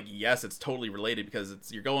mix of like, yes, it's totally related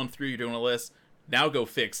because you're going through, you're doing a list. Now go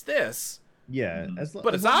fix this, Yeah, Mhm.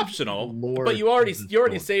 but it's optional. But you already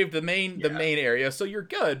saved the main area, so you're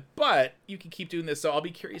good. But you can keep doing this. So I'll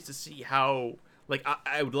be curious to see how. Like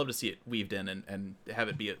I would love to see it weaved in and have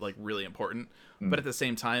it be like really important. But at the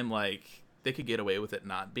same time, like they could get away with it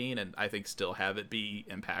not being, and I think still have it be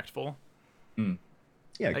impactful. Yeah,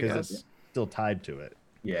 I because guess. it's still tied to it.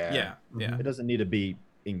 Yeah. It doesn't need to be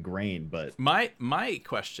ingrained, but My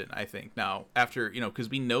question, I think now after because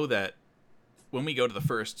we know that when we go to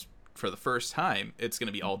for the first time, it's going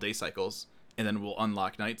to be all day cycles, and then we'll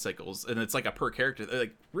unlock night cycles, and it's like a per character,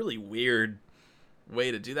 like really weird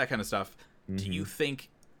way to do that kind of stuff. Do you think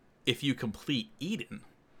if you complete Eden,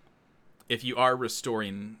 if you are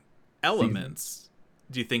restoring elements,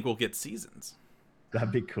 do you think we'll get seasons?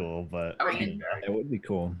 that'd be cool. But That would be very That would be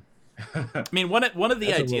cool. I mean, one of the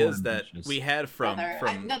That's a little ideas that ambitious. we had from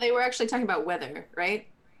No, they were actually talking about weather, right?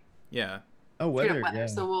 yeah. oh, Straight up weather, yeah.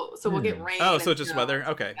 So we'll get rain. Oh, so and just snow. weather?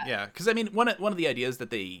 Okay, yeah. Because I mean, one of the ideas that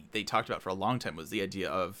they talked about for a long time was the idea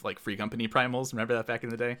of like free company primals. Remember that back in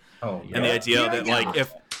the day? Oh, And the idea Yeah, that yeah.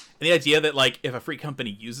 like if a free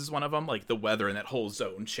company uses one of them, like the weather in that whole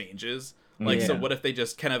zone changes. Like, so Yeah. what if they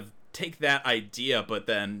just kind of take that idea, but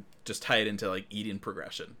then just tie it into like Eden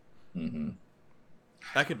progression? hmm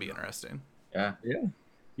That could be interesting. Yeah.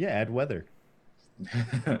 Yeah, add weather.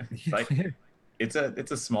 Like, it's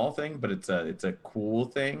a small thing, but it's a cool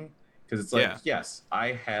thing because it's like, Yeah. yes,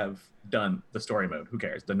 I have done the story mode. Who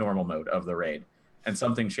cares? The normal mode of the raid, and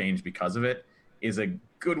something changed because of it is a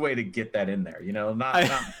good way to get that in there. You know, not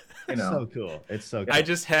you know. So cool. It's so cool. I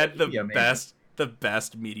just had the Yeah, amazing.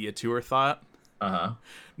 best media tour thought. Uh-huh.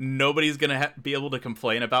 Nobody's gonna be able to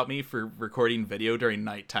complain about me for recording video during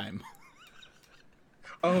nighttime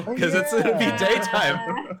Oh, because it's gonna be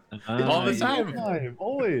daytime all the Nice. time.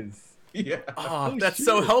 Always. yeah. Oh, that's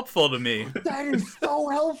so helpful to me. That is so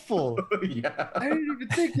helpful. Yeah. I didn't even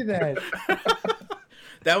think of that.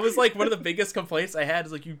 That was like one of the biggest complaints I had.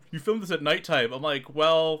 Is like, you filmed this at nighttime. I'm like,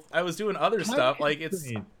 well, I was doing other stuff. Like,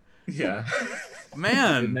 it's Yeah. Didn't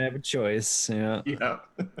man. have a choice. Yeah. Yeah.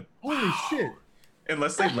 Holy shit.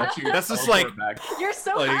 Unless they let you. That's just teleport like- back. You're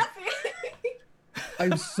so Like- happy.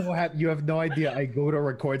 I'm so happy. You have no idea. I go to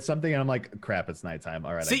record something and I'm like, crap, it's nighttime.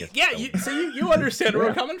 All right. I See, guess yeah, you understand where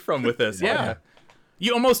we're coming from with this. Yeah.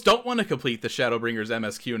 You almost don't want to complete the Shadowbringers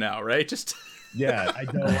MSQ now, right? Just yeah, I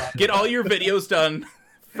don't want get all your videos done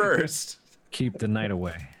first. Keep the night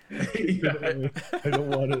away. Yeah. I don't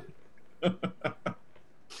want it.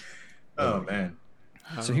 Oh man.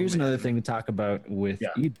 So here's another thing to talk about with Yeah.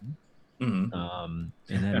 Eden, Mhm.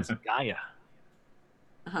 and that is Gaia.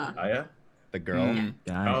 Uh-huh. Aya? The girl. Mm.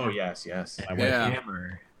 Gaia. Oh yes, yes. My wife. Yeah.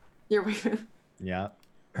 Hammer. You're Yeah.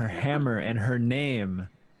 Her hammer and her name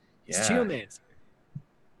is Yeah. Geomancer.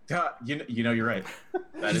 Yeah, you know you're right.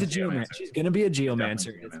 That She's a is geomancer. She's gonna be a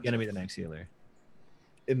geomancer. Definitely It's geomancer. gonna be the next healer.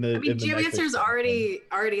 In the. I mean, in the Geomancer's Netflix-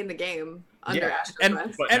 already in the game under Yeah. Astro And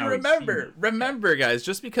Quest. But and now he's remember, guys,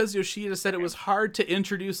 just because Yoshida said it was hard to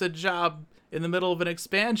introduce a job in the middle of an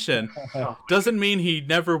expansion, doesn't mean he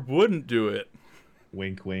never wouldn't do it.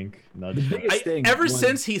 Wink, wink. Nudge. biggest thing Ever was-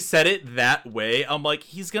 since he said it that way, I'm like,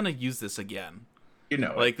 he's gonna use this again. You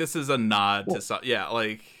know, Like, this is a nod Well- to some, yeah,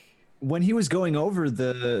 like, When he was going over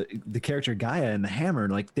the character Gaia and the hammer,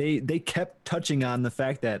 like they kept touching on the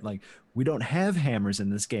fact that like we don't have hammers in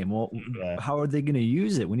this game. Well, Yeah. how are they going to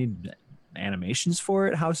use it? We need animations for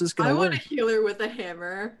it. How's this I going to want a work? healer with a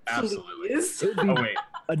hammer, Absolutely. please. It would oh be wait,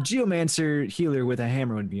 a geomancer healer with a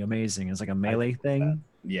hammer would be amazing. It's like a melee thing,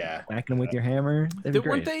 yeah. whacking with your hammer. That'd be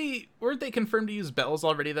weren't great. they confirmed to use bells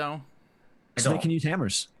already though? So they can use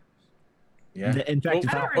hammers. Yeah. In fact, Well, in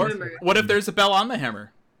I Final don't Or remember. what if there's a bell on the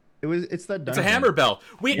hammer? It's that. It's a hammer bell.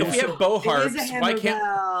 If we have bow It harps, is a why hammer can't?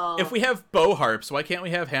 bell. If we have bow harps, why can't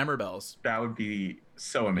we have hammer bells? That would be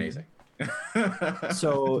so amazing.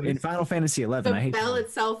 So in Final Fantasy XI, the I hate bell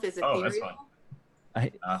itself is Oh, that's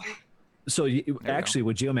ethereal. So you go. actually,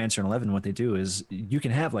 with Geomancer and 11, what they do is you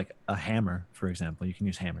can have like a hammer, for example. You can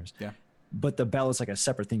use hammers. Yeah. But the bell is like a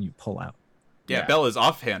separate thing you pull out, Yeah, Yeah. bell is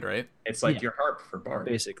offhand, right? It's like Yeah. your harp for bard,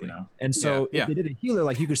 basically. You know? And so Yeah, if they did a healer,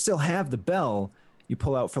 like you could still have the bell you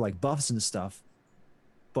pull out for like buffs and stuff,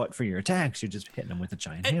 but for your attacks, you're just hitting them with a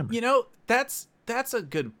giant And, hammer. you know, that's a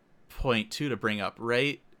good point too to bring up,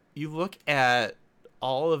 right? You look at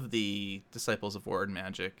all of the Disciples of War and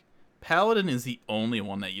Magic. Paladin is the only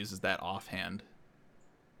one that uses that offhand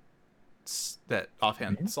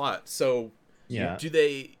slot. So Yeah. do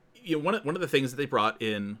they? You know, one of the things that they brought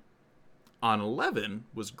in on 11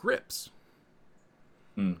 was grips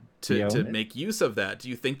Hmm. to Yeah. make use of that. Do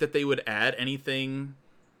you think that they would add anything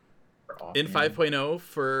For in offhand. 5.0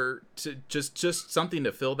 for to just something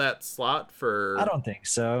to fill that slot for? I don't think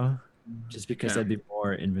so. Just because Yeah. that'd be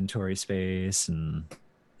more inventory space and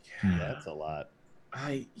Yeah. That's a lot.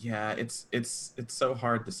 It's so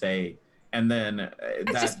hard to say. And then that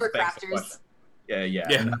just for begs the crafters. question- Yeah.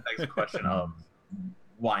 Yeah. And that begs the question of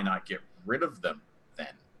why not get rid of them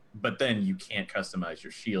then? But then you can't customize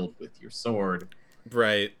your shield with your sword.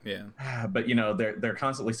 Right. Yeah. But they're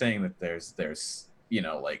constantly saying that there's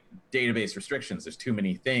like database restrictions. There's too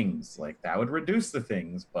many things. Like that would reduce the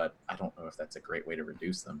things, but I don't know if that's a great way to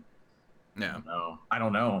reduce them. Yeah. I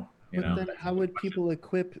don't know. You But know. then how would people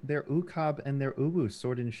equip their Ukab and their Ubu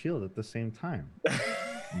sword and shield at the same time?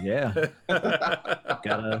 yeah,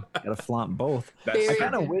 gotta flaunt both. I Very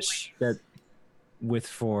kind of good wish that with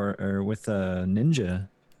Ninja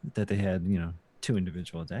that they had two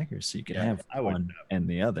individual daggers, so you could Yeah, have I would one and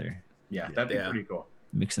the other. Yeah, that'd be Yeah. pretty cool.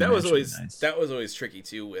 Mix and That was match would be always nice. that was always tricky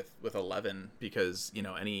too with 11 because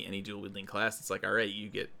any dual wielding class, it's like, all right, you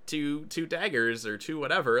get two daggers or two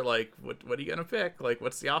whatever. Like what are you gonna pick? Like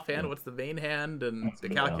what's the offhand? What's the main hand? And That's the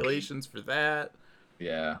good. calculations for that.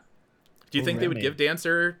 Yeah. Do you Oh, think they would Remy. give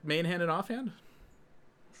Dancer main hand and offhand?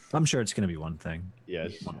 I'm sure it's gonna be one thing,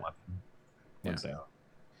 Yes. one weapon. Yeah. So,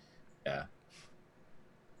 yeah.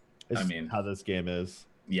 It's I mean- how this game is.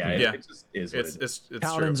 Yeah. Yeah. It just is what It's it is. it's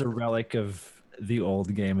Paladin's true. a relic of the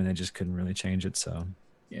old game, and they just couldn't really change it. So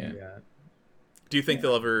Yeah. Do you think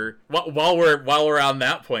they'll ever, while we're on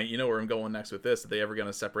that point, you know where I'm going next with this? Are they ever going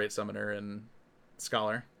to separate Summoner and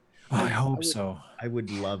Scholar? I hope so. I would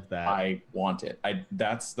love that. I want it.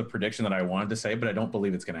 That's the prediction that I wanted to say, but I don't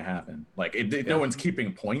believe it's going to happen. Like, no one's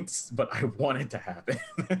keeping points, but I want it to happen.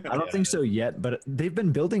 I don't think so yet, but they've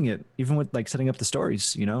been building it, even with like setting up the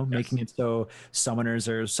stories, you know, making it so summoners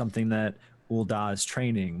are something that Ul'dah is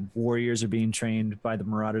training. Warriors are being trained by the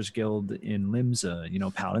Marauders Guild in Limsa. You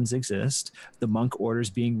know, paladins exist. The monk order's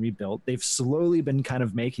being rebuilt. They've slowly been kind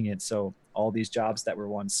of making it so all these jobs that were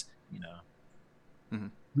once, you know,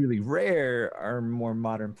 really rare are more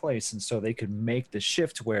modern place, and so they could make the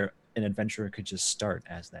shift where an adventurer could just start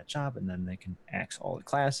as that job, and then they can axe all the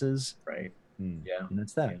classes. Right. Yeah, and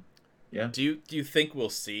that's that. Yeah. Do you think we'll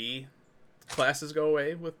see classes go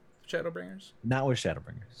away with Shadowbringers? Not with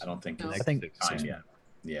Shadowbringers. I don't think No. it's I think time yet.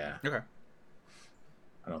 Yeah. Okay.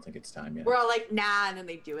 I don't think it's time yet. We're all like, nah, and then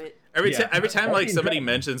they do it. Every Yeah. time like somebody Dragon.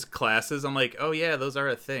 mentions classes, I'm like, oh yeah, those are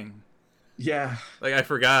a thing. Yeah. Like I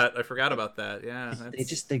forgot about that. Yeah.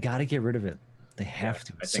 They got to get rid of it. They have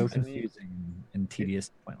to. I It's so think so. confusing and tedious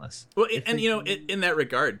and pointless. Well, If and they you know, do- in that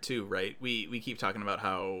regard too, right? We keep talking about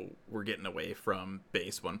how we're getting away from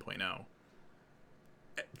base 1.0.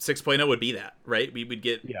 6.0 would be that, right? We would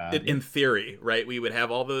get Yeah. in theory, right? We would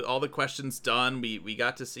have all the questions done. We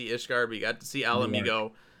got to see Ishgard, we got to see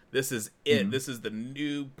Alamigo. This is it. This is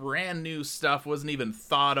the brand new stuff. Wasn't even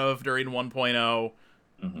thought of during 1.0.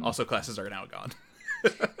 Also, classes are now gone.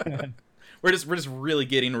 we're just really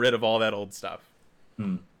getting rid of all that old stuff.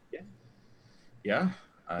 Yeah.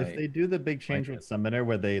 If they do the big change with Summoner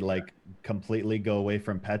where they like completely go away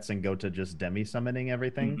from pets and go to just demi summoning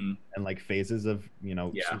everything and like phases of, you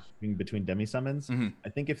know, switching between demi summons, I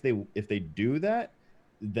think if they do that,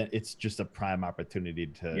 then it's just a prime opportunity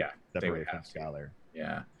to separate from Scholar.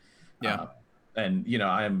 Yeah. Yeah. And you know,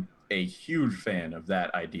 I'm a huge fan of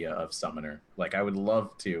that idea of Summoner. Like, I would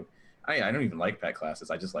love to. I don't even like pet classes.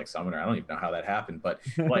 I just like Summoner. I don't even know how that happened, but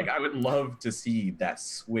like, I would love to see that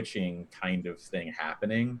switching kind of thing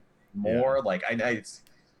happening more. Like, I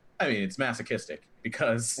mean, it's masochistic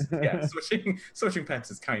because switching pets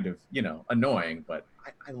is kind of, you know, annoying, but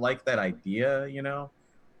I like that idea, you know.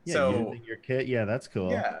 Yeah, so using your kit, that's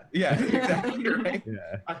cool. yeah, exactly right.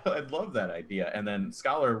 Yeah. I'd love that idea, and then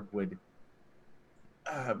Scholar would,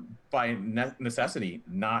 by necessity,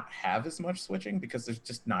 not have as much switching because there's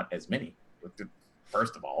just not as many.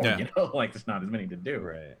 First of all, you know, like there's not as many to do.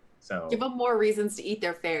 Right. So Give them more reasons to eat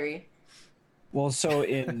their fairy. Well, so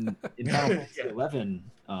in Final Fantasy 11,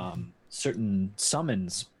 certain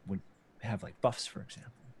summons would have like buffs, for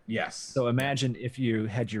example. yes. So imagine if you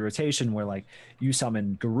had your rotation where like you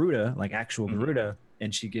summon Garuda, like actual Garuda,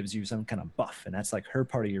 and she gives you some kind of buff, and that's like her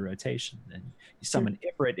part of your rotation. And you summon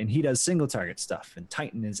Ifrit, and he does single target stuff, and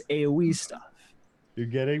Titan is AoE stuff. You're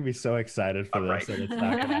getting me so excited for Right. this, and it's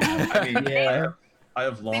not gonna happen. I mean, I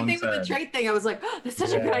have long Same thing with said. the trait thing. I was like, oh, that's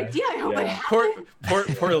such a good idea. I hope it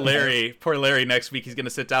happens. Poor Larry. Poor Larry. Next week he's gonna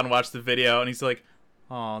sit down and watch the video, and he's like,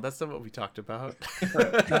 "Oh, that's not what we talked about."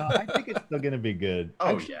 No, I think it's still gonna be good.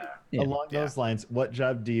 Oh Actually, yeah. Along those lines, what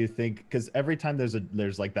job do you think? Because every time there's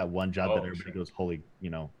like that one job that everybody goes, holy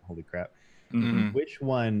crap. Mhm. Which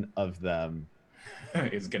one of them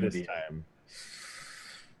It's gonna this be. time?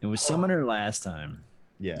 It was Summoner last time.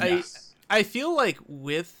 Yeah. Yes. I feel like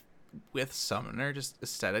with Summoner, just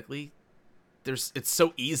aesthetically, it's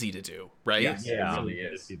so easy to do, right? Yes, Yeah. it really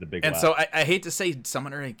is. See the big And laugh. so I hate to say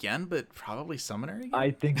Summoner again, but probably Summoner again.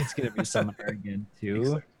 I think it's gonna be Summoner again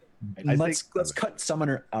too. I Let's think- cut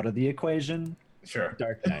Summoner out of the equation. Sure.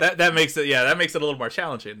 Dark Knight. that makes it a little more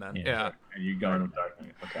challenging then. Yeah. Yeah. Are you going with Dark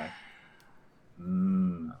Knight? Okay.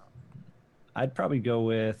 I'd probably go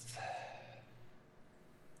with.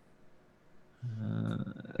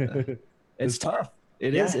 It's tough.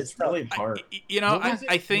 It is. It's tough. really hard. You know, What was it-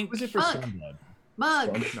 I what think was it for Fuck. Stormblood?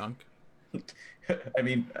 Mug. Nunk. I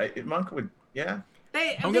mean, Monk would. Yeah.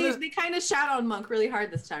 They kind of shout on Monk really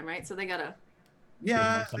hard this time, right? So they gotta.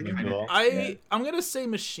 Yeah. Something cool. I'm gonna say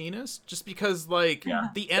Machinist just because like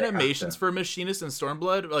the animations to. for Machinist and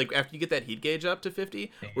Stormblood, like after you get that heat gauge up to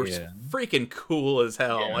 50, were Yeah. freaking cool as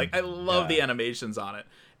hell. Yeah. Like I love the animations on it.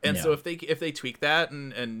 And so if they tweak that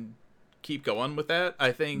and keep going with that,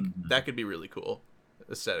 I think that could be really cool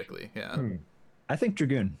aesthetically. Yeah. I think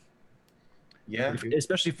Dragoon, Yeah.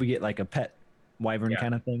 especially if we get like a pet wyvern Yeah.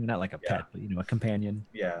 kind of thing, not like a pet, but a companion.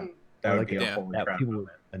 Yeah. I That would like be it. a holy That crap people moment.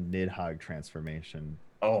 A Nidhogg transformation.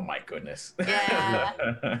 Oh my goodness. Yeah.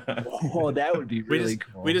 Oh, that would be We really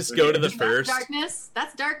just cool. we just go to the That's first. darkness.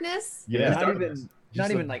 That's darkness. Yeah. not darkness. even not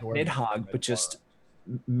Just even a like gorgeous Nidhogg, red but just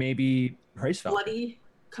maybe Praise Falcon. Bloody.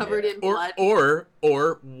 covered in Or blood.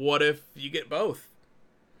 or what if you get both?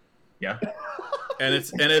 Yeah. And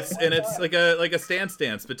it's like a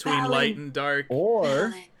stance between Alan. light and dark.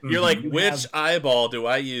 Or You're like, You which have- eyeball do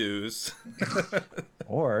I use?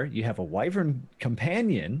 or you have a wyvern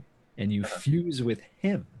companion and you fuse with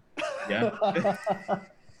him. Yeah.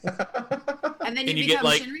 And then And you you get, become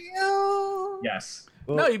like- Shinryu. Yes.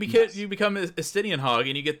 No, you become a Estinian hog,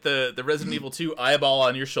 and you get the Resident Evil 2 eyeball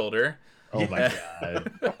on your shoulder. Oh my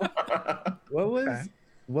god.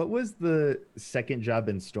 What was the second job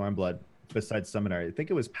in Stormblood besides Summoner? I think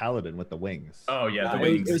it was Paladin with the wings. Oh yeah, the It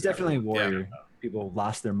wings. was definitely warrior. People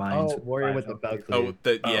lost their minds. Oh, Warrior with the belt Oh,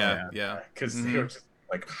 cleave. yeah. Because Mhm. they were just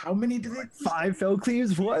like, how many do they? 5 fell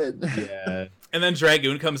cleaves? What? Yeah. And then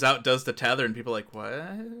Dragoon comes out, does the tether, and people are like,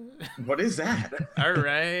 what? What is that? All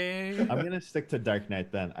right. I'm gonna stick to Dark Knight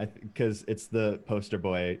then, because it's the poster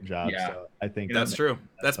boy job. Yeah. So I think That's true.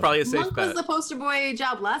 That's probably a safe Monk was bet. the poster boy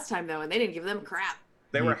job last time though, and they didn't give them crap.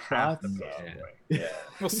 They were You half the thought poster so. boy. Yeah.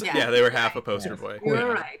 Well, Yeah. yeah, they were half a poster boy. You Yeah.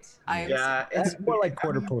 were right. I am Yeah. It's more like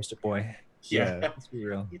quarter poster boy. Yeah. Let's be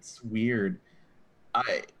real. It's weird.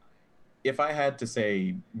 If I had to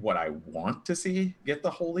say what I want to see get the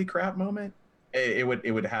holy crap moment, it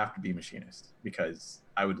would have to be Machinist, because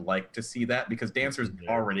I would like to see that, because Dancer's Yeah.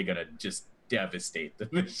 already gonna just devastate the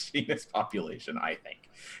Machinist population, I think.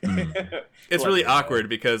 It's Like, really awkward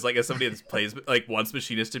because, like, as somebody that plays, like, wants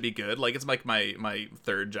Machinist to be good, like, it's like my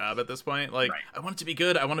third job at this point. Like, Right. I want it to be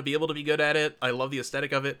good. I want to be able to be good at it. I love the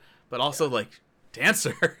aesthetic of it, but also, like,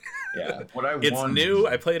 Dancer. Yeah. What I It's want. new.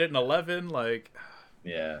 I played it in 11. Like,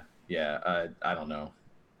 Yeah. I don't know.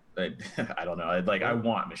 I don't know. I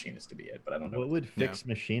want Machinist to be it, but I don't know. what would fix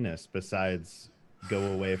Machinist besides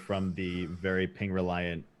go away from the very ping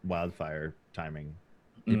reliant wildfire timing?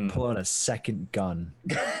 You pull out a second gun.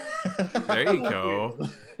 there you go.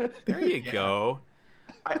 There you go.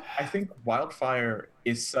 I think Wildfire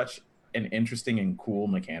is such an interesting and cool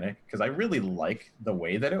mechanic, because I really like the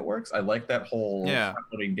way that it works. I like that whole Yeah.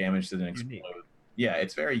 front-loading damage to then Unique. explode. Yeah,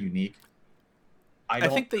 it's very unique. I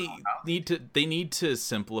think they need to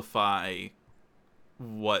simplify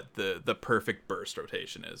what the perfect burst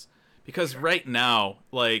rotation is, because right now,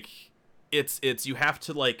 like, it's you have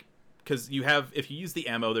to, like, because if you use the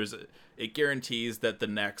ammo, it guarantees that the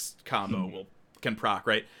next combo can proc,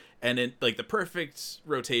 right? And in, like, the perfect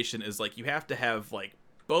rotation is, like, you have to have, like,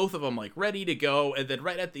 both of them, like, ready to go, and then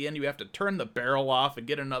right at the end you have to turn the barrel off and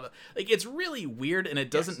get another. Like, it's really weird, and it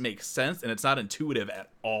doesn't make sense, and it's not intuitive at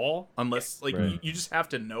all, unless, like, Right. you just have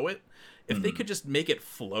to know it. If they could just make it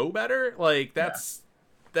flow better, like, that's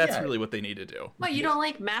Yeah. really what they need to do. What, you don't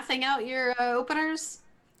like mathing out your openers?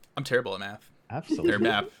 I'm terrible at math. Absolutely. Or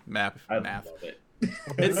map I math. love it.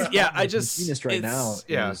 It's I just Machinist right now.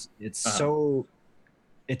 yeah. It's Uh-huh.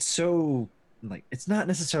 so like, it's not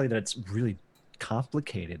necessarily that it's really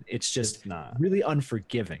complicated. It's just It's not. really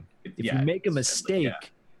unforgiving. If you make a it's- mistake, yeah.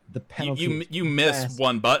 the penalty. You is miss massive.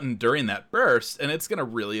 one button during that burst, and it's gonna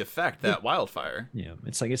really affect that wildfire. Yeah,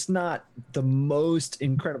 it's like, it's not the most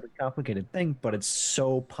incredibly complicated thing, but it's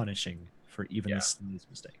so punishing for even Yeah. the slightest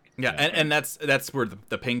mistake. Yeah, and that's where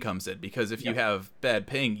the ping comes in, because if you have bad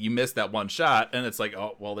ping, you miss that one shot, and it's like,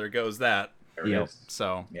 oh well, there goes that. There it Yep. is.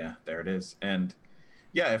 So Yeah, there it is. And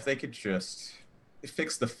yeah, if they could just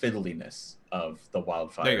fix the fiddliness of the There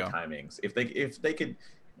Wildfire you go. timings, if they could,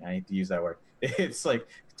 I hate to use that word. It's like,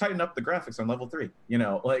 tighten up the graphics on level 3. You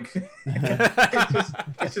know, like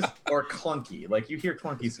it's just or clunky. Like, you hear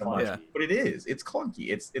clunky so much, Yeah. but it is. It's clunky.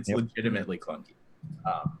 It's Yep. legitimately clunky.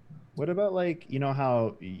 What about, like, you know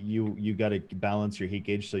how you got to balance your heat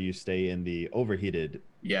gauge so you stay in the overheated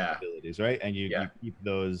Yeah. abilities, right? And you keep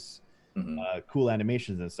those Mhm. cool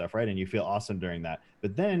animations and stuff, right? And you feel awesome during that.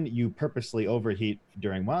 But then you purposely overheat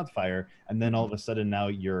during Wildfire, and then all of a sudden now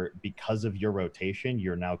because of your rotation,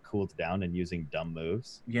 you're now cooled down and using dumb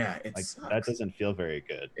moves. Yeah, it Like, sucks. that doesn't feel very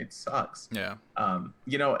good. It sucks. yeah,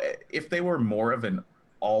 You know, if they were more of an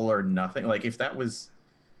all or nothing, like if that was,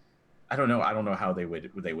 I don't know how they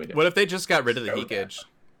would what if they just got rid of the show heat that. gauge?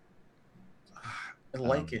 I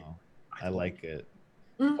like don't it. know. I like it.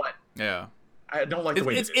 But Yeah. I don't like the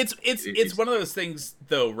way It's one of those things,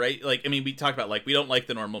 though, right? Like, I mean, we talked about, like, we don't like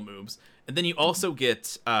the normal moves, and then you also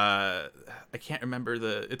get I can't remember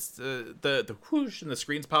the whoosh, and the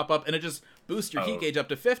screens pop up, and it just boosts your heat gauge up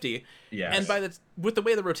to 50. Yeah. And with the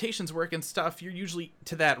way the rotations work and stuff, you're usually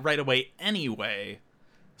to that right away anyway.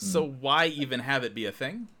 So why even have it be a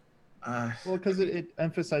thing? Well, because it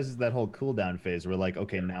emphasizes that whole cooldown phase where, like,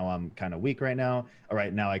 okay, now I'm kind of weak right now. All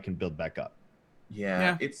right, now I can build back up.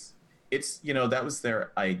 Yeah. It's you know, that was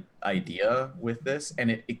their idea with this,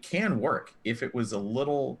 and it can work if it was a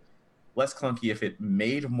little less clunky if it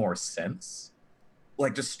made more sense,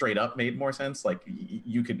 like just straight up made more sense. Like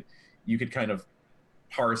you could kind of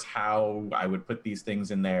parse how I would put these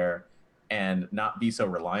things in there and not be so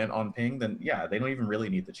reliant on ping. Then yeah, they don't even really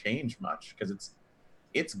need to change much because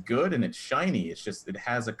it's good and it's shiny. It's just it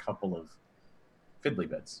has a couple of fiddly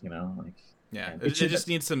bits, like. Yeah, and it just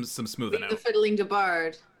needs some smoothing The out. fiddling to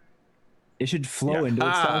Bard. It should flow Yeah. into Ah.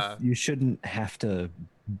 itself. You shouldn't have to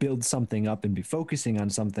build something up and be focusing on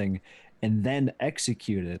something and then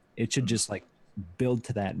execute it. It should just like build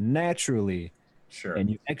to that naturally, Sure. and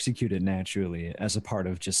you execute it naturally as a part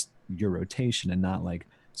of just your rotation and not like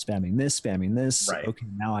spamming this. Right. Okay,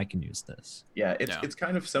 now I can use this. Yeah, Yeah. it's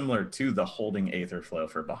kind of similar to the holding Aether Flow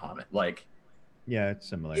for Bahamut. Like, Yeah, it's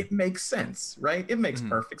similar. it makes sense, right? It makes Mhm.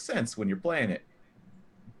 perfect sense when you're playing it.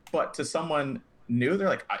 But to someone new, they're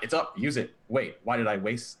like, it's up, use it. Wait, why did I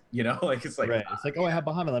waste? Like it's like, Right. It's like, oh, I have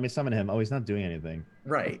Bahamut. Let me summon him. Oh, he's not doing anything.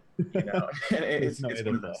 right. And it's no one Aether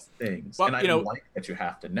of Flow. those things. Well, and I like that you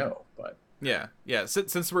have to know, but Yeah.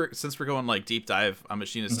 Since we're going like deep dive on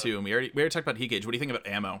Machinist 2, and we already talked about heat gauge. What do you think about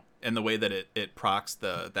ammo and the way that it procs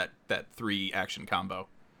that 3 action combo?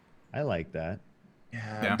 I like that.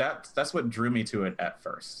 Yeah. that's what drew me to it at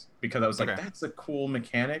first because I was like, Okay. that's a cool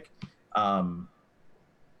mechanic.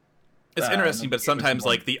 It's interesting, it but was sometimes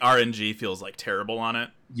more- like the RNG feels like terrible on it.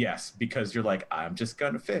 Yes, because you're like, I'm just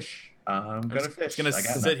gonna fish. I'm gonna fish. Just gonna I got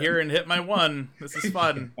sit nothing. here and hit my one. This is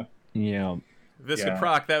fun. Yeah. If this Yeah. could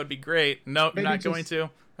proc, that would be great. Nope, Maybe not going just- to.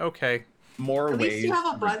 Okay. More At ways. least you have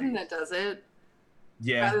a to button reduce- that does it,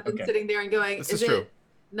 Yeah. rather than Okay. sitting there and going, This is is true. it?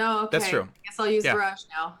 No, okay. That's true. I guess I'll use Yeah. Barrage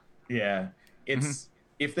now. Yeah. It's Mm-hmm.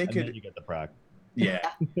 if they And then could. you get the proc. Yeah.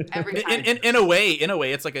 Every time. In a way,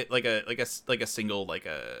 it's like a single like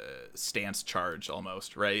a stance charge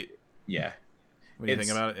almost, right? Yeah. When you think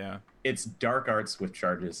It's- about it, yeah. It's dark arts with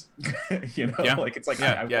charges. Yeah. Like it's like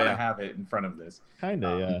Yeah, I want yeah. to have it in front of this.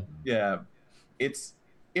 Kinda, yeah. Yeah. It's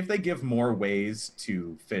if they give more ways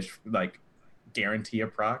to fish, like guarantee a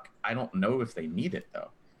proc. I don't know if they need it though.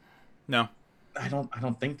 No. I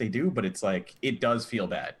don't think they do, but it's like it does feel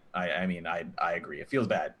bad. I mean I agree. It feels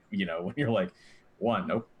bad, when you're like, one,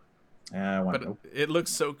 nope. One, But nope. it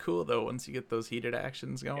looks so cool though once you get those heated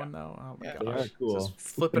actions going though. Oh my Yeah, They are gosh. cool. Just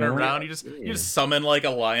flipping You know what? around, you just summon like a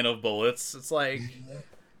line of bullets. It's like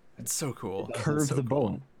it's so cool. Curve It's so the cool.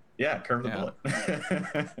 bullet. Yeah, curve the Yeah.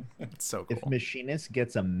 bullet. It's so If cool. Machinist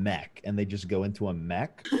gets a mech and they just go into a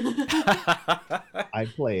mech, I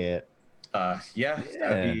play it. Yeah,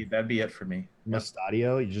 Yeah. that'd be it for me.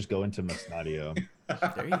 Mustadio, you just go into Mustadio.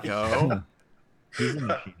 There you go. He's a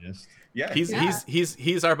Machinist. Yeah, He's Yeah.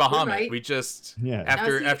 he's our Bahamut. right. We just Yeah.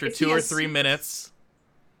 after Now, after is 2 he or a 3 suit? minutes.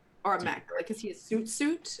 Or a mech. Like, is he a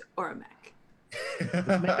suit or a mech? Let's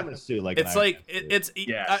make him a suit like an It's Iron like Man suit. it's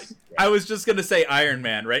Yes. I was just gonna say Iron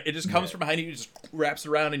Man, right? It just comes from behind you, just wraps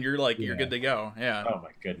around, and you're like you're Yeah. good to go. Yeah. Oh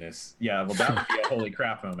my goodness. Yeah, well that would be a holy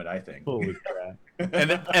crap moment, I think. Holy crap.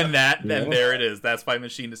 And there it is. That's why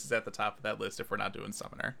Machinist is at the top of that list if we're not doing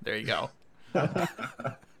Summoner. There you go.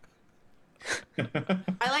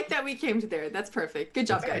 I like that we came to there. That's perfect. Good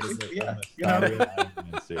job, guys. Yeah, Mustadio Iron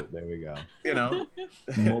Man suit. There we go. you know.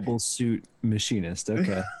 Mobile suit machinist.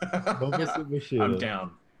 Okay. Mobile Suit Machinist. I'm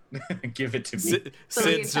down. Give it to me. So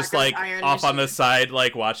he Sid's just attackers like Iron off on the Machine. side,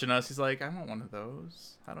 like watching us. He's like, I want one of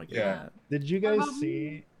those. How do I get Yeah. that? Did you guys about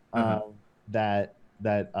see Uh-huh. that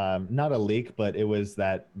not a leak, but it was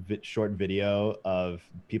that short video of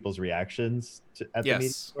people's reactions at the media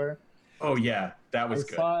Yes. store? Oh yeah, that was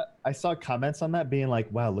good. I saw comments on that being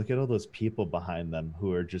like, "Wow, look at all those people behind them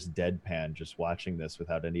who are just deadpan, just watching this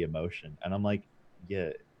without any emotion." And I'm like,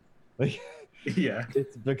 "Yeah, like Yeah,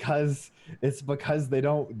 it's because they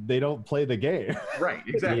don't play the game." right.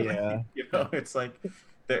 Exactly. Yeah. You know, it's like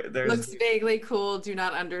there's Looks vaguely cool. Do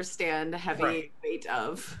not understand heavy Right. weight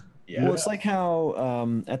of. yeah. Well, it's like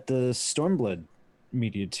how at the Stormblood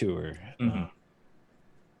media tour, Mhm.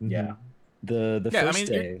 Yeah. the Yeah, I first mean,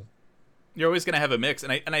 day. You're always gonna have a mix,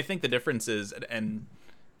 and I think the difference is, and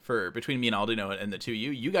for between me and Aldino and the two of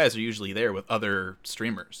you guys are usually there with other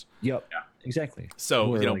streamers. Yep. Yeah. Exactly. So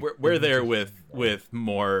We're, like, we're there with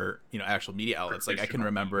more actual media outlets. Like I can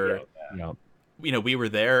remember, Yep. we were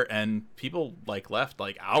there and people like left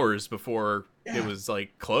like hours before it Yeah. was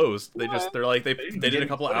like closed. They're like they didn't did get a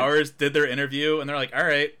couple of footage. hours, did their interview, and they're like, all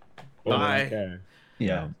right, Well, they bye. don't care.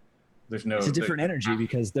 Yeah. There's no. It's a different energy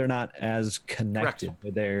because they're not as connected. Correct.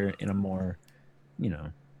 But they're in a more, Oh, Here's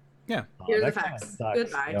the that kinda facts. sucks.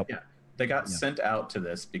 Goodbye. Yep. They got Yeah. sent out to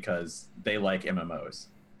this because they like MMOs,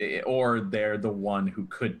 or they're the one who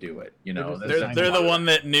could do it. You know, They're They're Design they're the model. one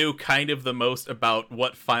that knew kind of the most about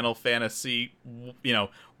what Final Fantasy,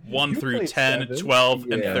 1 You through played 10, 7. 12,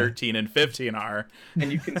 and Yeah. 13 and 15 are.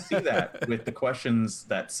 And you can see that with the questions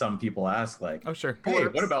that some people ask, like, Oh, sure. "Hey,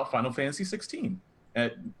 what about Final Fantasy 16?"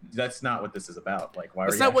 That's not what this is about. Like, why?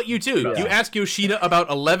 That's are not what you do. about You that? ask Yoshida about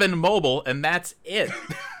 11 mobile, and that's it.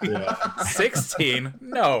 Yeah. 16?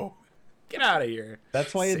 No. Get out of here.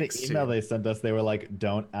 That's why in the 16. email they sent us, they were like,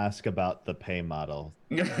 "Don't ask about the pay model."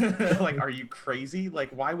 Like, are you crazy? Like,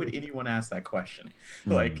 why would anyone ask that question?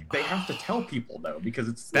 Like, they have to tell people though, because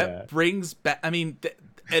it's That Yeah. brings back. I mean,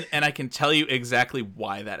 and I can tell you exactly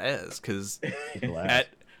why that is, because People ask.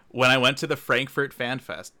 when I went to the Frankfurt Fan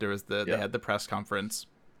Fest, there was they Yeah. had the press conference,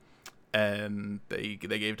 and they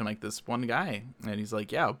gave to like this one guy, and he's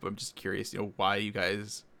like, "Yeah, I'm just curious, why you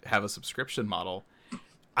guys have a subscription model."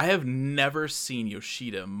 I have never seen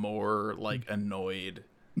Yoshida more like annoyed.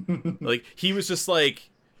 Like he was like,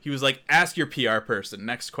 "Ask your PR person,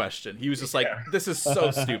 next question." He was just like, Yeah. "This is so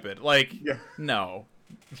stupid." Like, Yeah. no,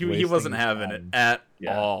 he Wasting wasn't his having it time. at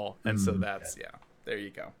Yeah. all, and so that's there you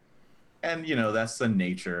go. And that's the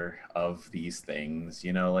nature of these things.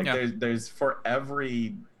 Like Yeah. there's for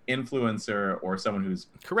every influencer or someone who's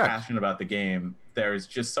Correct. passionate about the game, there's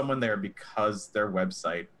just someone there because their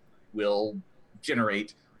website will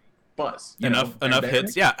generate buzz. enough And then-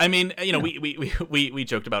 hits. Yeah, I mean, we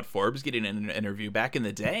joked about Forbes getting an interview back in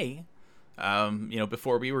the day.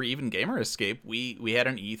 Before we were even Gamer Escape, we had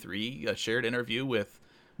an E3 shared interview with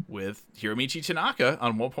Hiromichi Tanaka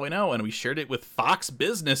on 1.0, and we shared it with Fox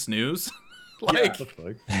Business News. Like,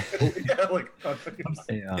 Yeah, like,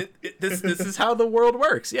 Yeah. this is how the world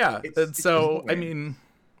works. Yeah, It's- and so it's the way. I mean,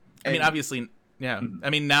 And- obviously, yeah. I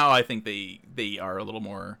mean, now I think they are a little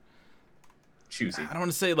more. choosy. I don't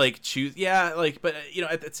want to say like choose, yeah, like, but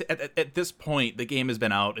at this point, the game has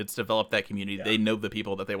been out. It's developed that community. Yeah. They know the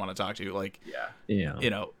people that they want to talk to. Like, Yeah.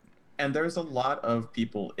 Yeah. And there's a lot of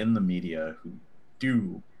people in the media who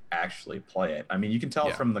do actually play it. I mean, you can tell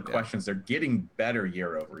Yeah, from the yeah. questions, they're getting better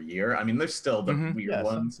year over year. I mean, there's still the Mhm. weird Yeah, some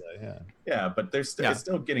ones. say, yeah. Yeah, but there's Yeah. it's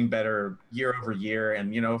still getting better year over year.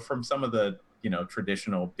 And from some of the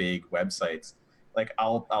traditional big websites, like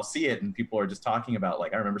I'll see it and people are just talking about,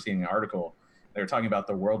 like, I remember seeing an article, they were talking about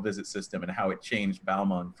the world visit system and how it changed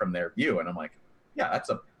Balmung from their view, and I'm like, yeah,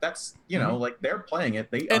 that's like they're playing it.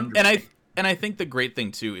 They and I think the great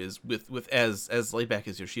thing too is with as laid back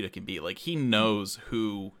as Yoshida can be, like, he knows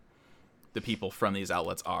who the people from these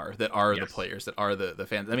outlets are that are the Yes. players, that are the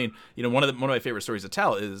fans. I mean, one of my favorite stories to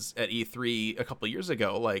tell is at E3 a couple of years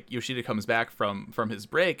ago. Like, Yoshida comes back from his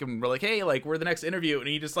break, and we're like, "Hey, like, we're the next interview," and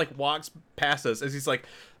he just like walks past us as he's like,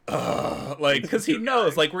 "Ugh," like, because he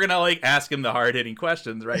knows, like, we're gonna like ask him the hard hitting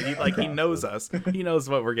questions, right? He knows us, he knows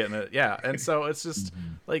what we're getting at, yeah. And so it's just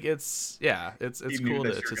like it's he knew cool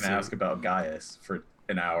that to you're see. gonna ask about Gaius for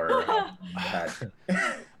an hour.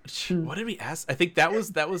 What did we ask? I think that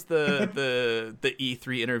was the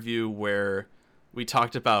E3 interview where we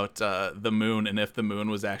talked about the moon, and if the moon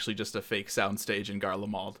was actually just a fake soundstage in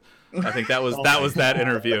Garlemald. I think that was that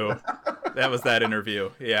interview. That was that interview.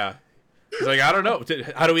 Yeah. He's like, I don't know.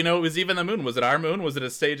 How do we know it was even the moon? Was it our moon? Was it a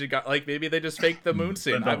stage? Like, maybe they just faked the moon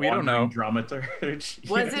scene. The We don't know. wandering dramaturge.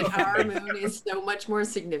 Was it our moon is so much more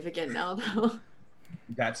significant now, though.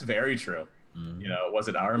 That's very true. Was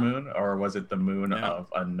it our moon, or was it the moon Yeah. of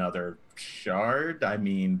another shard? I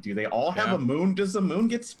mean, do they all have Yeah. a moon? Does the moon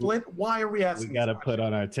get split? Why are we We asking? gotta this put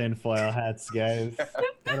on our tinfoil hats, guys.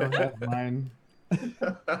 I don't have mine.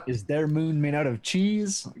 Is their moon made out of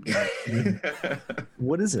cheese? question?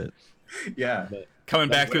 What is it? Yeah. Coming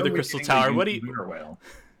back When through are the we Crystal getting Tower. the What do you? lunar whale?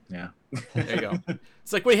 Yeah. There you go.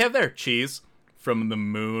 It's like, what do you have there? Cheese from the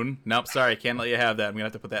moon. Nope, sorry, can't let you have that. I'm gonna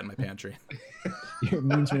have to put that in my pantry. Your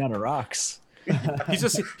moon's made out of rocks. He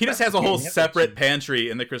just has a whole separate pantry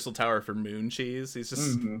in the Crystal Tower for moon cheese. He's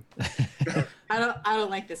just Mhm. I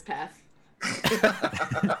don't like this path.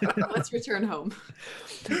 Let's return home.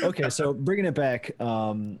 Okay, so bringing it back,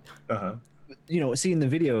 Uh-huh. seeing the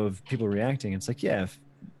video of people reacting, it's like, yeah, if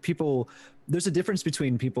people, there's a difference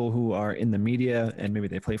between people who are in the media and maybe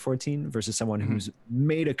they play 14 versus someone who's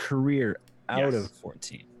made a career out Yes. of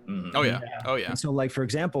 14. Mhm. oh yeah. And so, like, for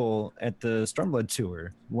example, at the Stormblood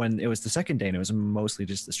tour, when it was the second day and it was mostly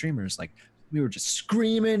just the streamers, like, we were just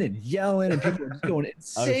screaming and yelling and people were just going I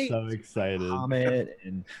was insane. so excited. Comet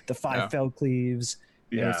and the five Yeah. Felcleaves.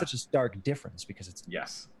 Yeah. It's such a stark difference because it's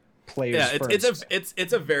Yes. players Yeah, first.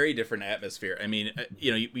 it's a very different atmosphere. I mean,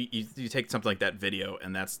 you take something like that video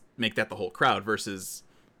and make that the whole crowd versus,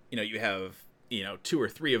 you have 2 or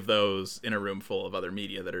 3 of those in a room full of other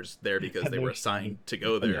media that are there because they were assigned to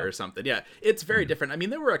go there or something. Yeah, it's very different. I mean,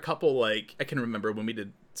 there were a couple, like, I can remember when we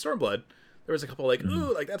did Stormblood, there was a couple like,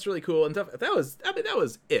 ooh, like, that's really cool and stuff. That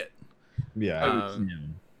was it. Yeah.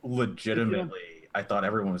 Um, legitimately, I thought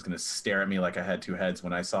everyone was going to stare at me like I had two heads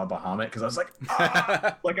when I saw Bahamut, because I was like,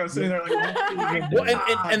 like I was sitting there like, Well,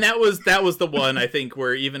 and that was the one, I think,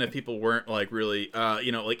 where even if people weren't like really,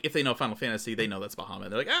 like if they know Final Fantasy, they know that's Bahamut.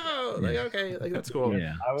 They're like, oh, like okay, like that's cool.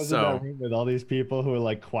 Yeah. I was in that room with all these people who were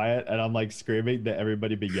like quiet, and I'm like screaming that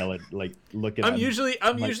everybody be yelling, like looking. I'm at usually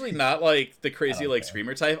like, not like the crazy like care.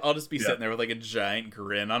 screamer type. I'll just be sitting there with like a giant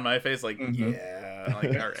grin on my face, like yeah,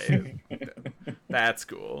 like all right, that's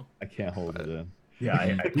cool. I can't hold it in.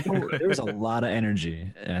 yeah, There was a lot of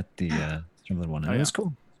energy at the Stormblood one. And it was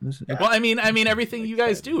cool. It was Well, I mean, everything you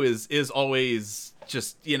guys do is always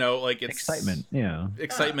just like it's excitement.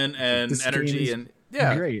 excitement and This game energy is and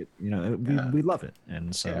yeah, great. We love it,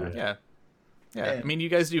 and so yeah. I mean, you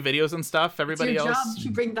guys do videos and stuff. Everybody it's your else, job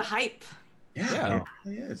to bring the hype. Yeah. it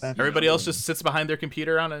really is. everybody else just sits behind their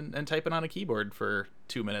computer and typing on a keyboard for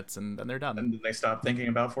 2 minutes and then they're done. And then they stop thinking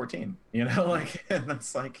about 14. Like, and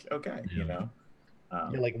that's like okay, You're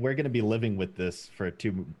like, we're gonna be living with this for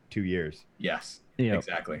two years. Yes, Yep.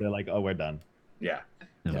 exactly. They're like, oh, we're done. Yeah.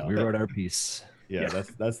 no, we wrote our piece. Yeah,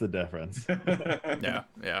 that's the difference. Yeah,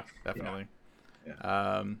 definitely. Yeah.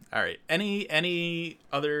 All right. Any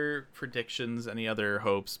other predictions? Any other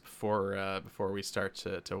hopes before we start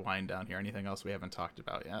to wind down here? Anything else we haven't talked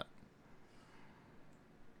about yet?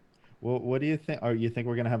 Well, what do you think? Or you think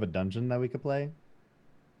we're gonna have a dungeon that we could play?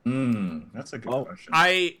 That's a good question.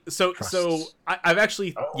 I've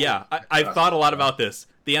actually I've thought a lot about this.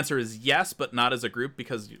 The answer is yes, but not as a group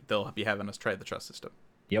because they'll be having us try the trust system.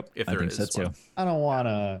 Yep, If I there think is so too. one. I don't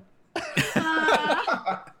wanna.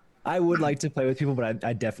 I would like to play with people, but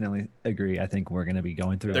I definitely agree. I think we're gonna be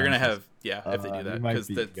going through. They're that. gonna have if they do that you might because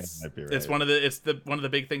be- that's you might be it's right. one of the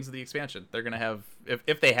big things of the expansion. They're gonna have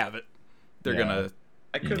if they have it, they're Yeah. gonna.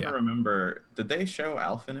 I couldn't Yeah. remember. Did they show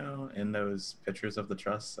Alphino in those pictures of the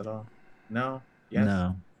trusts at all? No. Yes.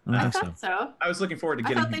 No, I I don't think thought so. so. I was looking forward to I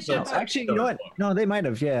getting thought they him showed built. Actually, you know what? No, they might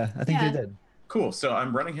have. Yeah, I think Yeah. they did. Cool. So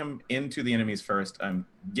I'm running him into the enemies first. I'm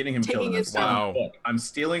getting him Taking killed. his I'm stealing stuff. the book. I'm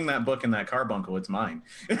stealing that book in that carbuncle. It's mine.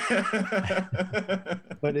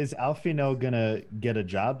 But is Alfino gonna get a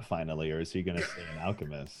job finally, or is he gonna stay an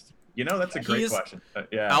alchemist? That's a great He's- question.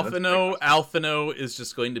 Yeah. that's a great question. Alphino is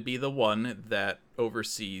just going to be the one that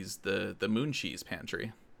oversees the moon cheese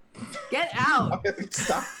pantry. Get out.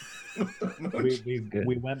 Stop.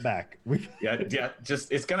 We went back. Yeah. Just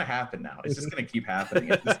it's gonna happen now. It's just gonna keep happening.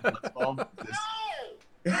 It's just blitzball.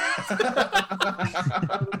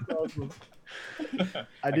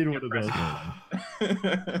 I did one of those.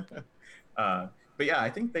 But yeah, I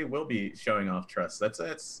think they will be showing off trust.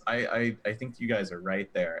 That's I think you guys are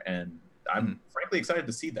right there, and I'm frankly excited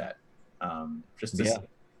to see that. Just to see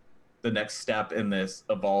the next step in this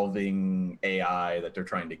evolving AI that they're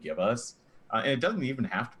trying to give us, and it doesn't even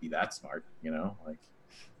have to be that smart, like.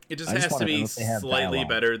 It just I just has to wanna know be if they have slightly dialogue.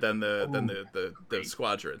 better than the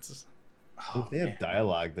squadrons. If they have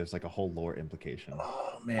dialogue, there's like a whole lore implication.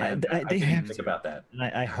 Oh man, they I didn't have think to. about that. And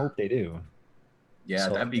I hope they do. Yeah,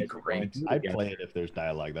 So that'd be if they're great. going I'd play it if there's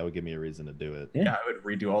dialogue. That would give me a reason to do it. Yeah, I would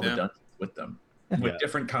redo all the Yeah. dungeons with them, with Yeah.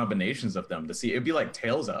 different combinations of them to see. It'd be like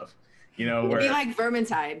Tales of, It'd where be like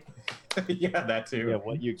Vermintide. yeah, that too. Yeah,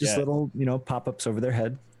 what you Just get. little, pop-ups over their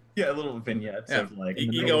head. Yeah, little vignettes Yeah. of like.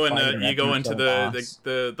 You middle go of into fighting you go after into some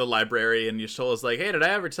the boss. library and Yashola's like, hey, did I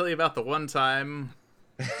ever tell you about the one time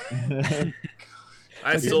I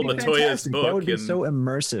That'd stole be Matoya's fantastic. book? That would be and so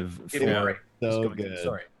immersive. It'd be Yeah. great. So Just going through the good.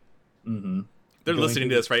 story. Mm-hmm. they're going listening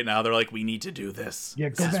to to this right now. They're like, we need to do this. Yeah,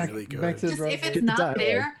 go This is back, really back good. to Just if Get it's the not dialogue.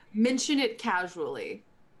 there, mention it casually.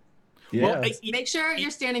 Yeah. Well, Make sure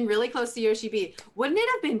you're standing really close to Yoshi B. Wouldn't it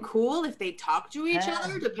have been cool if they talked to each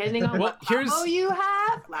other, depending on Well, what combo you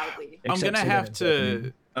have? Loudly. I'm Except gonna so have that-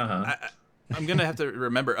 to. Uh-huh. I'm gonna have to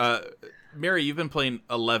remember. Mary, you've been playing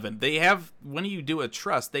 11. They have when you do a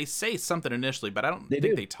trust, they say something initially, but I don't They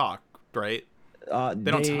think do. they talk. Right? they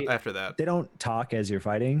They don't talk after that. They don't talk as you're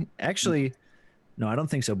fighting. Actually, no, I don't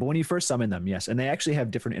think so. But when you first summon them, yes, and they actually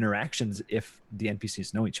have different interactions if the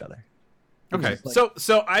NPCs know each other. Okay, Like-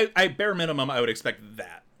 so I bare minimum I would expect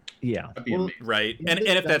that, Yeah. That'd be Well, amazing. right? Yeah, And this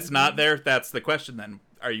if that's does- not there, that's the question. Then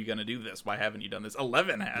are you gonna do this? Why haven't you done this?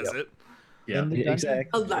 11 has Yep. it. Yeah. In the Yeah, dungeon,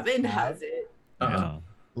 exactly. 11 has it. Uh-huh.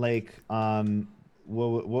 like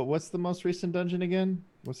what's the most recent dungeon again?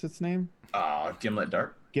 What's its name? Gimlet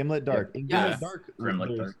Dark. Gimlet Dark. In Yeah. Gimlet Dark, Grimlet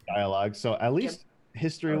there's Dark. dialogue. So at least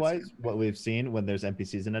history-wise, That's- what we've seen when there's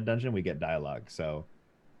NPCs in a dungeon, we get dialogue. So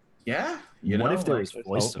Yeah. What if there was like,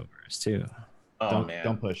 voiceovers too? Oh man.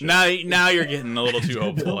 don't push it. Now you're getting a little too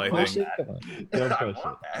hopeful. I Push think. it, come on. Don't I push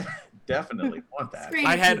want it. that. definitely want that. Screen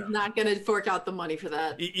I had- is not going to fork out the money for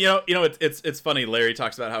that. It's funny. Larry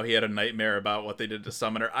talks about how he had a nightmare about what they did to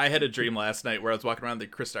Summoner. I had a dream last night where I was walking around the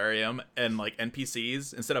Crystarium and like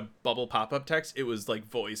NPCs, instead of bubble pop-up text, it was like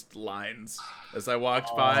voiced lines as I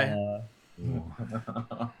walked by,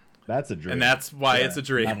 That's a dream. and that's why it's a Not a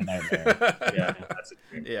dream. nightmare. Yeah, that's a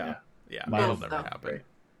dream. Yeah. Yeah, Mine that'll is never though. happen.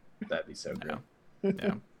 That'd be so great.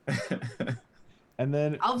 Yeah. And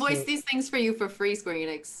then I'll voice these things for you for free, Square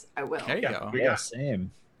Enix. I will. There you Yeah, go. we Yeah, got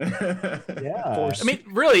same. yeah. I mean,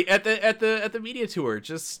 really, at the media tour,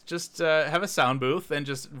 just have a sound booth and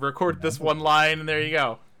just record this one line, and there you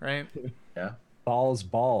go. Right? Yeah. Balls.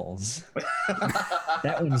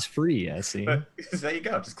 That one's free, I see. There you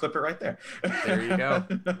go. Just clip it right there. There you go.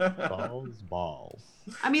 balls.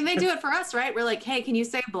 I mean, they do it for us, right? We're like, hey, can you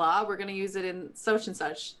say blah? We're going to use it in such and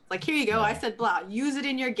such. Like, here you go. I said blah. Use it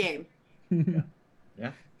in your game.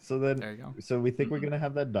 So then, There you go. so we think we're gonna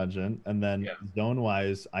have that dungeon, and then Yeah.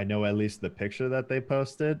 zone-wise, I know at least the the that they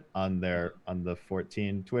posted on the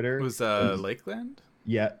 14 Twitter. It was Lakeland.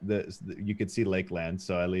 Yeah, you could see Lakeland,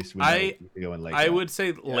 so at least we know I- we could go in Lakeland. I would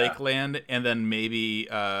say Lakeland, and then maybe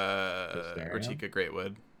Ratika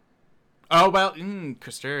Greatwood. Oh well,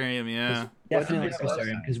 Crystarium, yeah. Definitely What did they say?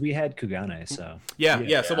 Crystarium, because we had Kugane, so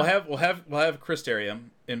Yeah. So we'll have Crystarium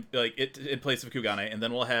in in place of Kugane, and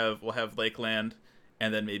then we'll have Lakeland,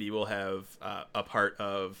 and then maybe we'll have a part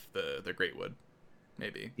of the Greatwood,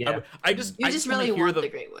 maybe. Yeah. I just Really wanna hear want the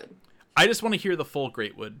Greatwood. I just want to hear the full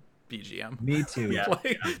Greatwood BGM. me too. Yeah.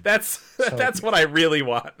 Like, that's what I really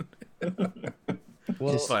want.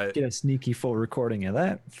 Well, Just But- get a sneaky full recording of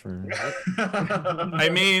that for. I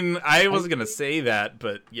mean, I wasn't gonna say that,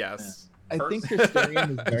 but yes. I think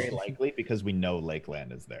Crystarium is very likely because we know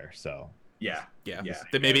Lakeland is there. So Yeah. Yeah. Yeah.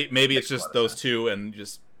 Then maybe it's Makes a lot just of those sense. two, and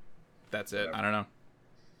just that's it. I don't know.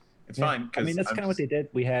 It's fine. I mean, that's kind of what they did.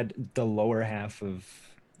 We had the lower half of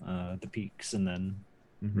the peaks, and then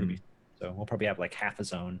Ruby. So we'll probably have like half a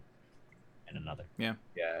zone and another. Yeah.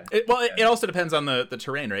 It also depends on the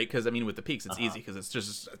terrain, right? Because I mean, with the peaks, it's easy because it's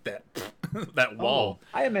just that that wall.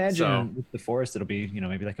 I imagine So- with the forest, it'll be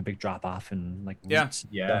maybe like a big drop off and like Yeah. roots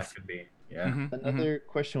and Yeah, it stuff. could be. Yeah. Mhm, another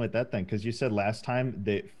question with that then, because you said last time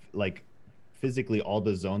they like physically all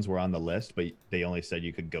the zones were on the list, but they only said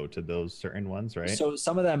you could go to those certain ones, right? So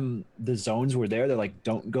some of them, the zones were there. They're like,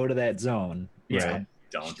 don't go to that zone. Yeah. So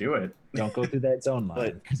Don't do it. don't go through that zone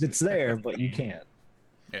line because it's there, but you can't.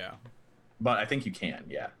 Yeah. But I think you can.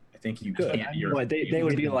 Yeah. I think you Good. can. But they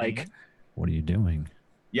would be like, "What are you doing?"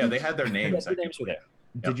 Yeah, they had their names. Their names were there.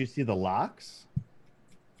 Did you see the locks?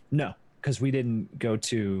 No, because we didn't go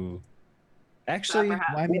to. Actually,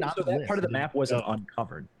 Perhaps. Well, I mean, so on the that part of the list, map wasn't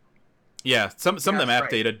uncovered. Yeah. Some of the That's map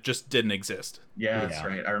right. data just didn't exist. Yeah, that's Yeah.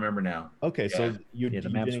 right. I remember now. Okay, so Yeah. you Yeah, the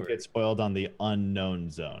you maps didn't were- get spoiled on the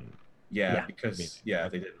unknown zone. Yeah, Yeah. because they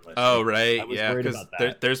didn't list Oh it. right, I was yeah. worried Because about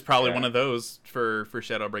that. there's probably Yeah. one of those for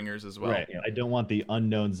Shadowbringers as well. Right. I don't want the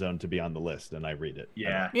unknown zone to be on the list, and I read it.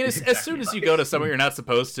 Yeah. I mean, as soon as you go to somewhere you're not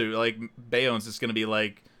supposed to, like Bayonne's just gonna be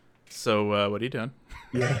like, "So, what are you doing?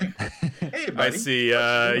 Hey, buddy. I see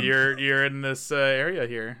you're in this area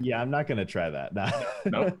here." Yeah, I'm not gonna try that. Nah.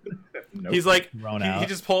 Nope. Nope. He's like, Thrown he out.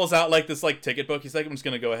 just pulls out like this like ticket book. He's like, "I'm just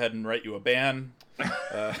gonna go ahead and write you a ban."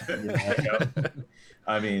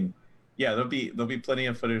 I mean, yeah, there'll be plenty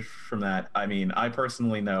of footage from that. I mean, I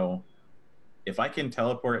personally know if I can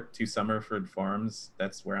teleport to Summerford Farms,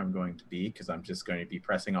 that's where I'm going to be because I'm just going to be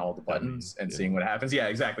pressing all the buttons and yeah. seeing what happens. Yeah,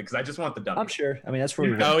 exactly. Because I just want the dummy. I'm sure. I mean, that's where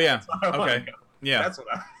we Oh went. yeah, That's where I wanna okay, go. yeah. That's what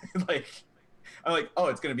I'm like. I'm like, oh,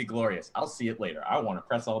 it's gonna be glorious. I'll see it later. I want to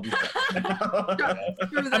press all these buttons.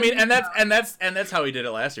 I mean, and that's how we did it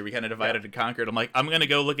last year. We kind of divided and conquered. I'm like, I'm gonna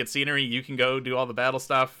go look at scenery. You can go do all the battle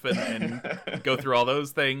stuff and go through all those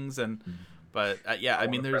things. And but yeah, I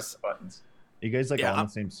mean, wanna press there's the buttons. You guys like Yeah, all on I'm-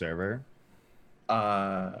 the same server?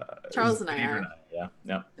 Charles and I Beaver are. Yeah.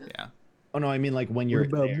 Yeah. yeah. Oh no, I mean like when you're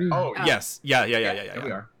about there. me? Oh, Oh. Yes, yeah. There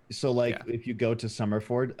we are. So like Yeah. if you go to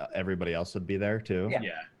Summerford, everybody else would be there too. Yeah.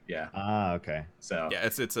 Yeah. Ah, okay. So Yeah,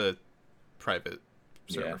 it's a private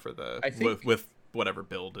server Yeah. for the I think- with whatever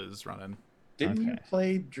build is running. didn't you Okay.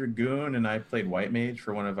 play Dragoon and I played White Mage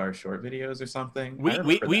for one of our short videos or something? I We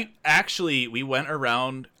remember we actually we went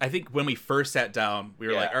around. I think when we first sat down, we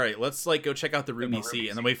were like, Yeah. all right, let's like go check out the Ruby Ruby Sea,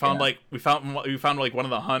 and then Sea, we found yeah. like we found like one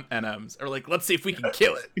of the hunt NMs, or like let's see if we can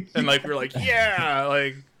kill it, and like we were like, yeah,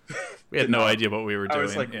 like we had Did no not- idea what we were I doing.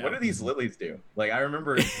 was like, yeah. what do these lilies do? Like I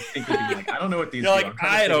remember thinking, like, I don't know what these You're do. like, I'm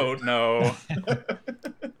trying to I figure don't know.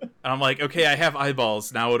 And I'm like, okay, I have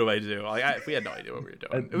eyeballs. Now what do I do? Like, we had no idea what we were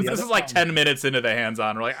doing. The This other is like problem- 10 minutes into the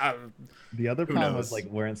hands-on. We're like, The The other Who problem was knows?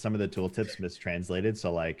 like weren't some of the tooltips mistranslated,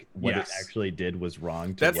 so like what Yes. it actually did was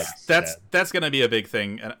wrong to what it That's going to be a big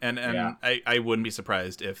thing, and Yeah. I wouldn't be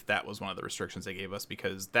surprised if that was one of the restrictions they gave us,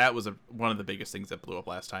 because that was one of the biggest things that blew up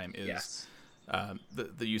last time is Yes.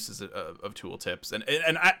 the uses of tooltips, and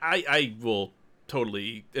I will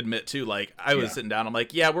totally admit too, like I was Yeah. sitting down, I'm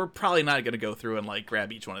like, yeah, we're probably not going to go through and like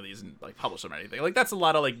grab each one of these and like publish them or anything. Like that's a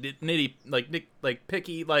lot of like nitty like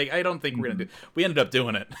picky. Like I don't think we're gonna do. We ended up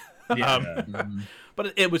doing it. Yeah.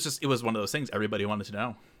 But it was one of those things everybody wanted to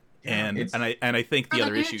know. Yeah, and it's- I think For the the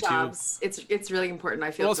other new issue too. jobs, it's really important.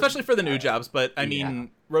 I feel. Well, to- especially for the new jobs, but I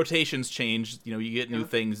mean, rotations change. You know, you get new Yeah.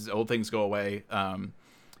 things, old things go away.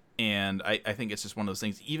 And I think it's just one of those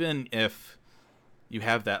things. Even if you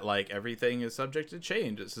have that, like everything is subject to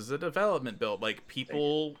change. This is a development build. Like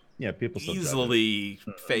people Yeah, people still judge it. easily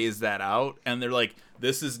phase that out, and they're like,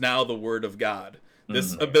 "This is now the word of God.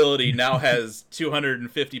 This Mhm. ability now has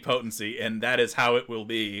 250 potency, and that is how it will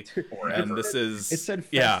be." Forever. And this is It said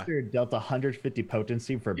yeah. Fester dealt 150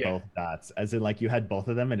 potency for Yeah. both dots, as in like you had both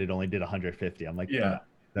of them and it only did 150. I'm like, Yeah.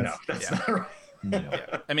 no, No, that's yeah. not right. no.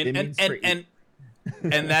 Yeah. I mean, It and means for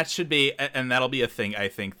and that should be, and that'll be a thing. I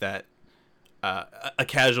think that a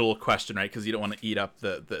casual question, right? Because you don't want to eat up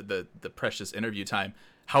the precious interview time.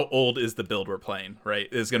 How old is the build we're playing? Right,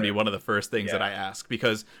 is going to be Right. one of the first things that Yeah. I ask,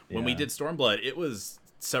 because when we Yeah. did Stormblood, it was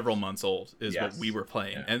several months old. Is what Yes. we were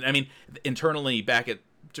playing, Yeah. and I mean, internally back at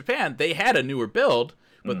Japan, they had a newer build,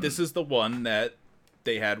 but this is the one that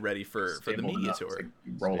they had ready for the Stable media enough tour. to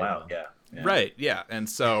roll out. Yeah. Yeah. Right, yeah. And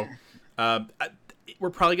so we're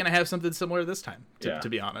probably going to have something similar this time, Yeah. to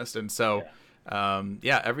be honest. And so,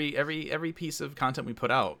 every piece of content we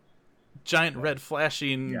put out, giant red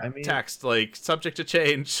flashing Yeah. I mean- text, like, subject to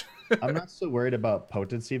change. I'm not so worried about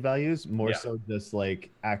potency values, more Yeah. so just like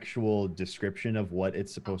actual description of what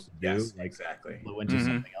it's supposed to do. Yes, Like exactly. flow into Mhm.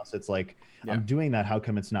 something else. It's like Yeah. I'm doing that. How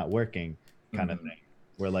come it's not working? Kind of Mhm. thing.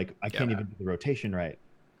 Where like I can't Yeah. even do the rotation right.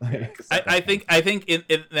 Yeah, 'cause I think in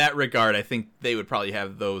that regard, I think they would probably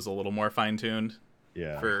have those a little more fine tuned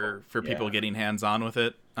Yeah. for people Yeah. getting hands on with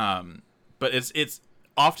it. But it's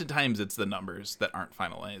oftentimes it's the numbers that aren't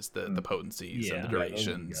finalized, the potencies and the Yeah.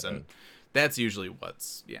 durations, Yeah. and that's usually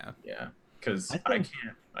what's Yeah. Because I I think-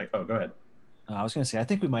 can't. Oh, go ahead. I was going to say, I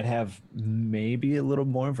think we might have maybe a little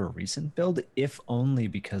more of a recent build, if only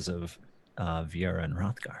because of Viera and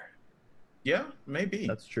Hrothgar. Yeah, maybe.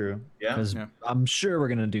 That's true. Yeah. Because Yeah. I'm sure we're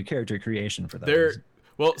going to do character creation for those. There,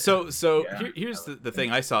 well, so Yeah. here's the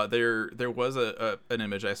thing I saw. There was an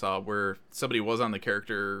image I saw where somebody was on the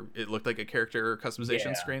character. It looked like a character customization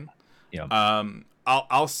Yeah. screen. Yeah.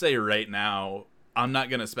 I'll say right now, I'm not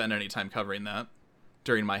gonna spend any time covering that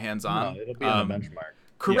during my hands-on. No, it'll be on the benchmark.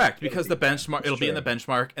 Correct, Yeah, because it'll the benchmark, it'll be in the Sure.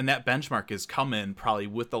 benchmark, and that benchmark is coming probably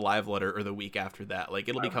with the live letter or the week after that. Like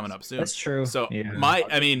it'll be coming up soon. That's true. So Yeah.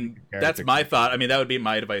 I mean, that's my thought. I mean, that would be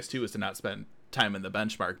my advice too, is to not spend time in the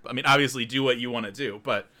benchmark. I mean, obviously, do what you want to do,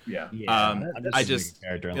 but Yeah. Um, I'm I thinking just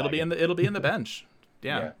character and it'll be like in the bench.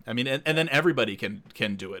 Yeah. Yeah. I mean, and then everybody can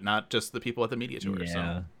do it, not just the people at the media tour. Yeah.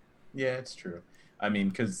 So Yeah, it's true. I mean,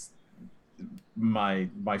 because my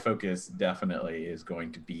focus definitely is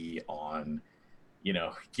going to be on,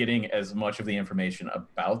 getting as much of the information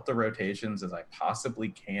about the rotations as I possibly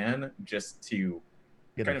can, just to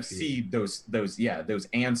get kind a of feel. see those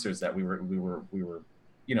answers that we were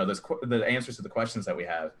the answers to the questions that we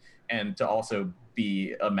have, and to also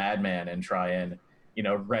be a madman and try and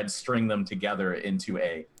red string them together into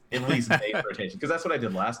at least a rotation, because that's what I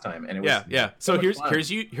did last time, and it was yeah. So much fun.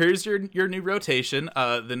 here's your new rotation.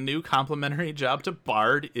 The new complimentary job to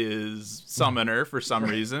Bard is Summoner for some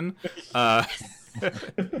reason.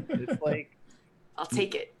 It's like I'll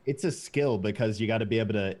take it. it's a skill because you got to be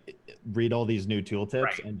able to read all these new tooltips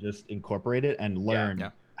Right. and just incorporate it and learn Yeah.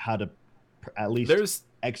 how to at least There's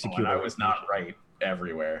execute. and I a was not rotation. right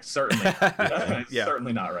everywhere. Certainly, Yeah.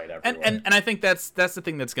 certainly not right everywhere. and I think that's the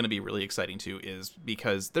thing that's going to be really exciting too, is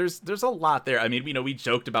because there's a lot there. I mean, we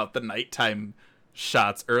joked about the nighttime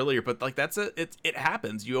shots earlier, but like it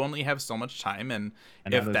happens. You only have so much time, and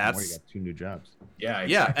And now if there's more, that's you got 2 new jobs. yeah, yeah,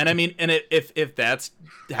 exactly. and I mean, and if that's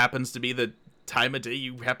happens to be the time of day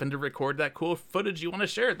you happen to record that cool footage you want to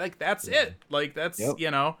share, like that's it. Like that's Yep.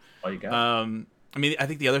 all you got. I mean, I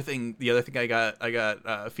think the other thing I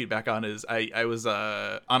got feedback on is I was on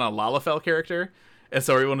a Lalafell character, and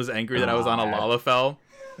so everyone was angry that I was on a Lalafell,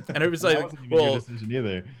 and it was That like, wasn't even your well, decision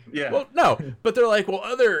either. Yeah, well, no, but they're like, well,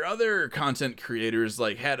 other content creators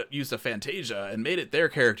like had used a Fantasia and made it their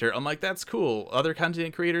character. I'm like, that's cool. Other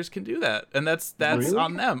content creators can do that, and that's Really?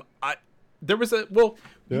 on them. There was There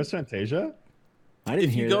was Fantasia? I didn't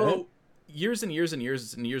if you hear go that. years and years and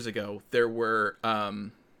years and years ago, there were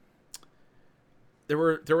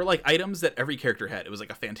there were like items that every character had. It was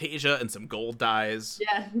like a Fantasia and some gold dyes.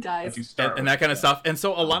 Yeah, dies. And that kind of stuff. And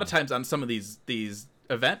so a lot of times on some of these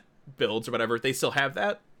event builds or whatever, they still have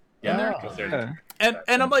that in there. And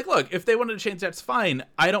I'm like, look, if they wanted to change that's fine.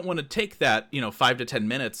 I don't want to take that 5 to 10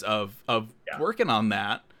 minutes of working on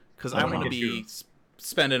that because I want to be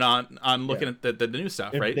spending on looking at the new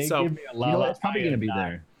stuff, If right? they So give me a Lala, it's probably going to be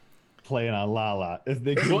there. playing on Lala. If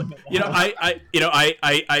they give well, me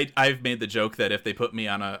I've made the joke that if they put me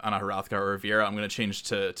on a Hrothgar or a Viera, I'm going to change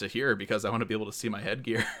to here because I want to be able to see my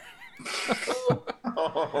headgear.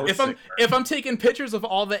 If I'm taking pictures of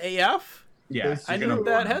all the AF, I need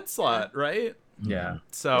that head slot, right? Yeah.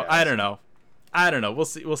 So I don't know. We'll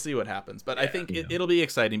see what happens. But I think it'll be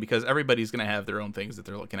exciting because everybody's gonna have their own things that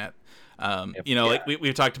they're looking at. Like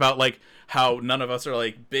we've talked about like how none of us are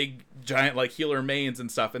like big giant like healer mains and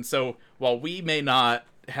stuff. And so while we may not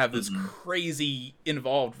have this crazy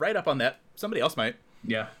involved right up on that, somebody else might.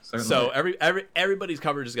 Yeah. Certainly. So everybody's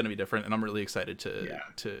coverage is gonna be different, and I'm really excited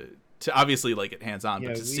to obviously like get hands on,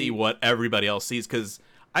 but to see what everybody else sees because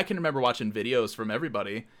I can remember watching videos from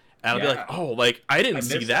everybody. And I'll be like, oh, like I didn't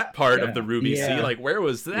see that part of the Ruby Sea. Like, where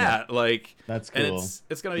was that? Like, that's cool. And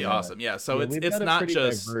it's gonna be awesome. Yeah. So it's got a not pretty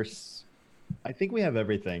just. diverse. I think we have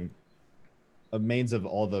everything. Mains of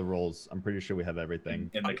all the roles. I'm pretty sure we have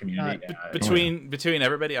everything in the community. Between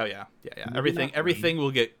everybody. Oh yeah. Everything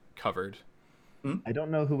will get covered. I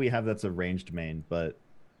don't know who we have that's a ranged main, but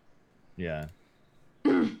yeah.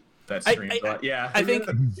 That streams a lot. Yeah, I think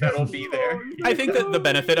that'll be there. I think that the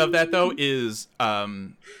benefit of that though is,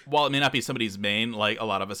 while it may not be somebody's main, like a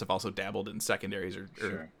lot of us have also dabbled in secondaries or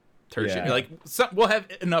tertiary. Yeah. Like we'll have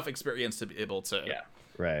enough experience to be able to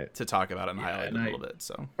to talk about it and highlight it a little bit.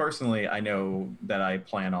 So personally, I know that I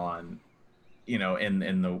plan on,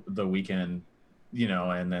 in the weekend,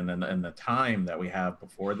 and then in the time that we have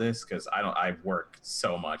before this, because I work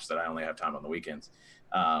so much that I only have time on the weekends.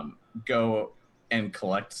 Go and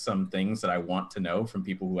collect some things that I want to know from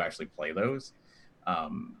people who actually play those.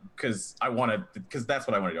 Because that's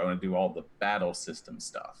what I want to do. I want to do all the battle system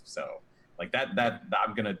stuff. So like that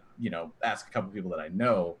I'm going to, ask a couple people that I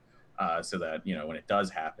know, so that, when it does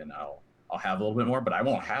happen, I'll have a little bit more, but I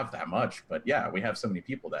won't have that much. But yeah, we have so many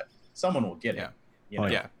people that someone will get it.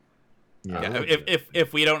 Yeah.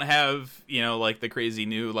 If we don't have, like the crazy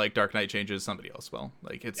new like Dark Knight changes, somebody else will.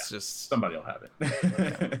 Like it's just somebody will have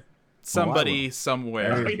it. Somebody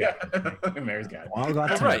somewhere. Mary's got it. Well,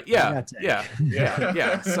 right. Yeah.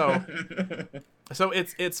 So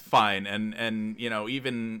it's fine, and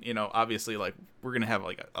even obviously like we're gonna have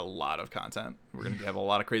like a lot of content. We're gonna have a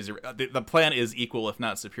lot of crazy. The plan is equal, if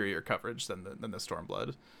not superior, coverage than the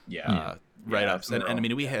Stormblood. Write-ups, and I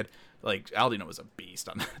mean we had like Aldino was a beast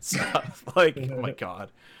on that stuff. Like oh my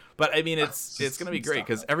god. But I mean, it's gonna be great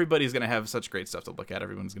because everybody's gonna have such great stuff to look at.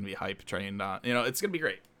 Everyone's gonna be hype trained on. It's gonna be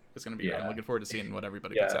great. It's gonna be great. I'm looking forward to seeing what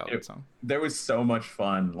everybody puts out. There was so much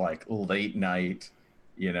fun, like late night,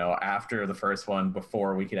 after the first one,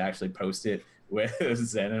 before we could actually post it with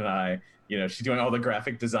Zen and I. She's doing all the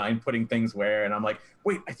graphic design, putting things where, and I'm like,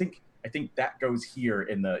 wait, I think that goes here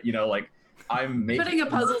in the, like. I'm putting a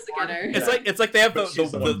puzzle together. It's like they have the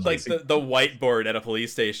whiteboard at a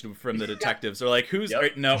police station from the detectives. They're like, who's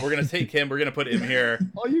right? No, we're gonna take him. We're gonna put him here.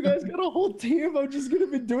 Oh, you guys got a whole team. I'm just gonna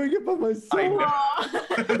be doing it by myself.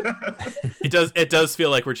 It does feel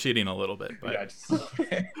like we're cheating a little bit, but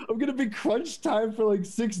I'm gonna be crunch time for like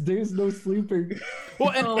 6 days, no sleeping. Well,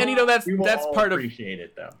 and that's part of appreciate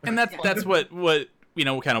it though, and that's what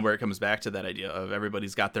kind of where it comes back to that idea of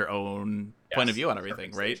everybody's got their own point of view on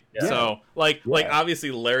everything, right? Yeah. So like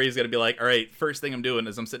obviously Larry's gonna be like, all right, first thing I'm doing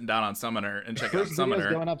is I'm sitting down on Summoner and checking out Summoner.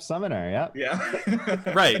 Going up Summoner,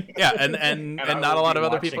 yeah. Right, yeah, and not a lot of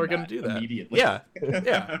other people are gonna do that immediately. Yeah.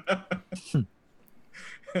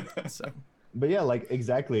 So. But yeah, like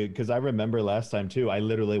exactly, because I remember last time too, I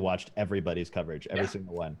literally watched everybody's coverage, every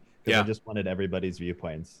single one, because I just wanted everybody's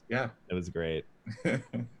viewpoints. Yeah, it was great.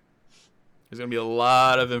 There's going to be a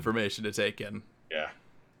lot of information to take in. Yeah.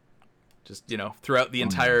 Just, throughout the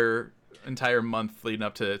entire month leading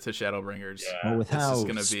up to Shadowbringers. Yeah. Well, with how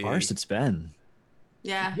sparse it's been.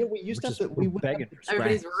 Yeah. Yeah, we used to have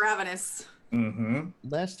everybody's ravenous. Mm-hmm.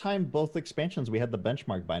 Last time, both expansions, we had the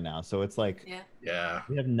benchmark by now. So it's like, yeah,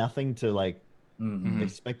 we have nothing to like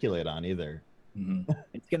speculate on either. Mm-hmm.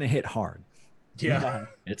 It's going to hit hard. Yeah.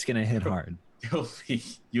 It's going to hit hard.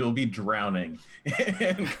 You'll be drowning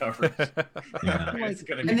in coverage.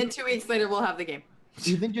 And then 2 weeks later, we'll have the game.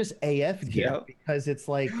 Even just AF gear, because it's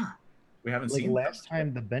like we haven't like seen last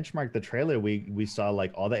time the benchmark, the trailer, we saw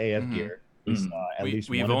like all the AF gear. We saw at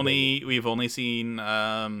least we've only seen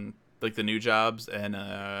like the new jobs and like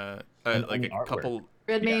a artwork. couple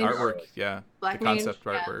Red Mage, artwork, yeah, Black the concept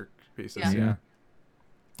Mage, yeah. artwork pieces, Yeah. yeah.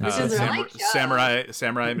 Which is a really show.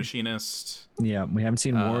 Samurai Machinist. Yeah, we haven't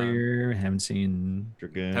seen Um, Warrior, haven't seen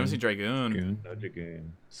Dragoon. Haven't seen Dragoon. No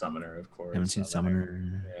Dragoon. Summoner, of course. haven't seen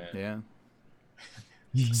Summoner. Yeah.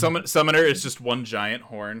 Summoner is just one giant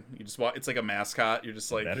horn. You just walk. It's like a mascot. You're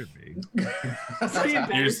just like Better be.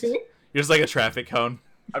 you're just like a traffic cone.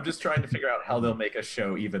 I'm just trying to figure out how they'll make a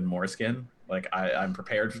show even more skin. Like I'm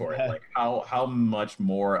prepared for it. Yeah. Like how much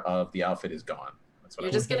more of the outfit is gone. That's what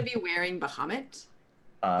You're just gonna be wearing Bahamut.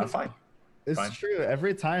 fine. It's Fine. true.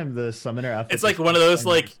 Every time the summoner outfit. It's like one of those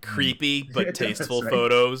like creepy but Yeah, tasteful that's right.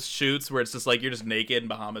 photos shoots where it's just like you're just naked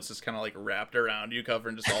and Bahamut's just kind of like wrapped around you,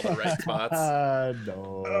 covering just all the right spots.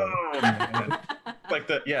 No. Oh, man. Like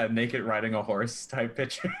the naked riding a horse type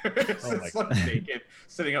picture. It's Oh my just, like naked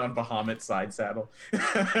sitting on Bahamut's side saddle.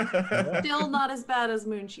 Still not as bad as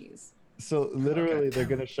Moon Cheese. So literally, they're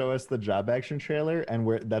gonna show us the job action trailer, and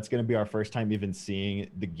that's gonna be our first time even seeing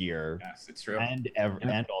the gear Yes, it's true. and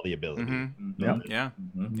all the abilities. Mhm. Mhm. Yep. Yeah.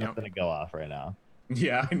 Mhm. Nothing to go off right now.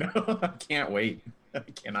 Yeah, I know. I can't wait. I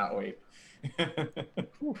cannot wait.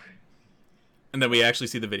 And then we actually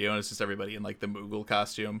see the video and it's just everybody in like the Moogle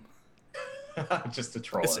costume. Just to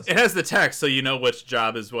troll us. It has the text, so you know which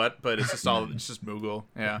job is what, but it's just Moogle.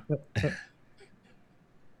 Yeah.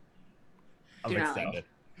 I'm Do not excited.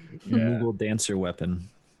 The Yeah. Moogle dancer weapon.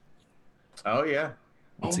 Oh yeah.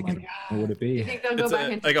 What's it my gonna, what would it be? You think they'll go It's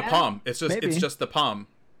back into like a that? palm. It's Maybe. just the palm.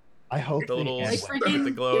 I hope The they little- add Like With freaking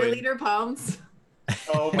the glowing- cheerleader palms.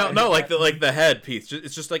 Oh No, my no, like God. the head piece.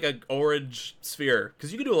 It's just like an orange sphere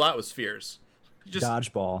because you can do a lot with spheres. You just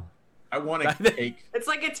Dodgeball. I want to take. It's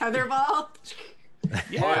like a tetherball.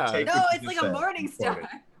 yeah. take- No, what it's you like just a said. morning star. Quote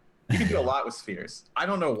it. You can do a lot with spheres. I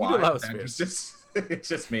don't know do why. a lot with That spheres. just it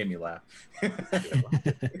just made me laugh.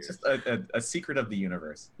 It's just a secret of the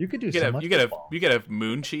universe. You could do You so could have much. you could have football. you could have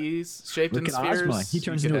moon cheese shaped Look in at spheres. Ozma. He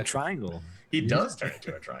turns You could into a have- triangle. He does turn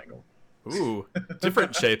into a triangle. Ooh,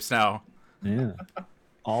 different shapes now. Yeah.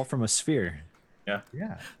 All from a sphere. Yeah.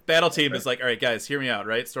 Battle team is like, all right, guys, hear me out,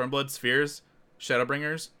 right? Stormblood, spheres,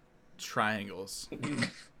 Shadowbringers, triangles.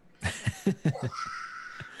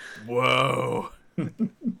 Whoa.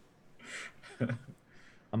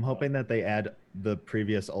 I'm hoping that they add the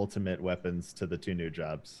previous ultimate weapons to the 2 new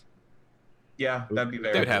jobs. Yeah, that'd be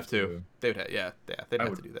very. They would have cool. to. They would have, yeah, they'd I have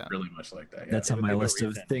would to do that. really much like that. Yeah. That's on would my be more list of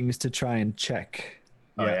recent. things to try and check.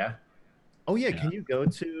 Oh yeah. Oh yeah, can you go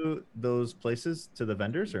to those places to the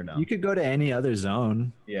vendors or no? You could go to any other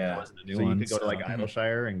zone. Yeah. Wasn't a new so you one, could go to like so-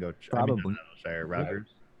 Idleshire and go. Probably. Idleshire, Routers.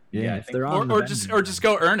 Yeah, Yeah, I if think- they're on Or the just vendor.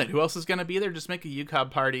 go earn it. Who else is gonna be there? Just make a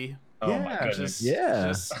UCOB party. Oh my Yeah, goodness. Yeah.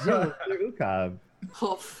 Just- Yeah, they're Ukab.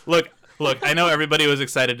 Oof. Look. I know everybody was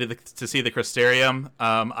excited to see the Crystarium.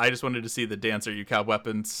 I just wanted to see the dancer UCOB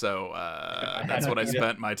weapons, so that's what I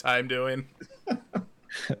spent my time doing.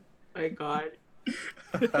 My God.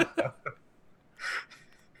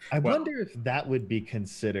 I Well- wonder if that would be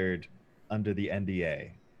considered under the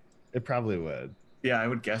NDA. It probably would. Yeah, I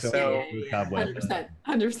would guess So- so. Yeah, Cobweb. 100%.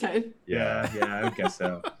 100%. Yeah, I would guess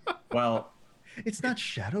so. Well, It's not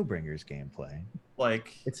Shadowbringers gameplay.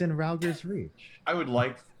 like It's in Rauger's Reach. I would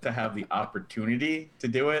like to have the opportunity to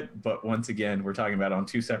do it, but once again, we're talking about on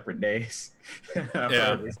 2 separate days, Yeah.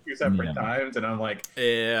 or at least 2 separate Yeah. times, and I'm like,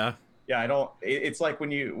 Yeah. yeah, I don't. It's like when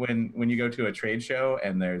you go to a trade show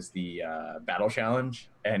and there's the battle challenge,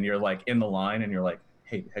 and you're like in the line, and you're like,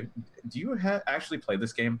 hey, do you actually play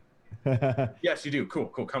this game? Yes, you do. Cool.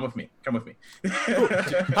 Come with me.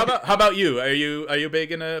 How about you? Are you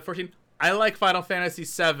big in a 14? I like Final Fantasy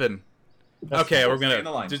 7. Okay, we're Stay in the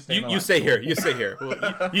gonna line, just stay in the you line. stay here. You stay here.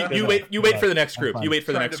 Well, you wait for the next group. You wait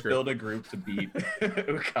for the Trying next to group. build a group to beat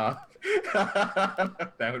Ukop.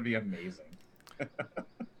 That would be amazing.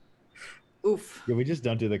 Oof. Yeah, we just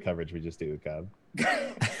don't do the coverage. We just do Ukab.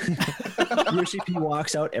 Yoshi P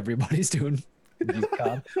walks out, everybody's doing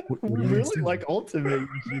UCOB. What We are you guys really doing? like Ultimate.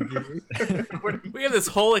 UGB. We have this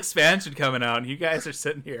whole expansion coming out, and you guys are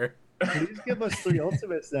sitting here. Please give us 3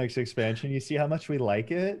 Ultimates next expansion. You see how much we like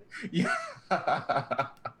it? Yeah,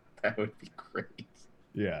 that would be great.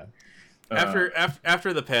 Yeah.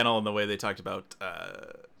 After the panel and the way they talked about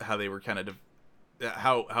how they were kind of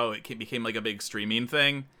how it became like a big streaming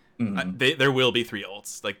thing. Mhm. There will be 3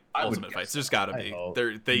 ults, like I would ultimate guess fights. so. There's got to I be. hope.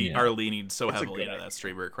 They Yeah. are leaning so It's a heavily good into idea. that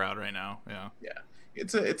streamer crowd right now. Yeah.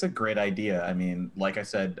 It's a great idea. I mean, like I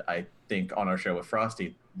said, I think on our show with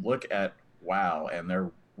Frosty, look at WoW and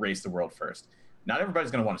their Race the World first. Not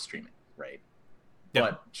everybody's going to want to stream it, right? Yeah.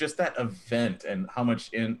 But just that event and how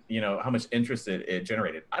much interest it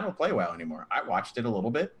generated. I don't play WoW anymore. I watched it a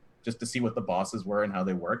little bit, just to see what the bosses were and how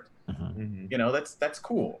they worked. Mhm. You know, that's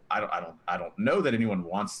cool. I don't know that anyone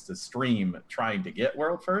wants to stream trying to get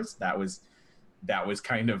world first. That was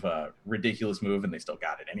kind of a ridiculous move, and they still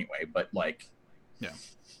got it anyway. But like,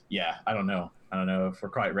 yeah, I don't know if we're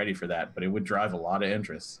quite ready for that, but it would drive a lot of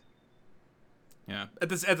interest. Yeah. At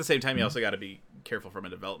the same time, you also got to be careful from a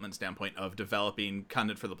development standpoint of developing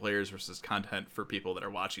content for the players versus content for people that are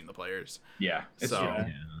watching the players. Yeah. So true.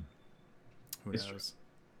 who It's knows?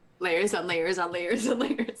 Layers on layers on layers on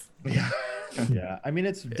layers. Yeah. Yeah, I mean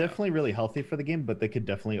it's definitely really healthy for the game, but they could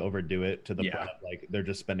definitely overdo it to the point of like they're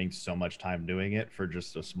just spending so much time doing it for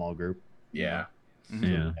just a small group. Yeah. Mhm.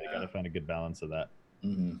 Yeah. They gotta find a good balance of that.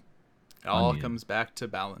 Mm-hmm. It all Onion. comes back to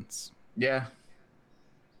balance. Yeah.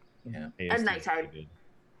 Yeah. ASD At is nighttime. pretty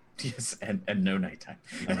Yes, and no nighttime.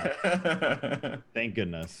 good. Thank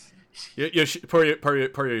goodness. Poor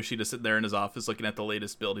Yoshida sitting there in his office looking at the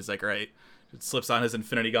latest build. He's like, all right, it slips on his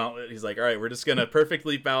Infinity Gauntlet. He's like, all right, we're just gonna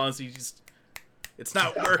perfectly balance. It's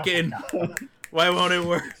not working. Why won't it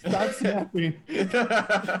work? Stop snapping.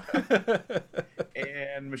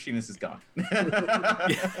 And Machinist is gone.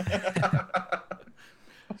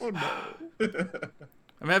 Oh no.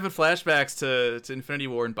 I'm having flashbacks to Infinity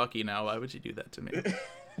War and Bucky now. Why would you do that to me?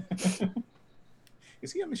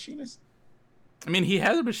 Is he a machinist? I mean, he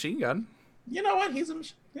has a machine gun. You know what? He's a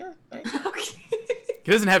machinist. Yeah. Thanks. Okay.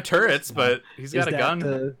 He doesn't have turrets, but he's got a Is that gun.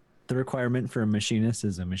 The requirement for a machinist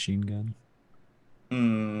is a machine gun. Yeah.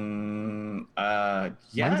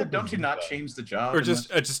 Mine's a Don't you not bazooka. change the job? Or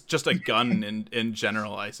just a gun in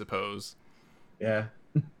general, I suppose. Yeah.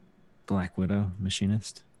 Black Widow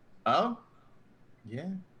machinist. Oh. Yeah.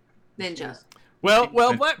 Ninja. Well,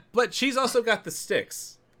 but she's also got the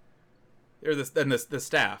sticks, or the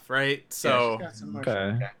staff, right? So Yeah, she's got some more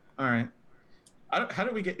Okay. shit. All right. How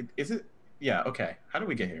do we get? Is it? Yeah. Okay. How do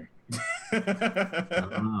we get here?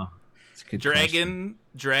 Oh, that's a good question.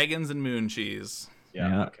 dragons and moon cheese. Yeah.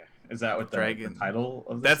 Yeah. Okay. Is that what the Dragon. title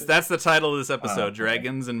of this? That's the title of this episode: okay.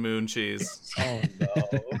 Dragons and Moon Cheese. Oh no.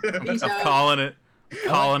 I'm calling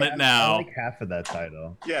it I now. like half of that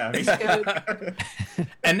title. Yeah.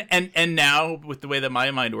 And now with the way that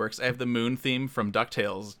my mind works, I have the moon theme from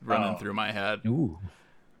DuckTales running Oh. through my head. Ooh,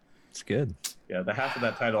 it's good. Yeah. The half of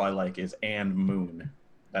that title I like is and moon.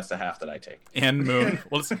 That's the half that I take. And Moon.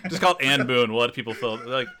 Well, just call it And Moon. We'll let people feel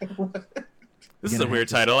like this is a Gonna weird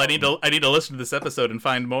have to title. I need to listen to this episode and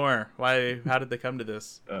find more. Why? How did they come to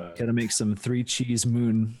this? Gotta make some 3 cheese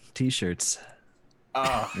moon t-shirts.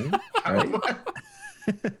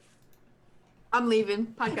 I'm leaving.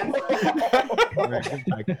 Podcast.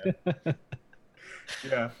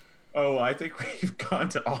 Yeah. Oh, I think we've gone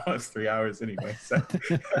to almost 3 hours anyway. So.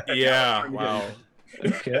 Yeah. Wow.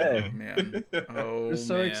 Okay. Man. Oh, I'm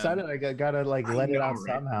so man. excited. I gotta like I let it know, out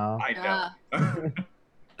right? somehow. I know.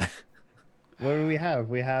 What do we have?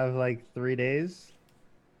 We have like 3 days.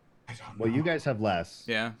 I don't Well, you know. guys have less.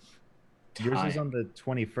 Yeah. Yours is Time. on the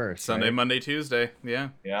 21st. Sunday, right? Monday, Tuesday. Yeah.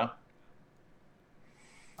 Yeah.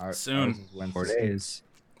 Soon. Ours is Wednesday. 4 days.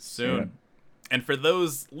 Soon. And for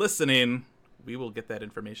those listening, we will get that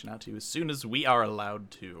information out to you as soon as we are allowed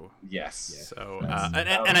to. Yes. So, That's-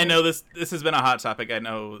 and I know this has been a hot topic. I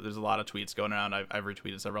know there's a lot of tweets going around. I've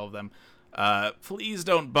retweeted several of them. Please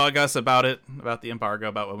don't bug us about it, about the embargo,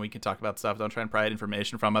 about when we can talk about stuff. Don't try and pry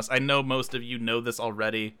information from us. I know most of you know this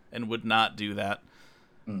already and would not do that,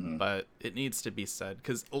 Mhm. but it needs to be said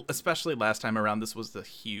because especially last time around, this was the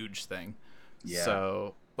huge thing. Yeah.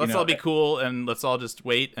 So let's know, all be cool and let's all just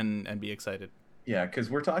wait and be excited. Yeah, because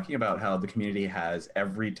we're talking about how the community has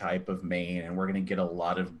every type of main, and we're going to get a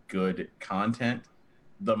lot of good content.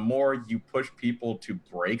 The more you push people to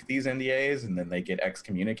break these NDAs and then they get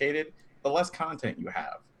excommunicated, the less content you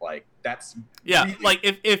have. Like, that's Yeah, really- like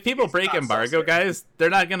if people it's break not so embargo, serious. guys, they're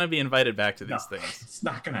not gonna be invited back to No, these things. it's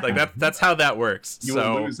not going to Like happen. that's how that works. You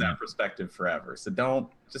So will lose that perspective forever. So don't.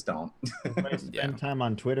 If I spend Yeah. time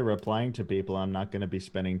on Twitter replying to people, I'm not going to be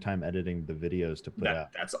spending time editing the videos to put out.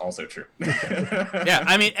 That's also true. yeah,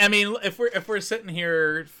 I mean, if we're sitting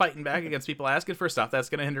here fighting back against people asking for stuff, that's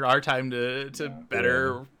gonna hinder our time to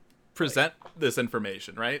better present this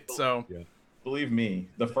information, right? So Believe me,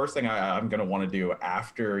 the first thing I'm going to want to do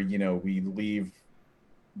after, we leave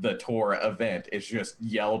the tour event is just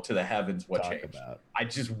yell to the heavens what Talk changed. about. I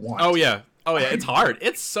just want oh to. yeah, it's hard.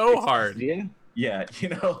 It's so hard. Yeah. Yeah,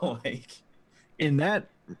 like In that,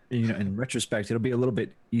 in retrospect, it'll be a little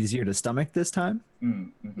bit easier to stomach this time.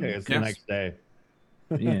 Okay, it's the Yes. next day.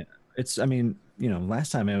 Yeah.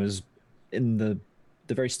 Last time it was in the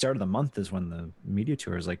very start of the month is when the media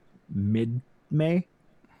tour is like mid-May. And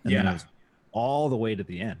then it Yeah. was all the way to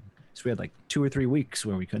the end. So we had like 2 or 3 weeks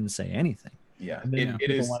where we couldn't say anything. Yeah, And then it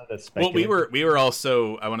people is. wanted to Well, speculate. we were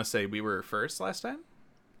also, I want to say we were first last time.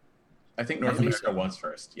 I think North America was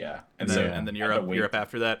first. Yeah, And then, Yeah. and then Had to Europe, wait. Europe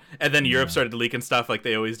after that, and then Europe started leaking stuff like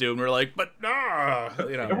they always do, and we're like, but no,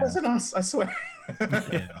 you know, It wasn't us, I swear.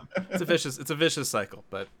 it's a vicious cycle.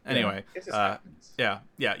 But anyway, It just happens. yeah.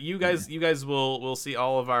 You guys will see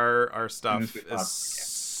all of our stuff as we possibly can. as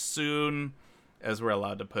soon as we're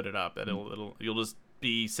allowed to put it up, and you'll just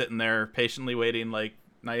be sitting there patiently waiting, like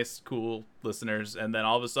nice, cool listeners, and then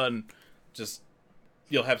all of a sudden, just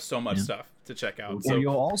you'll have so much stuff to check out. Or So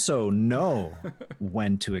you'll also know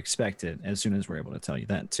when to expect it as soon as we're able to tell you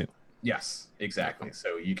that too. Yes, exactly.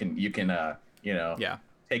 So you can yeah.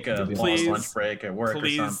 take a long Please- lunch break at work or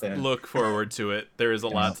Please something. look forward to it. There is a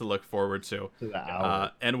lot to look forward to. To the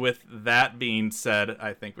hour. And with that being said,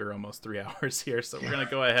 I think we're almost 3 hours here, so we're gonna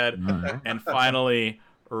go ahead and finally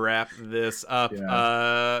wrap this up.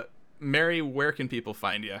 Yeah. Mary, where can people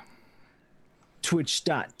find you?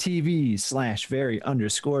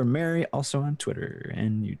 Twitch.tv/very_Mary, also on Twitter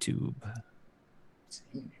and YouTube.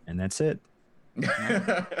 And that's it.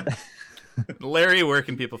 Larry, where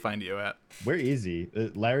can people find you at? We're easy.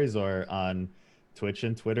 Larry Zor on Twitch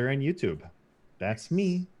and Twitter and YouTube. That's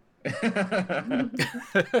me.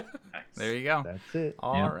 There you go. That's it.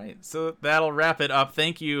 All right, so that'll wrap it up.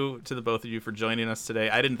 Thank you to the both of you for joining us today.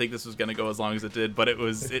 I didn't think this was going to go as long as it did, but it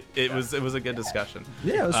was a good discussion.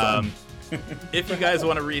 Yeah, it was fun. If you guys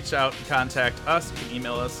want to reach out and contact us, you can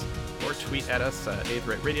email us or tweet at us at 8th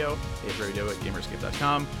Right Radio, 8th Radio at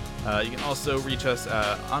gamerscape.com. You can also reach us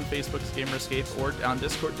on Facebook's Gamerscape or on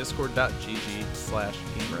Discord,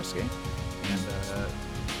 discord.gg/Gamerscape. And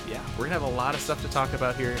yeah, we're going to have a lot of stuff to talk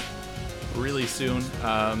about here really soon.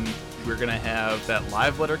 We're going to have that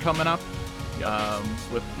live letter coming up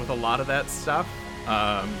with a lot of that stuff.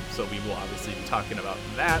 So we will obviously be talking about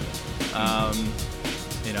that.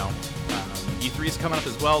 E3 is coming up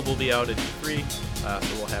as well. We'll be out at E3, so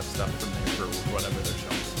we'll have stuff from there for whatever they're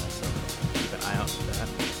showing as well. So keep an eye out for that.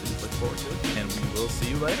 Please look forward to it, and we will see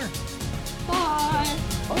you later. Bye.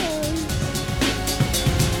 Bye.